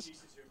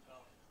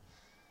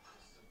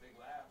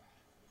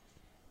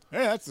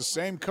 Hey, that's the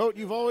same coat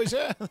you've always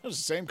had. That was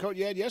the same coat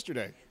you had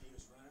yesterday.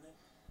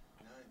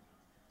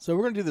 So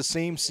we're going to do the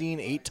same scene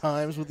 8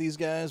 times with these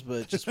guys,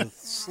 but just with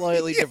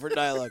slightly different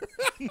dialogue.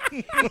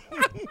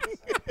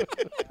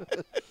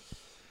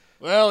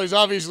 Well, he's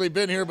obviously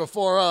been here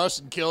before us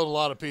and killed a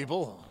lot of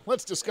people.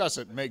 Let's discuss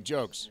it and make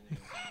jokes.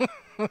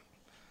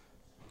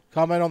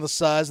 Comment on the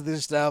size of the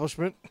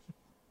establishment. Again?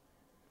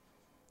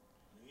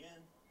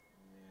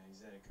 Yeah,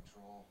 he's out of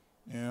control.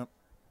 Yeah.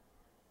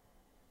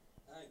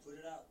 All right, put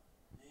it out.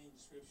 Name,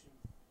 description.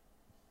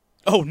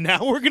 Oh,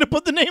 now we're going to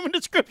put the name and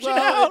description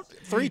Well, out?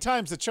 3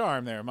 times the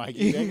charm there,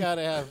 Mikey. They got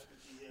to have...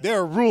 There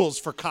are rules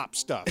for cop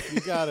stuff. You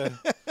got to...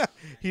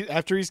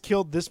 After he's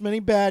killed this many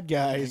bad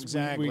guys,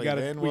 Exactly. we got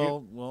to... Then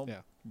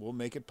we'll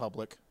make it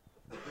public.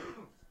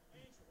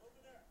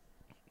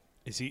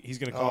 Is he's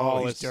going to call Oh,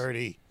 Hollis? he's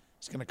dirty.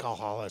 He's going to call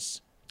Hollis.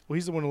 Well,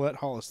 he's the one who let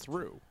Hollis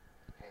through.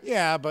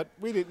 Yeah, but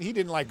he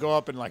didn't like go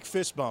up and like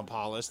fist bump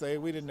Hollis.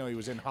 We didn't know he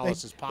was in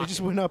Hollis's They pocket.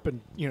 just went up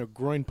and,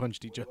 groin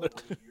punched each other. I'll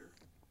tell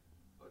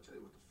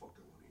you what the fuck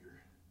I want to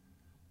hear.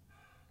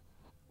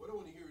 What I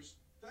want to hear is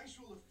thanks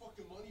for all the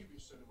fucking money you've been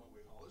sending my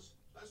way, Hollis.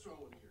 That's what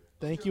I want to hear.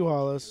 Thank you,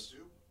 Hollis.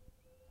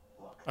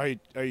 Are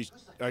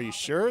you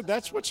sure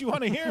that's what you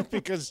want to hear?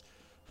 Because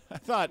I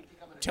thought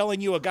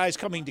telling you a guy's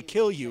coming to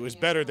kill you is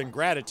better than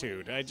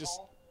gratitude. I just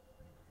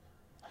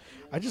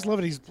love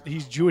it.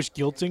 He's Jewish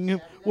guilting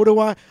him. What do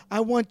I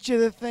want you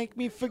to thank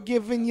me for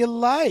giving your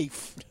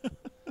life.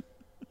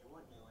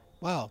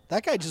 Wow,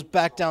 that guy just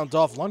backed down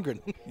Dolph Lundgren.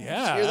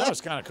 Yeah, that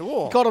was kind of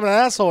cool. He called him an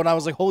asshole, and I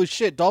was like, holy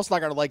shit, Dolph's not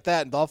going to like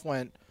that. And Dolph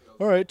went,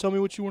 all right, tell me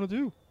what you want to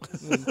do.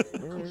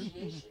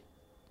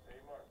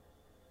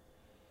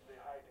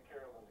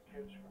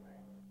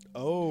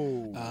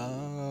 Oh.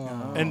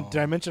 Oh. And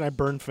did I mention I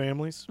burn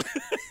families?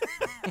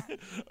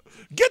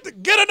 Get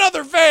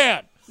another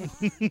van.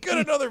 Get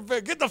another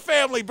van. Get the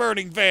family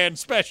burning van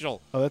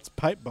special. Oh, that's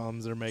pipe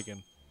bombs they're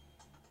making.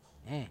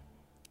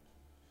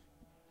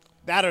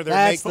 That or they're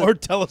That's making Or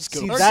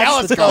telescopes. See, or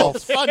that's the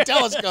telescopes. Fun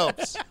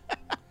telescopes.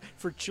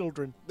 For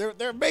children.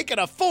 They're making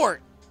a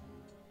fort.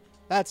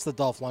 That's the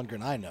Dolph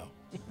Lundgren I know.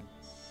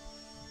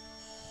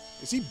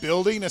 Is he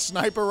building a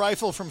sniper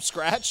rifle from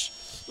scratch?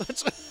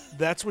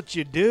 That's what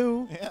you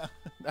do. Yeah,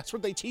 that's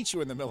what they teach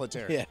you in the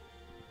military. Yeah.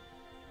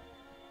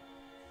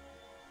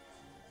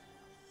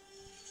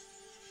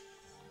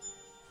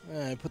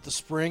 And put the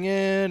spring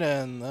in,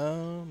 and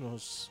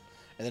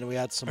then we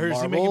had some Or is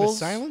marbles. he making a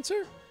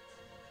silencer?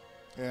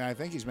 Yeah, I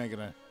think he's making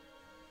a...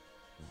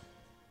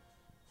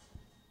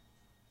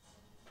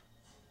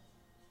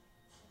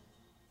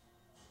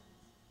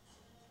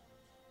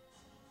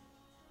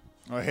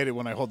 Oh, I hate it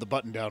when I hold the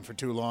button down for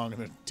too long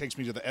and it takes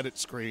me to the edit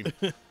screen.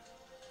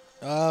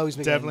 Oh, he's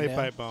making Definitely a nail.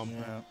 pipe bomb.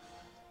 Yeah.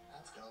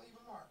 That's gonna leave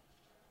a mark.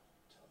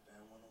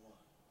 Taliban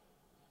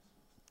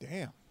 101.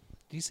 Damn.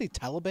 Did you say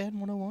Taliban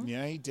 101?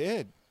 Yeah, he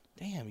did.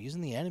 Damn,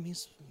 using the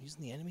enemy's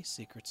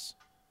secrets.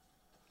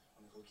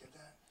 Wanna go get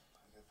that?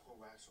 I got 4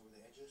 wax over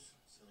the edges.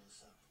 Seal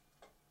this up.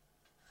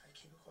 Alright,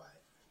 keep it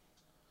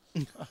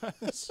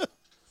quiet.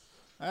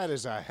 That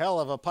is a hell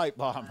of a pipe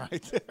bomb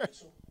right there.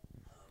 Mitchell,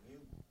 you,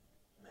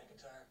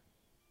 McIntyre,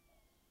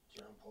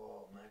 John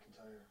Paul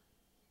McIntyre.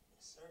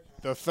 Sir, can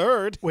The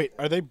third. Wait,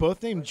 are they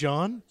both named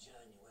John?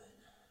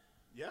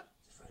 Yeah.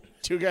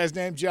 Two guys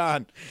named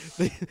John.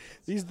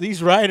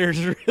 These writers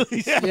are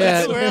really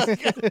Yeah.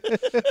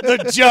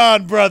 The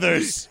John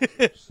brothers.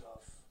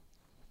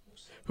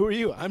 Who are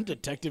you? I'm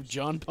Detective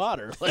John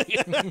Potter. Like,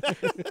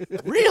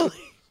 really?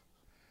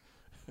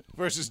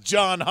 Versus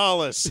John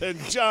Hollis and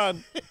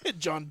John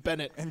John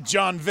Bennett. and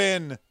John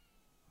Vinn.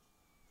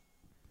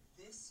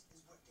 This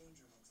is what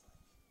danger looks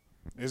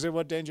like. Is it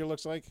what danger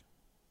looks like?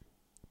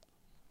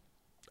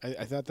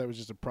 I thought that was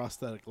just a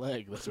prosthetic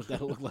leg. That's what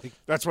that looked like.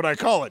 That's what I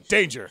call it.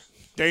 Danger.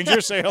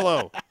 Danger, say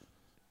hello.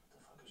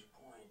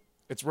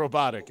 It's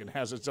robotic and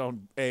has its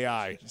own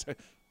AI.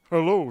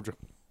 Hello.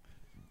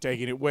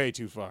 Taking it way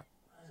too far.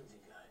 Listen to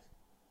you guys.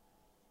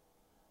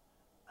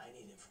 I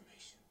need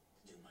information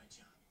to do my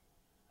job.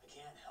 I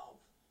can't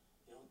help.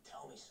 You don't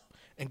tell me something.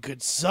 And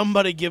could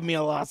somebody give me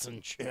a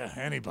lozenge? Yeah,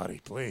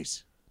 anybody,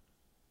 please.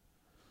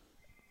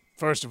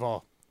 First of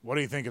all, what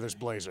do you think of this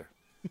blazer?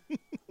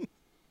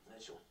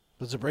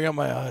 Does it bring out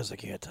my eyes? I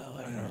can't tell.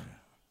 I don't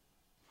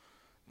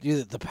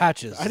know. The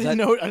patches. I didn't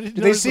know. I didn't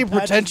Do they notice the seem patches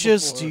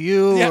pretentious before. to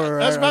you? Yeah, or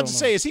I was about don't to know.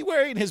 say, is he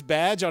wearing his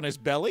badge on his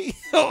belly?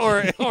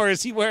 or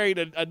is he wearing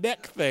a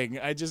neck thing?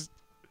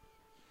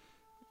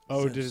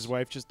 Oh, did his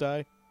wife just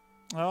die?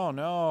 Oh,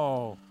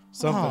 no.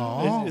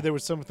 Something. There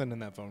was something in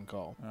that phone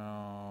call.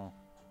 Oh.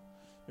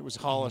 It was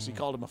Hollis. He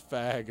called him a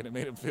fag, and it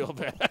made him feel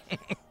bad.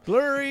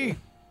 Blurry.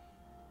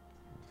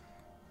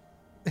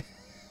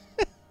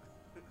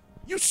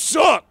 You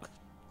suck,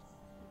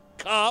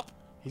 cop.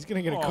 He's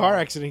gonna get a car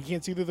accident. He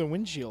can't see through the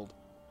windshield.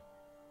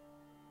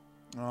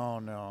 Oh,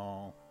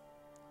 no.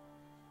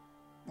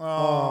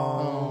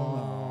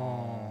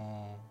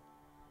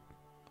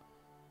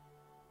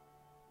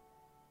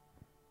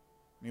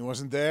 He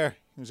wasn't there.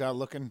 He was out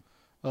looking.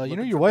 You know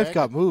looking your for wife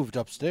backup. got moved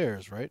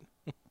upstairs, right?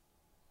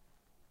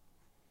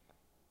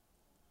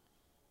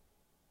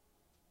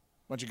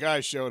 Bunch of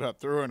guys showed up,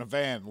 threw her in a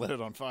van, lit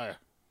it on fire.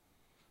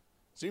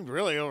 Seemed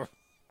really over.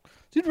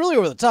 Dude, really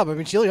over the top. I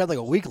mean, she only had like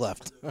a week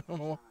left. I don't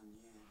know.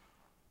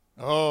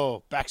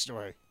 Oh,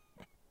 backstory.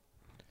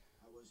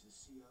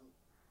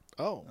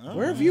 Oh,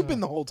 where have you been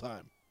the whole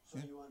time?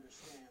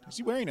 Is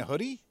he wearing a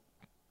hoodie?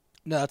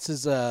 No, that's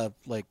his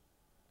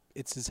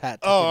it's his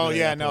hat. tucked Oh, into the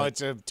yeah, no,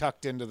 epaulette. it's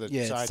tucked into the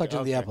yeah, side. it's tucked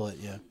into the Okay. epaulette.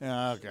 Yeah.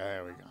 Yeah, okay,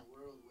 there we go.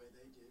 World the way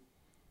they did.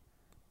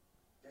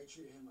 They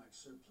treated him like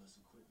surplus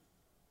equipment.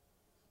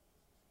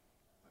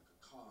 Like a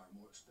car,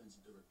 more expensive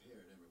to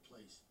repair than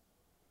replace.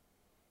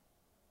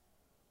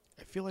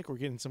 I feel like we're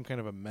getting some kind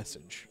of a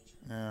message.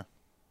 Yeah.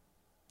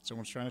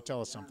 Someone's trying to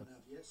tell us something.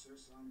 Not enough yet, sir,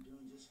 so I'm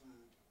doing just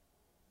fine.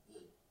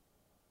 Good.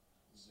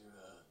 Is there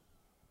a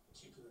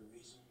particular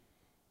reason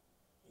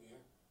you're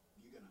here?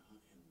 You're gonna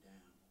hunt him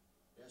down.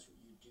 That's what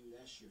you do.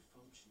 That's your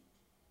function.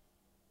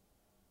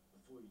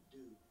 Before you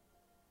do,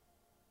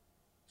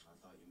 I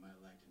thought you might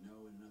like to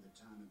know in another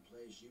time and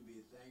place you'd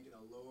be thanking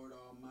the Lord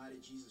Almighty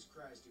Jesus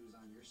Christ who was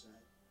on your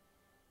side.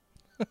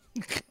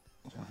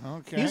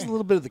 Okay. He's a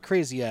little bit of the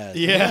crazy ass.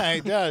 Yeah,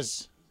 he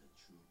does.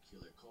 He's a true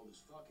killer. Cold as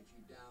fuck if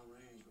you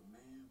downrange, but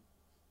man,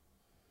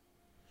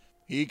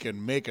 He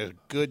can make a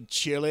good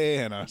chili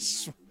and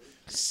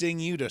sing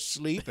you to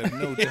sleep in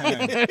no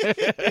time.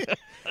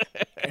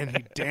 And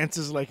he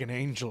dances like an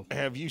angel.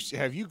 Have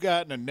you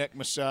gotten a neck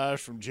massage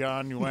from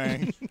John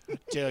Wang? I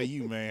tell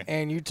you, man.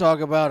 And you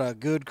talk about a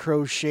good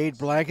crocheted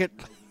blanket.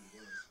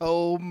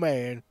 Oh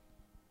man.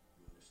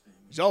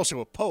 He's also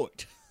a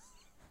poet.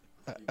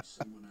 I think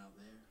someone out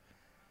there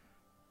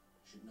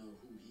should know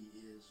who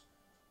he is.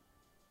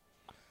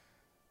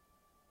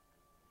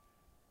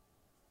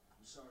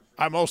 I'm sorry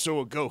for I'm also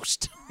a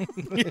ghost.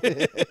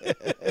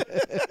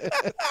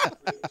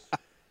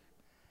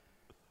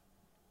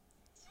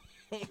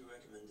 What's your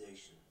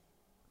recommendation?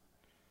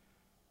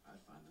 I'd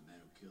find the man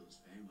who killed his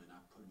family and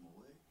I'd put him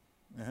away.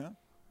 Uh-huh.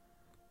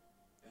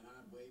 And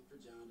I'd wait for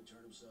John to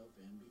turn himself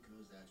in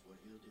because that's what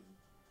he'll do.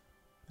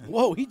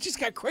 Whoa, he just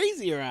got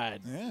crazier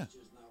eyed. Yeah.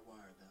 He's just not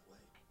wired that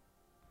way.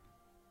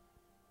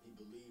 He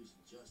believes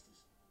in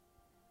justice.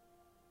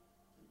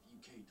 If you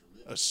can't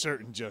deliver A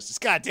certain justice.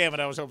 God damn it,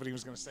 I was hoping he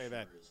was going to say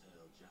that. sure as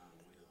hell, John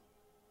will.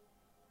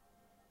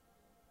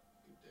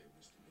 Good day,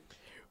 Mr. Mitchell.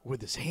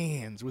 With his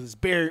hands,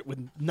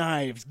 with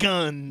knives,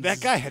 guns.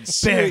 That guy had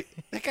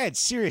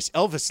serious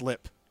Elvis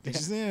lip. I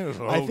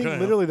think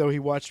literally though he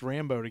watched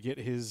Rambo to get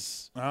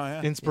his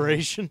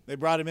inspiration. They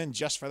brought him in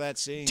just for that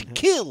scene.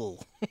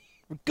 Kill.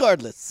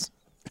 Regardless.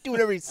 Do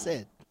whatever he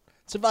said.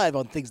 Survive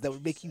on things that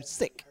would make you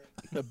sick.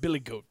 A billy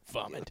goat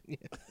vomit.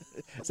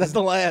 That's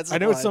the last. I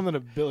know it's something a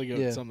billy goat,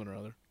 Yeah. something or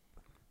other.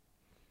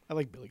 I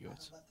like billy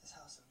goats.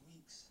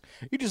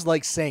 You just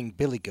like saying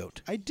billy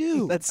goat. I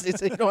do.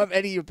 You don't have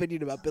any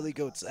opinion about billy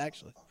goats,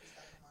 actually.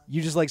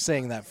 You just like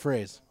saying that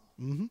phrase.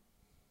 Mm-hmm. We're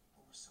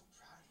so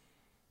proud of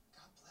you.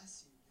 God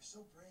bless you. You're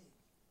so brave.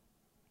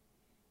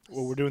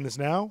 Well, we're doing this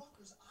now?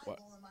 Fuckers What?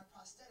 eyeballing my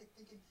prosthetic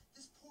thinking,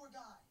 this poor guy.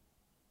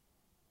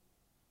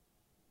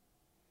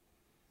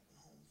 I've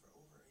been home for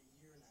over a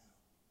year now.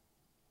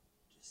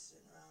 Just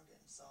sitting around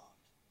getting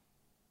soft.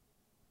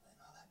 Letting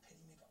all that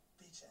pity make a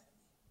bitch out of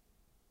me.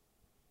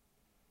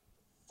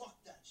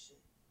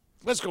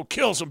 Let's go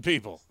kill some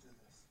people.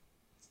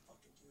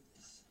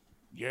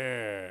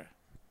 Yeah.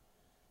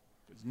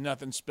 'Cause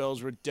nothing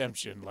spells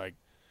redemption like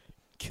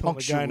Killing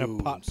a guy in a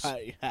pot wounds.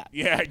 pie hat.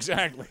 Yeah,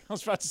 exactly. I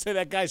was about to say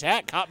that guy's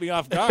hat caught me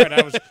off guard.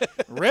 I was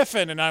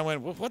riffing, and I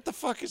went, what the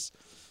fuck is...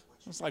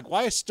 I was like,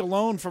 why is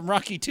Stallone from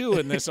Rocky 2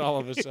 in this all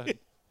of a sudden?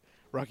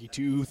 Rocky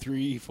 2,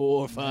 3,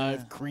 4,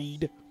 5,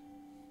 Creed.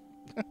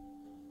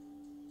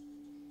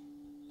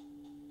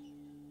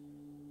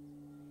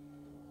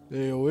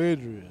 Hey,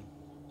 Adrian.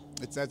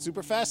 It's that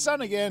super fast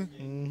son again.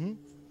 Mm-hmm.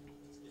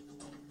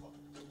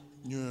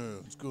 Yeah,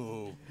 let's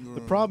go.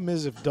 The problem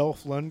is if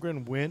Dolph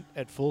Lundgren went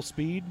at full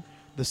speed,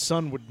 the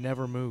sun would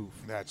never move.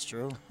 That's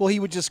true. Well, he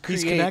would just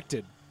create. He's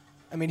connected.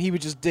 I mean, he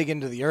would just dig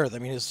into the earth. I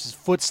mean, his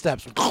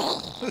footsteps would.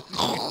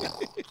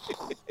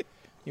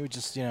 He would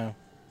just, All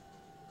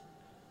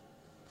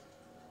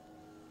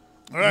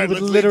he right, would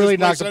let's leave literally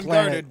this knock place the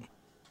planet. unguarded.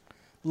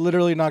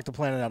 Literally knock the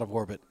planet out of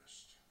orbit.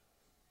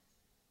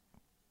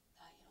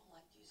 Thought you don't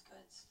like used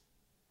goods.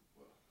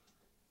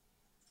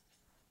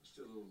 There's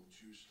still a little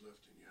juice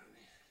left in you,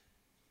 honey.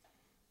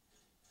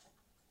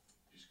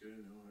 Just gotta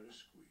know how to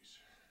squeeze.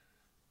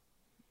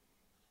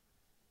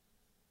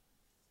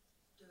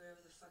 Do whatever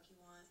the fuck you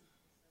want.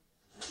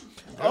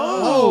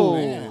 Oh!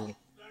 Man.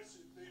 That's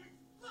it, baby.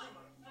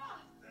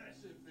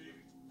 That's it,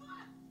 baby.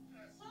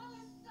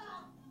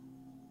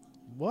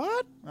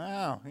 What?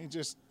 Wow, he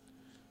just...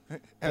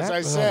 As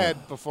I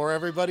said, before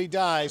everybody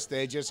dies,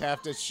 they just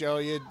have to show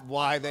you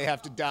why they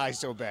have to die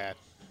so bad.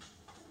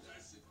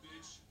 That's it,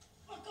 bitch.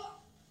 Fuck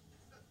off.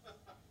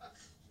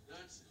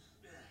 That's it.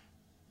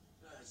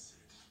 That's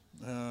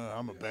it.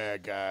 I'm a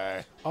bad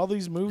guy. All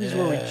these movies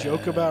where we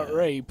joke about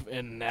rape,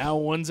 and now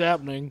one's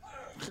happening.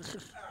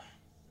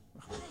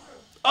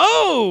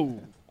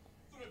 Oh!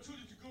 But I told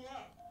you to go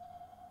out.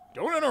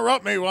 Don't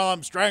interrupt me while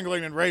I'm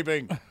strangling and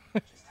raping.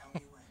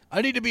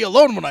 I need to be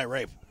alone when I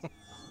rape.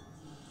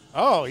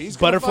 Oh, he's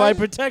gonna Butterfly fight?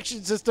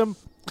 protection system.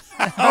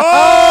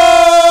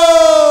 Oh!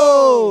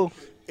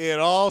 It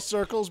all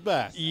circles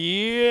back.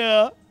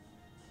 Yeah.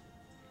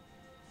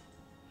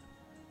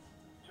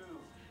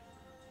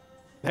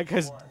 That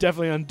guy's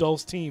definitely on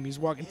Dolph's team. He's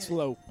walking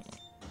slow.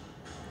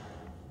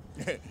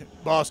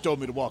 Boss told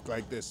me to walk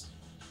like this.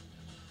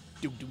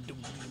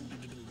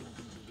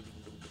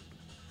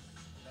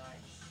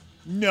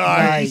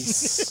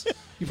 Nice.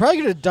 You probably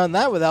could have done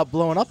that without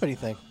blowing up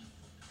anything.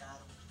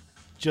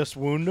 Just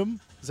wound him?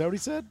 Is that what he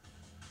said?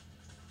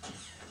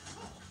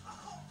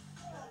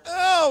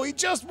 Oh, he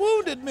just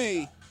wounded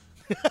me.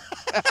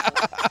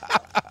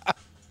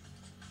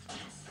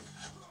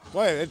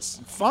 Boy, it's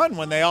fun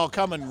when they all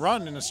come and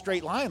run in a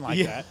straight line like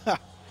that.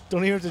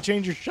 Don't even have to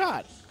change your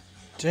shot.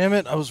 Damn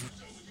it!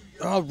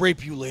 I'll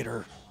rape you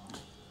later.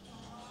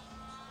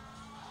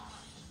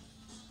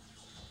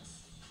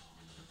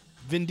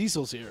 Vin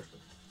Diesel's here.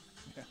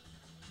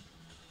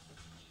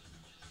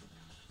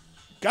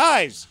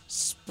 Guys,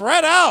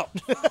 spread out.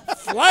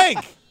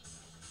 Flank.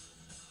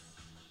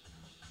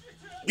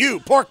 You,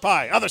 pork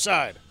pie, other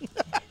side.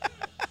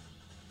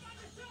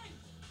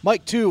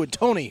 Mike 2 and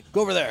Tony,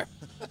 go over there.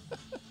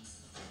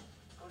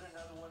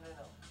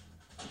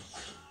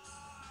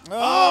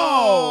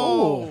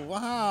 Oh,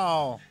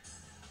 wow.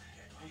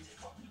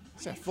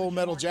 Is that Full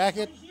Metal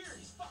Jacket?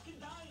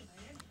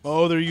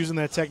 Oh, they're using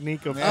that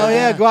technique of... Oh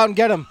yeah, go out and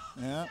get him.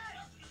 Yeah.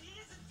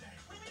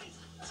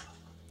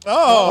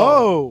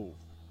 Oh.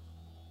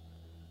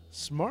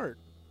 Smart.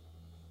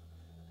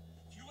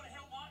 You want to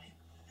help Martin?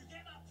 You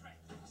get up, Trey.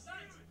 Sign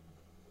it.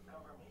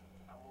 Cover me.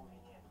 I'm moving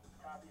in.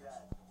 Copy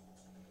that.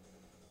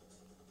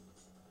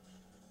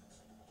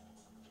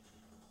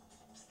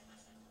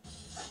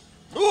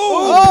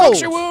 Ooh,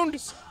 Puncture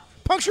wound.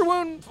 Puncture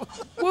wound.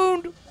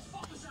 Wound.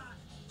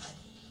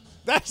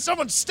 That's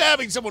someone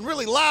stabbing someone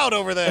really loud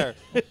over there.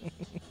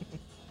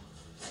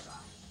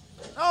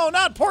 Oh,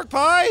 not pork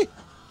pie.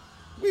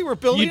 We were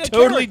building You a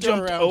totally character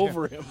jumped around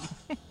over him.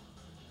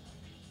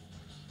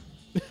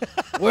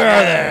 Where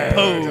are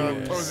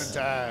they? Posing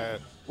time.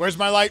 Where's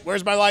my light?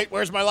 Where's my light?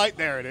 Where's my light?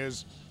 There it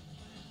is.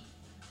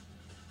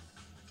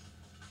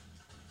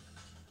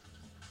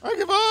 I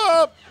give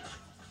up.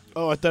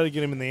 Oh, I thought I'd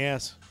get him in the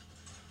ass.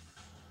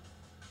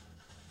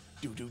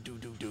 Do do do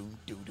do do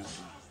do do.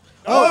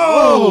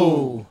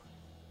 Oh!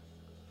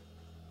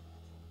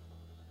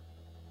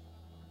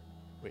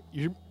 Wait,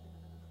 you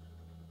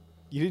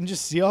didn't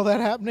just see all that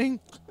happening?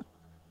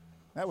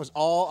 That was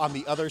all on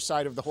the other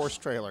side of the horse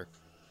trailer.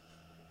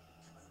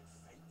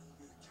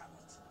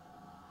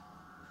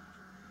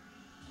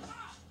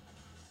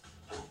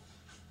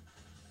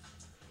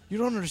 You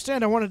don't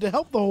understand. I wanted to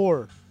help the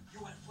whore. You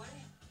want to play?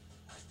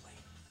 Let's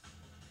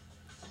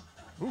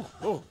play. Ooh,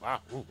 ooh, ah,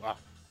 ooh, ah.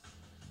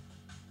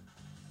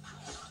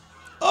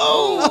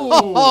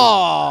 Oh!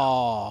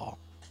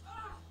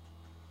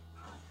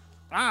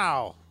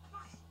 Ow.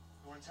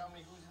 You want to tell me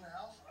who's in the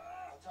house?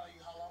 I'll tell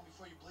you how long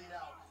before you bleed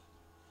out.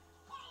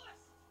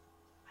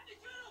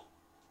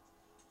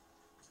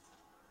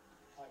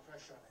 Apply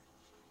pressure on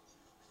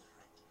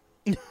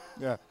it.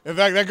 Yeah. In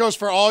fact, that goes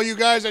for all you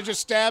guys I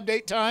just stabbed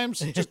 8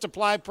 times. Just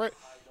apply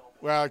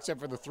Well, except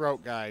for the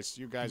throat guys.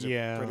 You guys are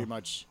Yeah. pretty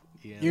much.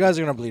 Yeah. You guys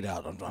are gonna bleed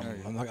out. I'm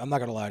not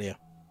gonna lie to you.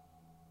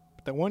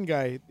 That one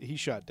guy, he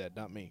shot dead,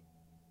 not me.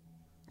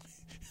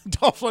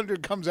 Dolph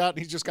Lundgren comes out and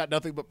he's just got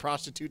nothing but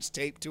prostitutes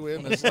taped to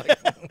him. It's like,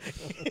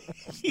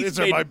 these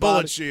are made my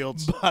bullet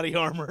shields. Body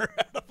armor.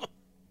 I'm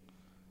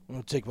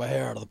gonna take my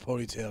hair out of the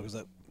ponytail because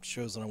that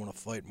shows that I want to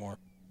fight more.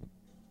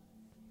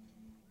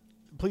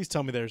 Please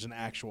tell me there's an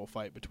actual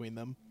fight between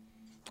them.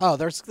 Oh,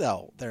 there has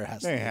to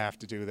They be. have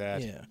to do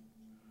that. Yeah.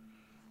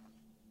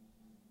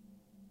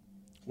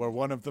 Where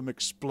one of them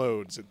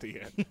explodes at the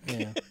end.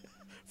 Yeah.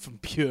 From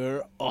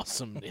pure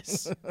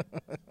awesomeness.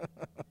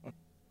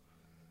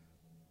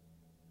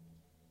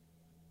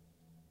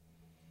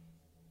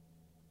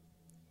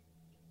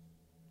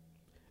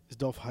 Is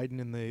Dolph hiding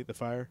in the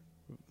fire?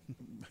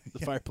 The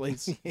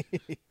fireplace?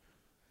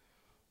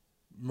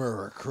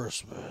 Merry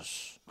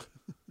Christmas.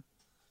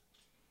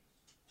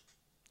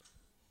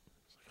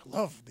 I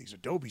love these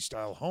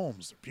Adobe-style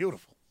homes. They're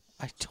beautiful.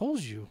 I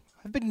told you.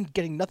 I've been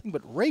getting nothing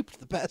but raped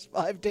the past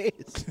 5 days.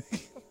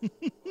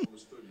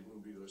 Almost thought you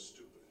wouldn't be that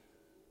stupid.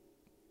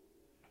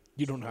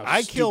 You don't know how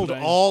I stupid killed I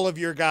am. all of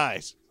your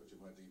guys. Thought you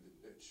might leave the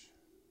bitch.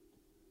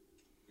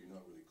 You're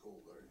not really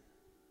cold, are you?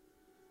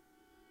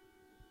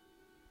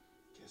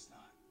 Guess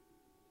not.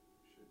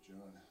 Shit, John,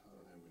 I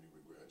don't have any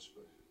regrets,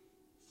 but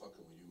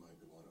fucking with you might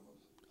be one of them.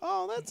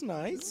 Oh, that's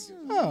nice.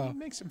 Oh,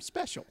 Makes him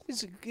special.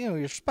 he's, he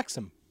respects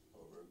him.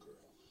 Over a girl.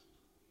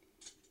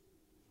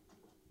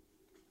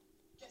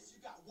 Guess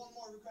you got one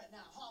more regret now,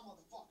 huh,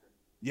 motherfucker?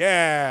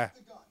 Yeah.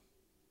 The gun.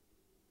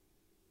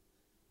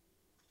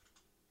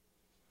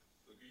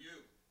 Look at you.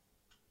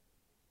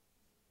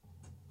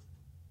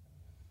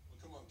 Well,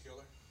 come on,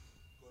 killer.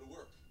 Go to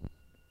work.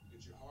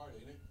 Get your heart,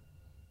 ain't it?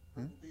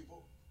 Hurting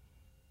people.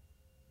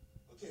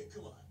 Okay,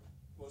 come on.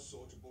 Come on,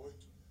 soldier boy.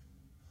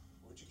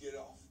 Why'd you get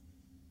off?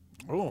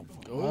 Oh,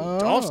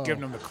 Dolph's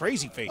giving him the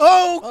crazy face.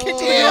 Oh,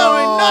 Damn,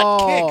 and nut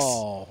kicks.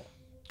 Oh.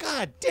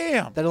 God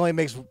damn. That only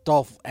makes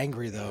Dolph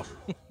angry, though.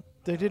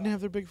 They didn't have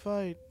their big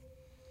fight.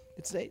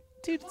 Dude,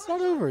 it's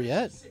not over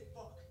yet.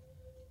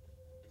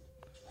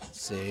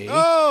 See?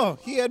 Oh,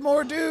 he had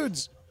more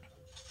dudes.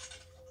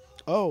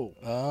 Oh.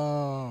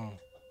 Oh.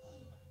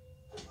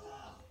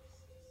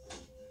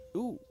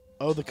 Ooh.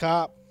 Oh, the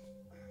cop.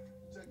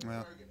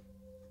 Well.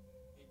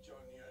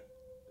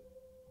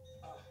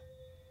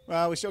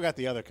 Well, we still got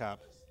the other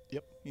cop.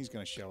 Yep. He's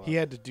going to show up. He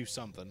had to do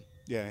something.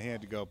 Yeah, he had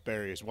to go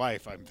bury his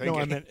wife, I'm thinking. No,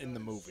 I meant in the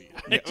movie.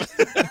 I wasn't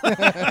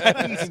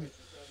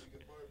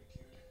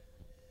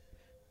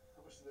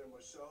there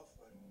myself,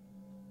 but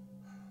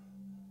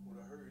what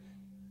I heard,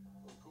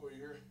 Coyne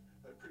here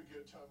had a pretty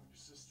good time with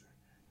your sister.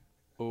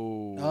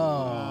 Oh.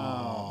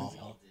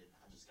 Oh.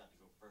 I just got to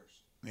go first.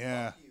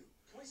 Yeah. You.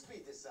 Can we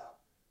speed this up?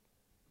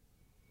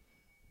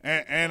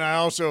 And I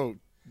also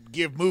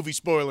give movie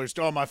spoilers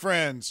to all my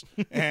friends.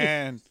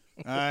 And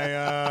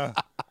I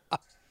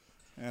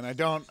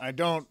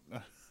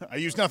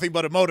use nothing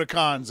but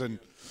emoticons and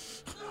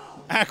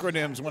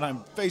acronyms when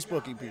I'm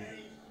Facebooking people.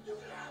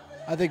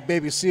 I think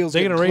Baby Seal's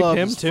They getting gonna rape clubbed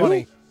him, is too?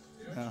 funny.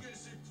 Yeah.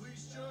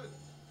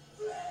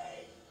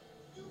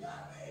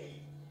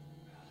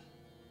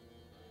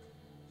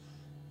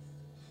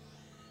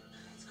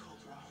 Let's go,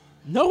 bro.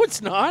 No,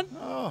 it's not.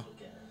 Oh.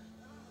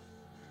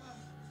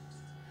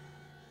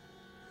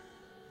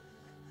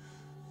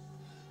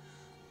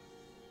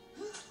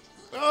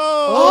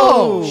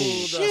 Oh, The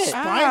shit.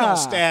 spinal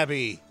Ah.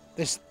 stabby.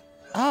 This,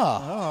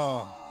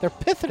 Oh. they're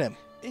pithing him.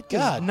 It does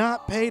God.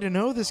 not pay to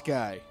know this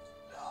guy.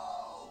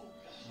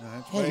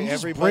 That's Hey, why you just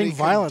everybody bring can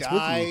violence with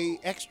die you.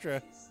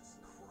 extra.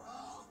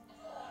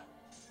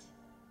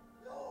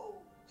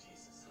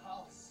 Jesus,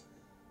 Hollis.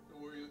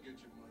 Don't worry, you'll get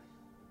your money.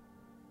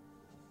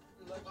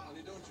 You like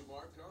money, don't you,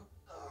 Mark, huh?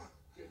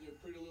 Getting your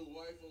pretty little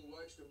wife all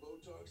waxed and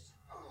Botox?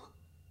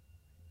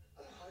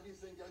 How do you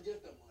think I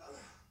get that money?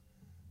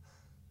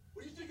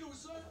 What do you think it was,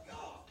 son?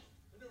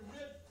 And the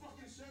red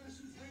fucking Santa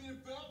suit's ringing a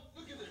bell?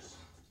 Look at this.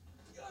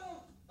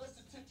 That's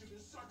the titular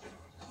sergeant.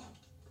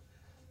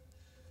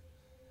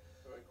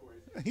 All right,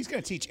 Coyne. He's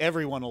going to teach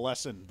everyone a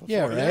lesson.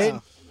 Yeah, before this.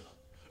 right?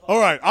 All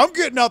right, I'm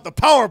getting out the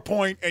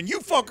PowerPoint, and you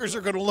fuckers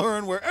are going to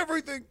learn where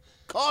everything,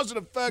 cause and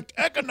effect,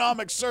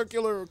 economic,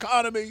 circular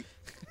economy.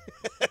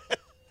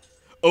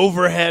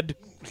 Overhead.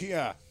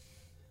 Yeah.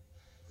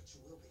 But you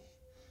will be.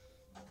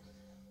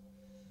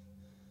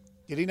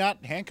 Did he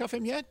not handcuff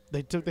him yet?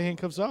 They took the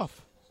handcuffs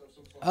off.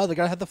 Oh, they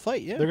gotta have the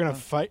fight, yeah. They're going to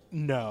fight?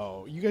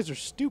 No. You guys are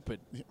stupid.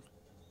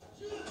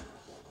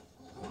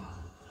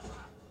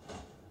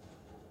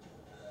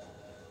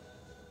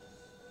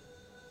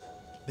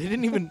 They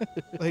didn't even,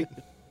 like...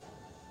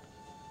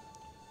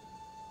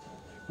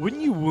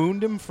 Wouldn't you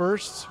wound him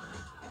first?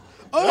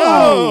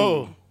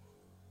 Oh!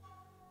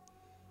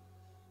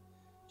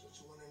 Don't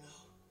you want to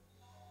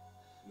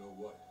know? Know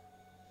what?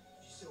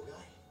 You still got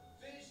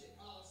it. Finish it,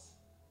 Hollis.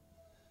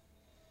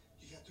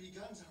 You got 3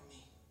 guns on me.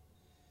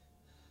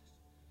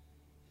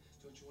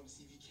 Don't you want to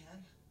see if you can?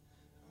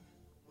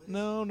 What is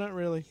No, not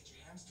really. Get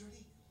your hands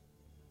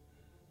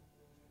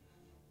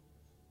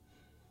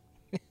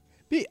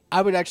dirty?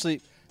 I would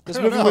actually, This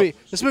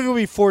movie would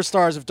be 4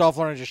 stars if Dolph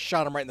Lundgren just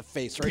shot him right in the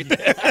face right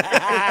there.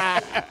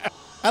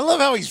 I love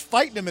how he's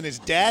fighting him in his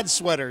dad's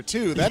sweater,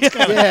 too. That's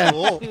kind of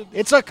cool.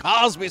 It's a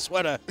Cosby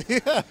sweater.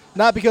 Yeah.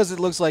 Not because it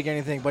looks like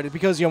anything, but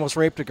because he almost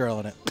raped a girl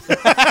in it.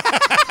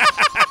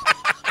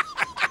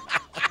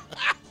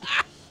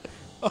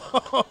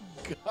 Oh,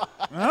 God.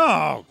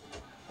 Oh.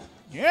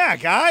 Yeah,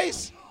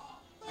 guys.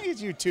 Look at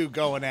you two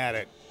going at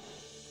it.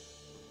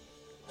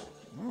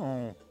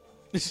 Oh.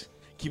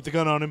 Keep the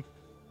gun on him.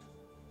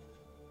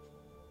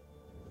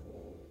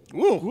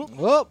 Woo.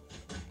 Whoop.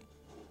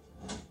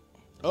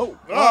 Oh.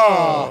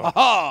 Oh.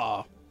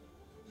 Oh.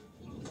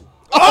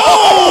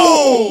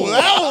 Oh,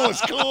 that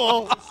was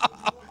cool.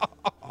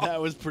 That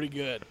was pretty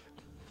good.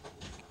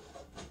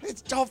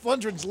 It's Dolph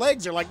Lundgren's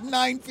legs are like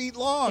 9 feet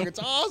long. It's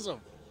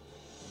awesome.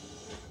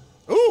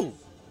 Ooh.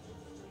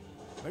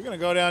 They're going to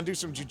go down and do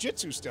some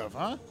jiu-jitsu stuff,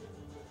 huh?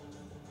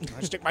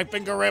 I stick my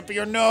finger up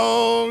your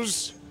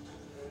nose.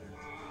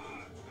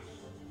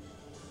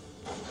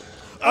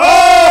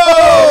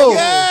 Oh,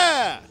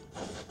 yeah.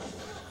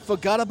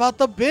 Forgot about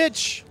the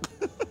bitch.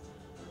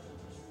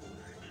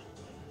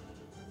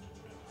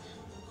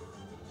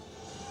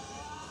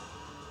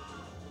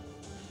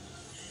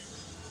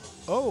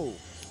 Oh.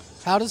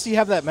 How does he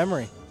have that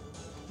memory?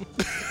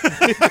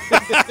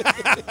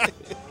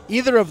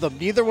 Neither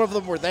one of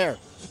them were there.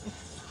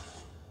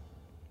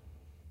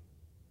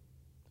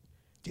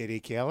 Did he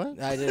kill him?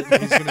 I did.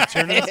 He's going to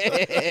turn him.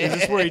 Is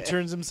this where he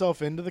turns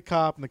himself into the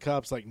cop and the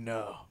cop's like,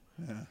 no,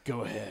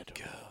 go ahead.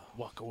 Go.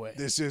 Walk away.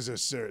 This is a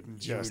certain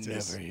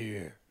justice. You're never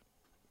here.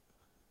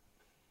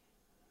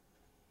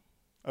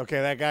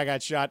 Okay, that guy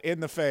got shot in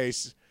the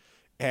face,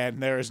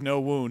 and there is no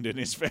wound in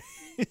his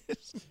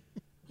face.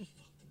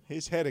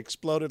 His head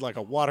exploded like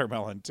a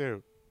watermelon,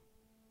 too.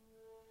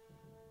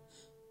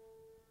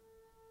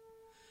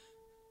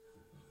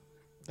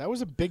 That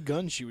was a big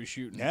gun she was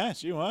shooting. Yeah,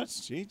 she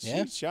was. She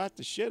shot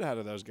the shit out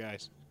of those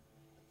guys.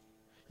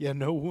 Yeah,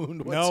 no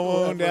wound whatsoever. No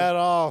wound at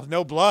all.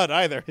 No blood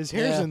either. His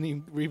hair's in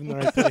even the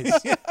right place.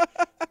 You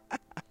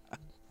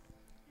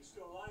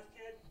still alive,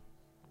 kid?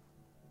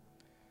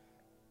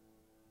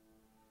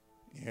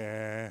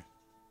 Yeah.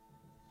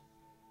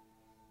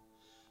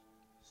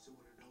 Still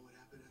want to know what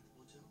happened at the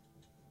motel?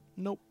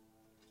 Nope.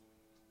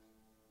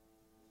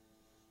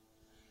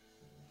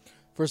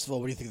 First of all,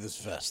 what do you think of this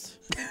vest?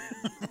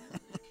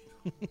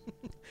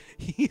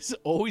 He's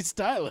always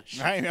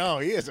stylish. I know.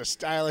 He is a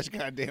stylish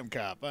goddamn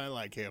cop. I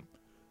like him.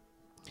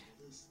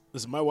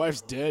 Listen, my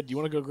wife's dead. You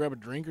want to go grab a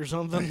drink or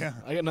something? Yeah.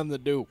 I got nothing to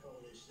do. Call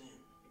this in.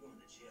 You're going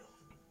to jail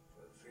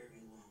for a very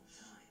long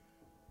time.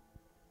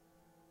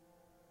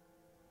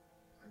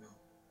 I know.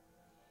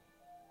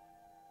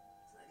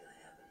 It's not going to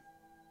happen.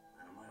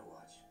 Not on my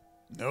watch.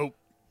 Nope.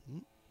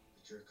 But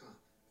you're a cop.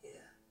 Yeah,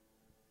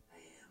 I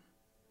am.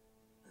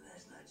 And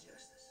that's not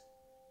justice.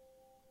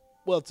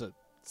 Well, it's a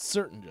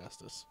certain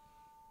justice.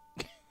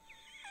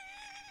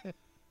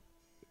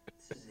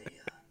 This is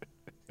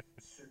a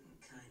certain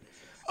kind of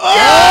justice. Oh,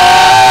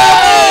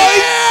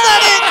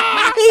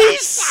 he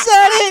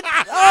said it.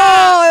 Oh,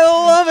 I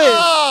love it.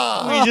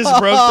 We just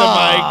broke the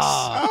mics.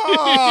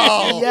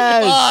 Oh,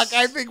 Yes. fuck.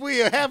 I think we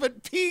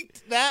haven't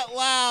peaked that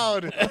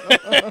loud on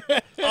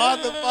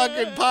the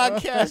fucking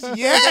podcast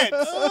yet.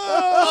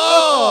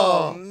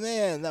 Oh,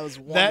 man, that was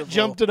wonderful. That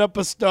jumped it up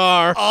a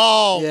star.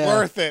 Oh, Yeah.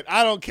 worth it.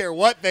 I don't care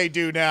what they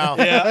do now.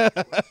 Yeah.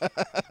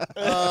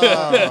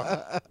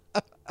 Oh. I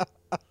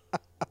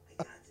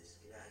got this.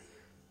 Get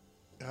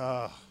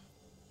out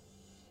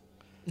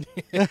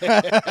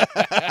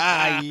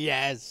of here.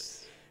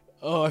 Yes.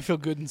 Oh, I feel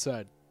good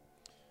inside.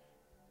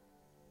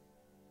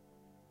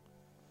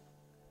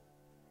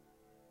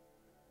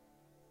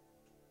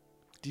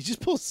 Did he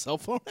just pull his cell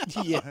phone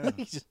out? Yeah.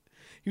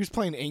 He was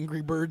playing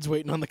Angry Birds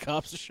waiting on the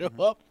cops to show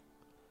up.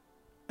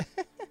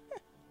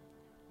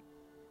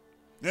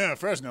 Yeah,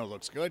 Fresno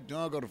looks good. No,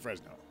 I'll go to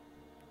Fresno.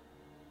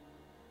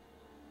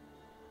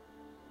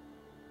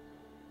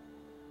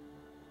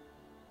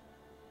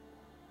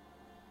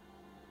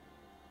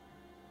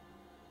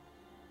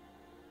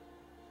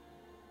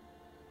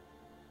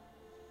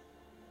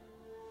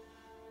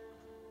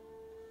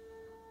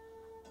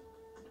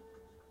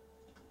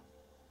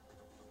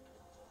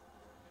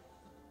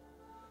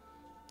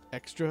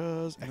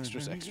 Extras,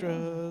 extras,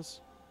 extras.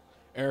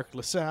 Eric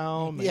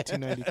LaSalle,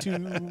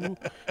 1992.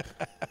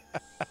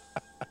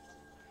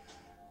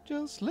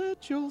 Just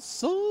let your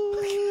soul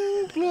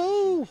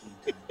glow. And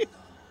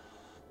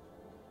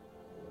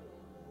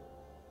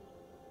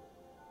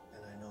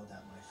I know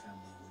that my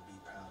family would be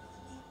proud of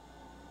me.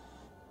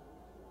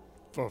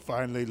 For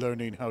finally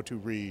learning how to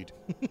read.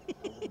 I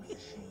won't be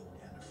ashamed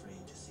and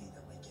afraid to see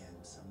them again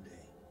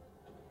someday.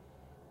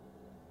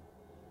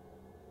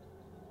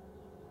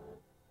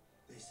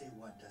 They say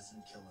what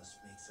doesn't kill us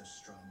makes us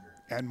stronger.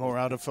 And more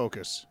out of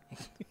focus.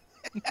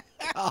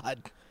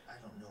 God. I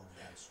don't know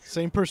if that's true.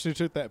 Same person who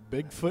took that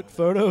Bigfoot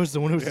photo is the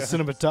one who was the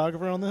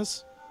cinematographer on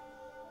this.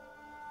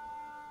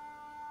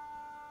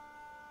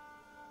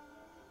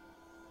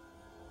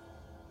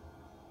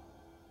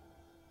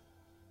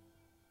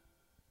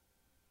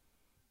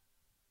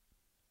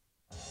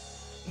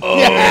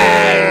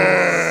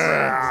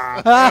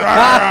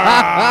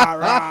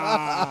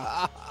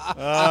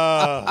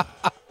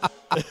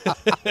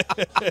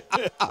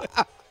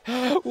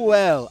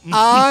 Well,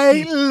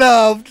 I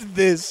loved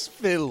this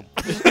film.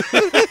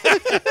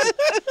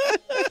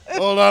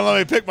 Hold on, let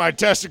me pick my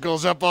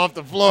testicles up off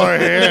the floor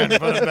here and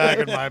put them back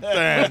in my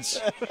pants.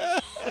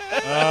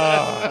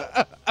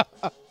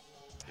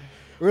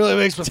 Really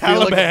makes me feel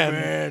like a Taliban.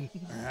 man.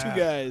 Two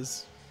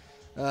guys.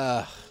 Do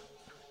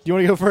you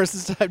want to go first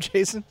this time,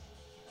 Jason?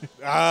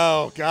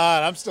 Oh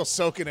God, I'm still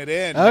soaking it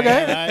in.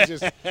 Okay.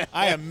 Man.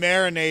 I am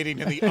marinating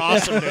in the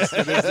awesomeness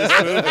that is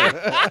this movie.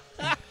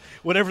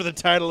 Whatever the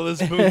title of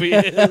this movie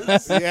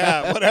is.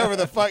 Yeah, whatever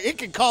the fuck. It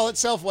can call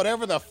itself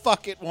whatever the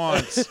fuck it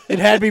wants. It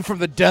had me from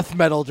the death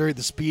metal during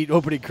the speed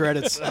opening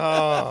credits.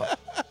 Oh,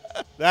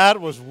 that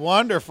was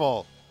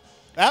wonderful.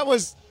 That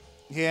was,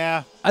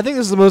 yeah. I think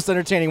this is the most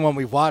entertaining one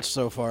we've watched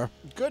so far.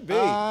 Could be.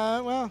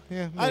 Well,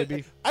 yeah,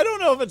 maybe. I don't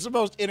know if it's the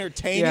most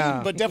entertaining,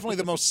 Yeah. but definitely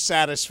the most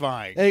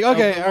satisfying. Hey, of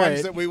okay, the all ones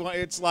right. that we want.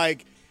 It's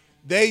like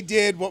they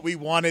did what we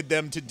wanted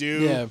them to do,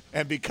 Yeah.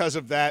 and because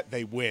of that,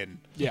 they win.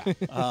 Yeah.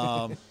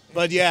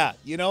 But yeah,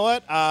 you know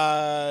what?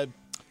 I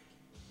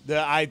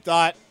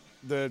thought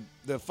the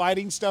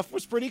fighting stuff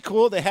was pretty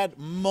cool. They had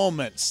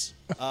moments,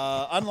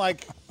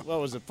 unlike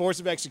what was it, Force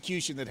of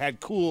Execution, that had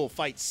cool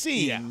fight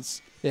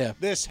scenes. Yeah.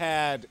 This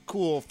had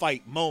cool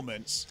fight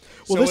moments.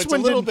 Well, so this it's one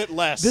a little didn't- bit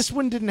less. This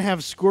one didn't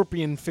have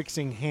Scorpion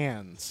fixing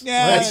hands.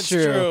 Yeah, That's that's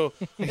true. true.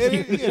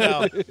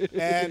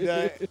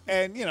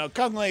 And you know,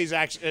 Cung Le is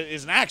an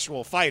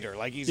actual fighter.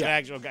 Like he's an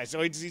actual guy, so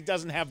he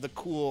doesn't have the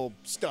cool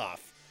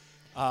stuff.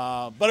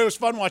 But it was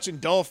fun watching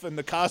Dolph in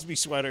the Cosby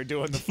sweater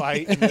doing the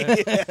fight. And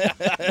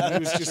it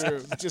was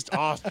just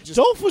awesome.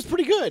 Dolph was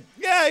pretty good.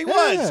 Yeah, he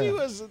was. Yeah. He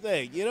was the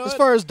thing. You know, As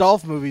far as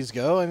Dolph movies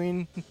go, I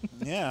mean,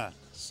 yeah.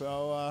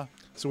 So,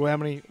 So how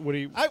many? What do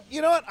you?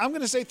 you know what? I'm going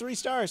to say 3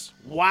 stars.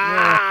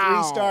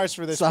 Wow. 3 stars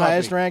for this. it's the puppy.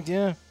 highest ranked,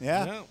 yeah.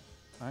 Yeah. No.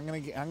 I'm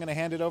gonna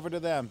hand it over to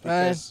them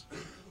Nice.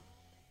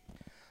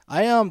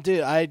 because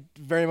Dude, I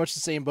very much the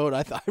same boat.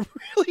 I kind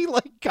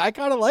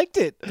of liked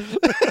it.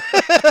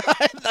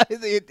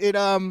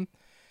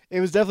 It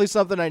was definitely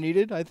something I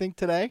needed, I think,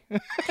 today.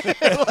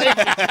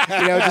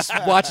 Just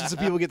watching some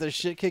people get their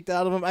shit kicked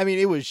out of them. I mean,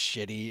 it was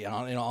shitty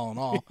in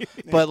all.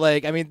 But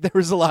there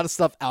was a lot of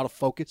stuff out of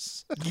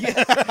focus.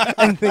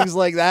 And things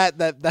like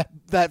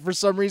that for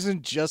some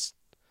reason just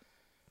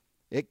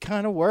it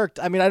kind of worked.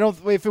 I mean,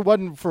 if it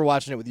wasn't for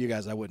watching it with you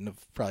guys, I wouldn't have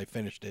probably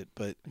finished it,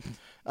 but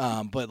they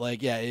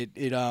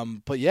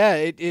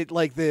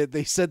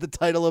said the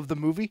title of the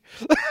movie.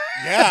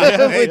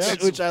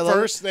 Which I love.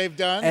 First they've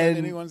done and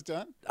anyone's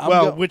done.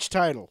 Which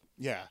title?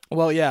 Yeah.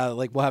 Well, yeah,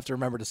 we'll have to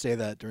remember to say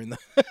that during the.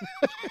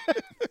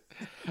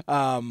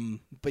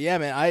 But yeah,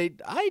 man, I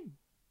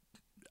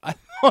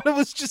thought it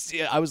was just.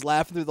 I was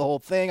laughing through the whole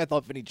thing. I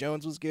thought Vinnie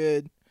Jones was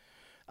good.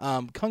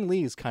 Cung Le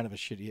is kind of a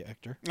shitty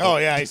actor. Oh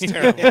yeah, he's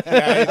terrible.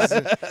 Yeah,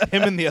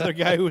 Him and the other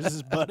guy who was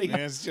his buddy.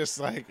 it's just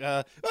like,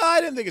 I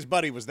didn't think his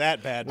buddy was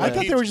that bad. I but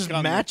thought he they were just Cung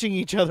Le. matching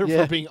each other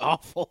Yeah. for being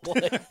awful.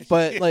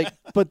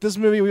 But this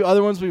movie,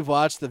 other ones we've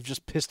watched have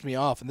just pissed me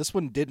off, and this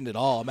one didn't at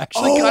all. I'm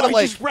actually kind I of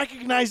like, just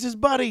recognized his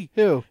buddy.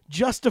 who?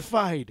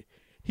 Justified.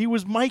 He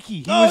was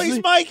Mikey.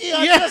 He's Mikey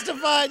on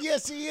Justified.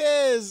 Yes, he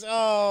is.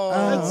 Oh,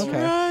 That's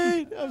okay.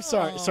 right. I'm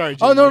sorry. Sorry.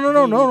 Oh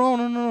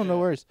Jamie. no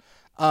worries.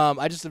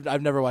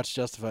 I've never watched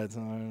Justified, so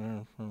I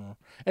don't know.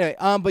 Anyway,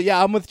 but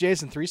yeah, I'm with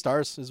Jason. 3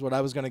 stars is what I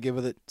was gonna give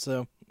with it,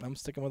 so I'm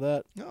sticking with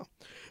that. No.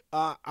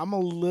 I'm a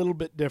little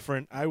bit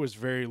different. I was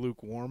very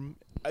lukewarm.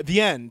 At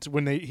the end,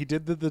 when he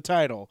did the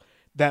title,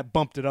 that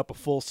bumped it up a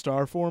full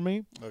star for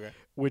me. Okay.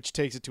 Which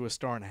takes it to a 1.5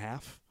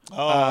 stars.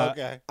 Oh,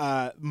 okay.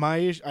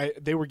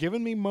 They were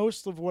giving me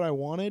most of what I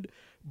wanted,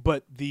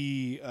 but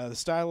the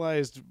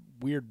stylized,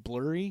 weird,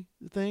 blurry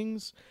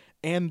things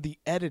and the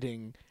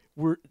editing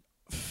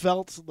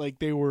felt like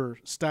they were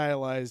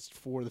stylized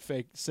for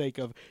the sake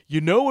of,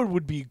 it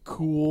would be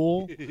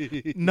cool,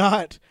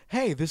 not,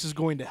 hey, this is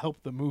going to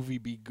help the movie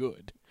be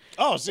good.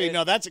 Oh, see,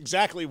 no, that's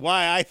exactly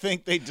why I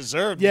think they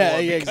deserved Yeah,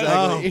 more. yeah, because,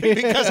 exactly.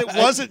 Because it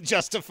wasn't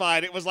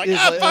Justified. It was like, It's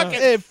fuck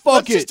it. hey, fuck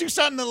Let's it. just do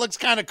something that looks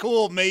kind of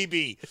cool,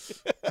 maybe.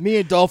 Me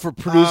and Dolph are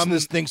producing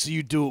this thing, so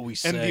you do what we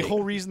say. And the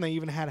whole reason they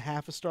even had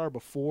half a star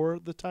before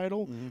the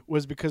title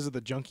was because of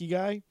the junkie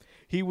guy.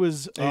 He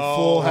was a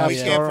full half we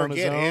star can't on his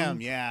forget own.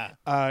 him,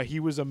 yeah. He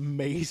was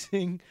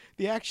amazing.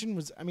 The action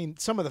was,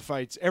 some of the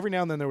fights, every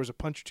now and then there was a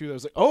punch or two that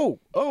was like, oh,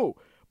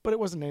 but it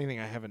wasn't anything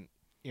I haven't,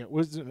 it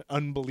wasn't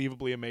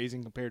unbelievably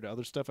amazing compared to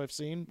other stuff I've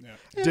seen.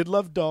 Yeah. Did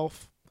love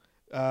Dolph.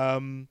 Yeah.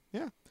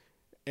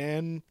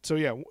 And so,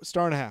 1.5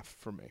 stars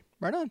from me.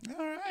 Right on.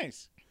 All right.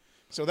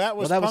 So that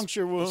was Well, that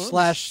Puncture Wounds.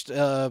 Slashed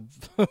a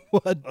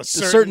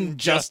certain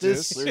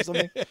justice or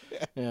something.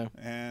 Yeah.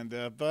 And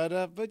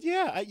but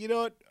yeah, you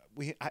know what?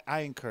 I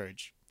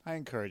encourage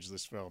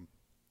this film,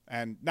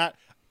 and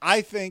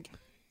I think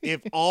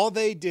if all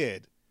they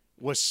did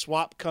was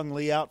swap Cung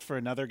Le out for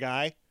another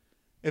guy,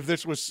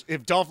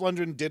 If Dolph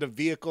Lundgren did a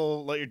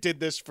vehicle, like, or did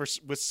this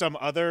with some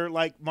other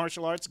like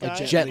martial arts guy,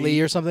 Like Jet Li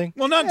or something.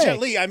 Well, not Jet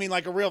Li. I mean,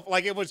 like a real,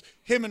 like it was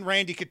him and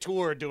Randy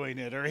Couture doing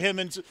it, or him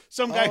and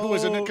some guy who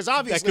was in it. Because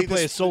obviously that could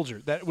play a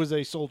soldier. That was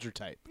a soldier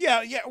type.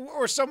 Yeah,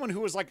 or someone who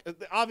was like,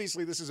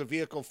 obviously this is a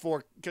vehicle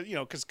for,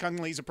 because Cung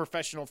Lee's a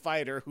professional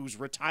fighter who's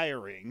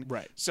retiring.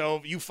 Right.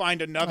 So you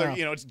find another,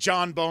 it's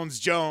John Bones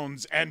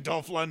Jones and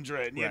Dolph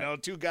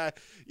Lundgren. Two guys.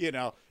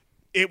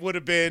 It would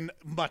have been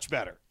much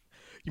better.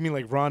 You mean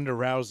like Ronda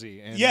Rousey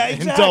and,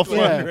 exactly. and Dolph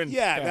Lundgren?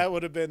 Yeah, that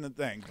would have been the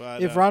thing.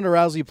 But if Ronda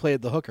Rousey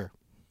played the hooker.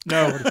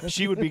 No,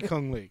 she would be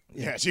Cung Lee.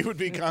 Yeah, she would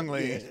be Cung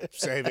Lee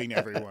saving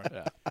everyone.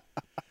 Yeah.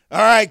 All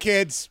right,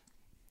 kids.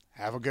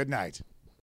 Have a good night.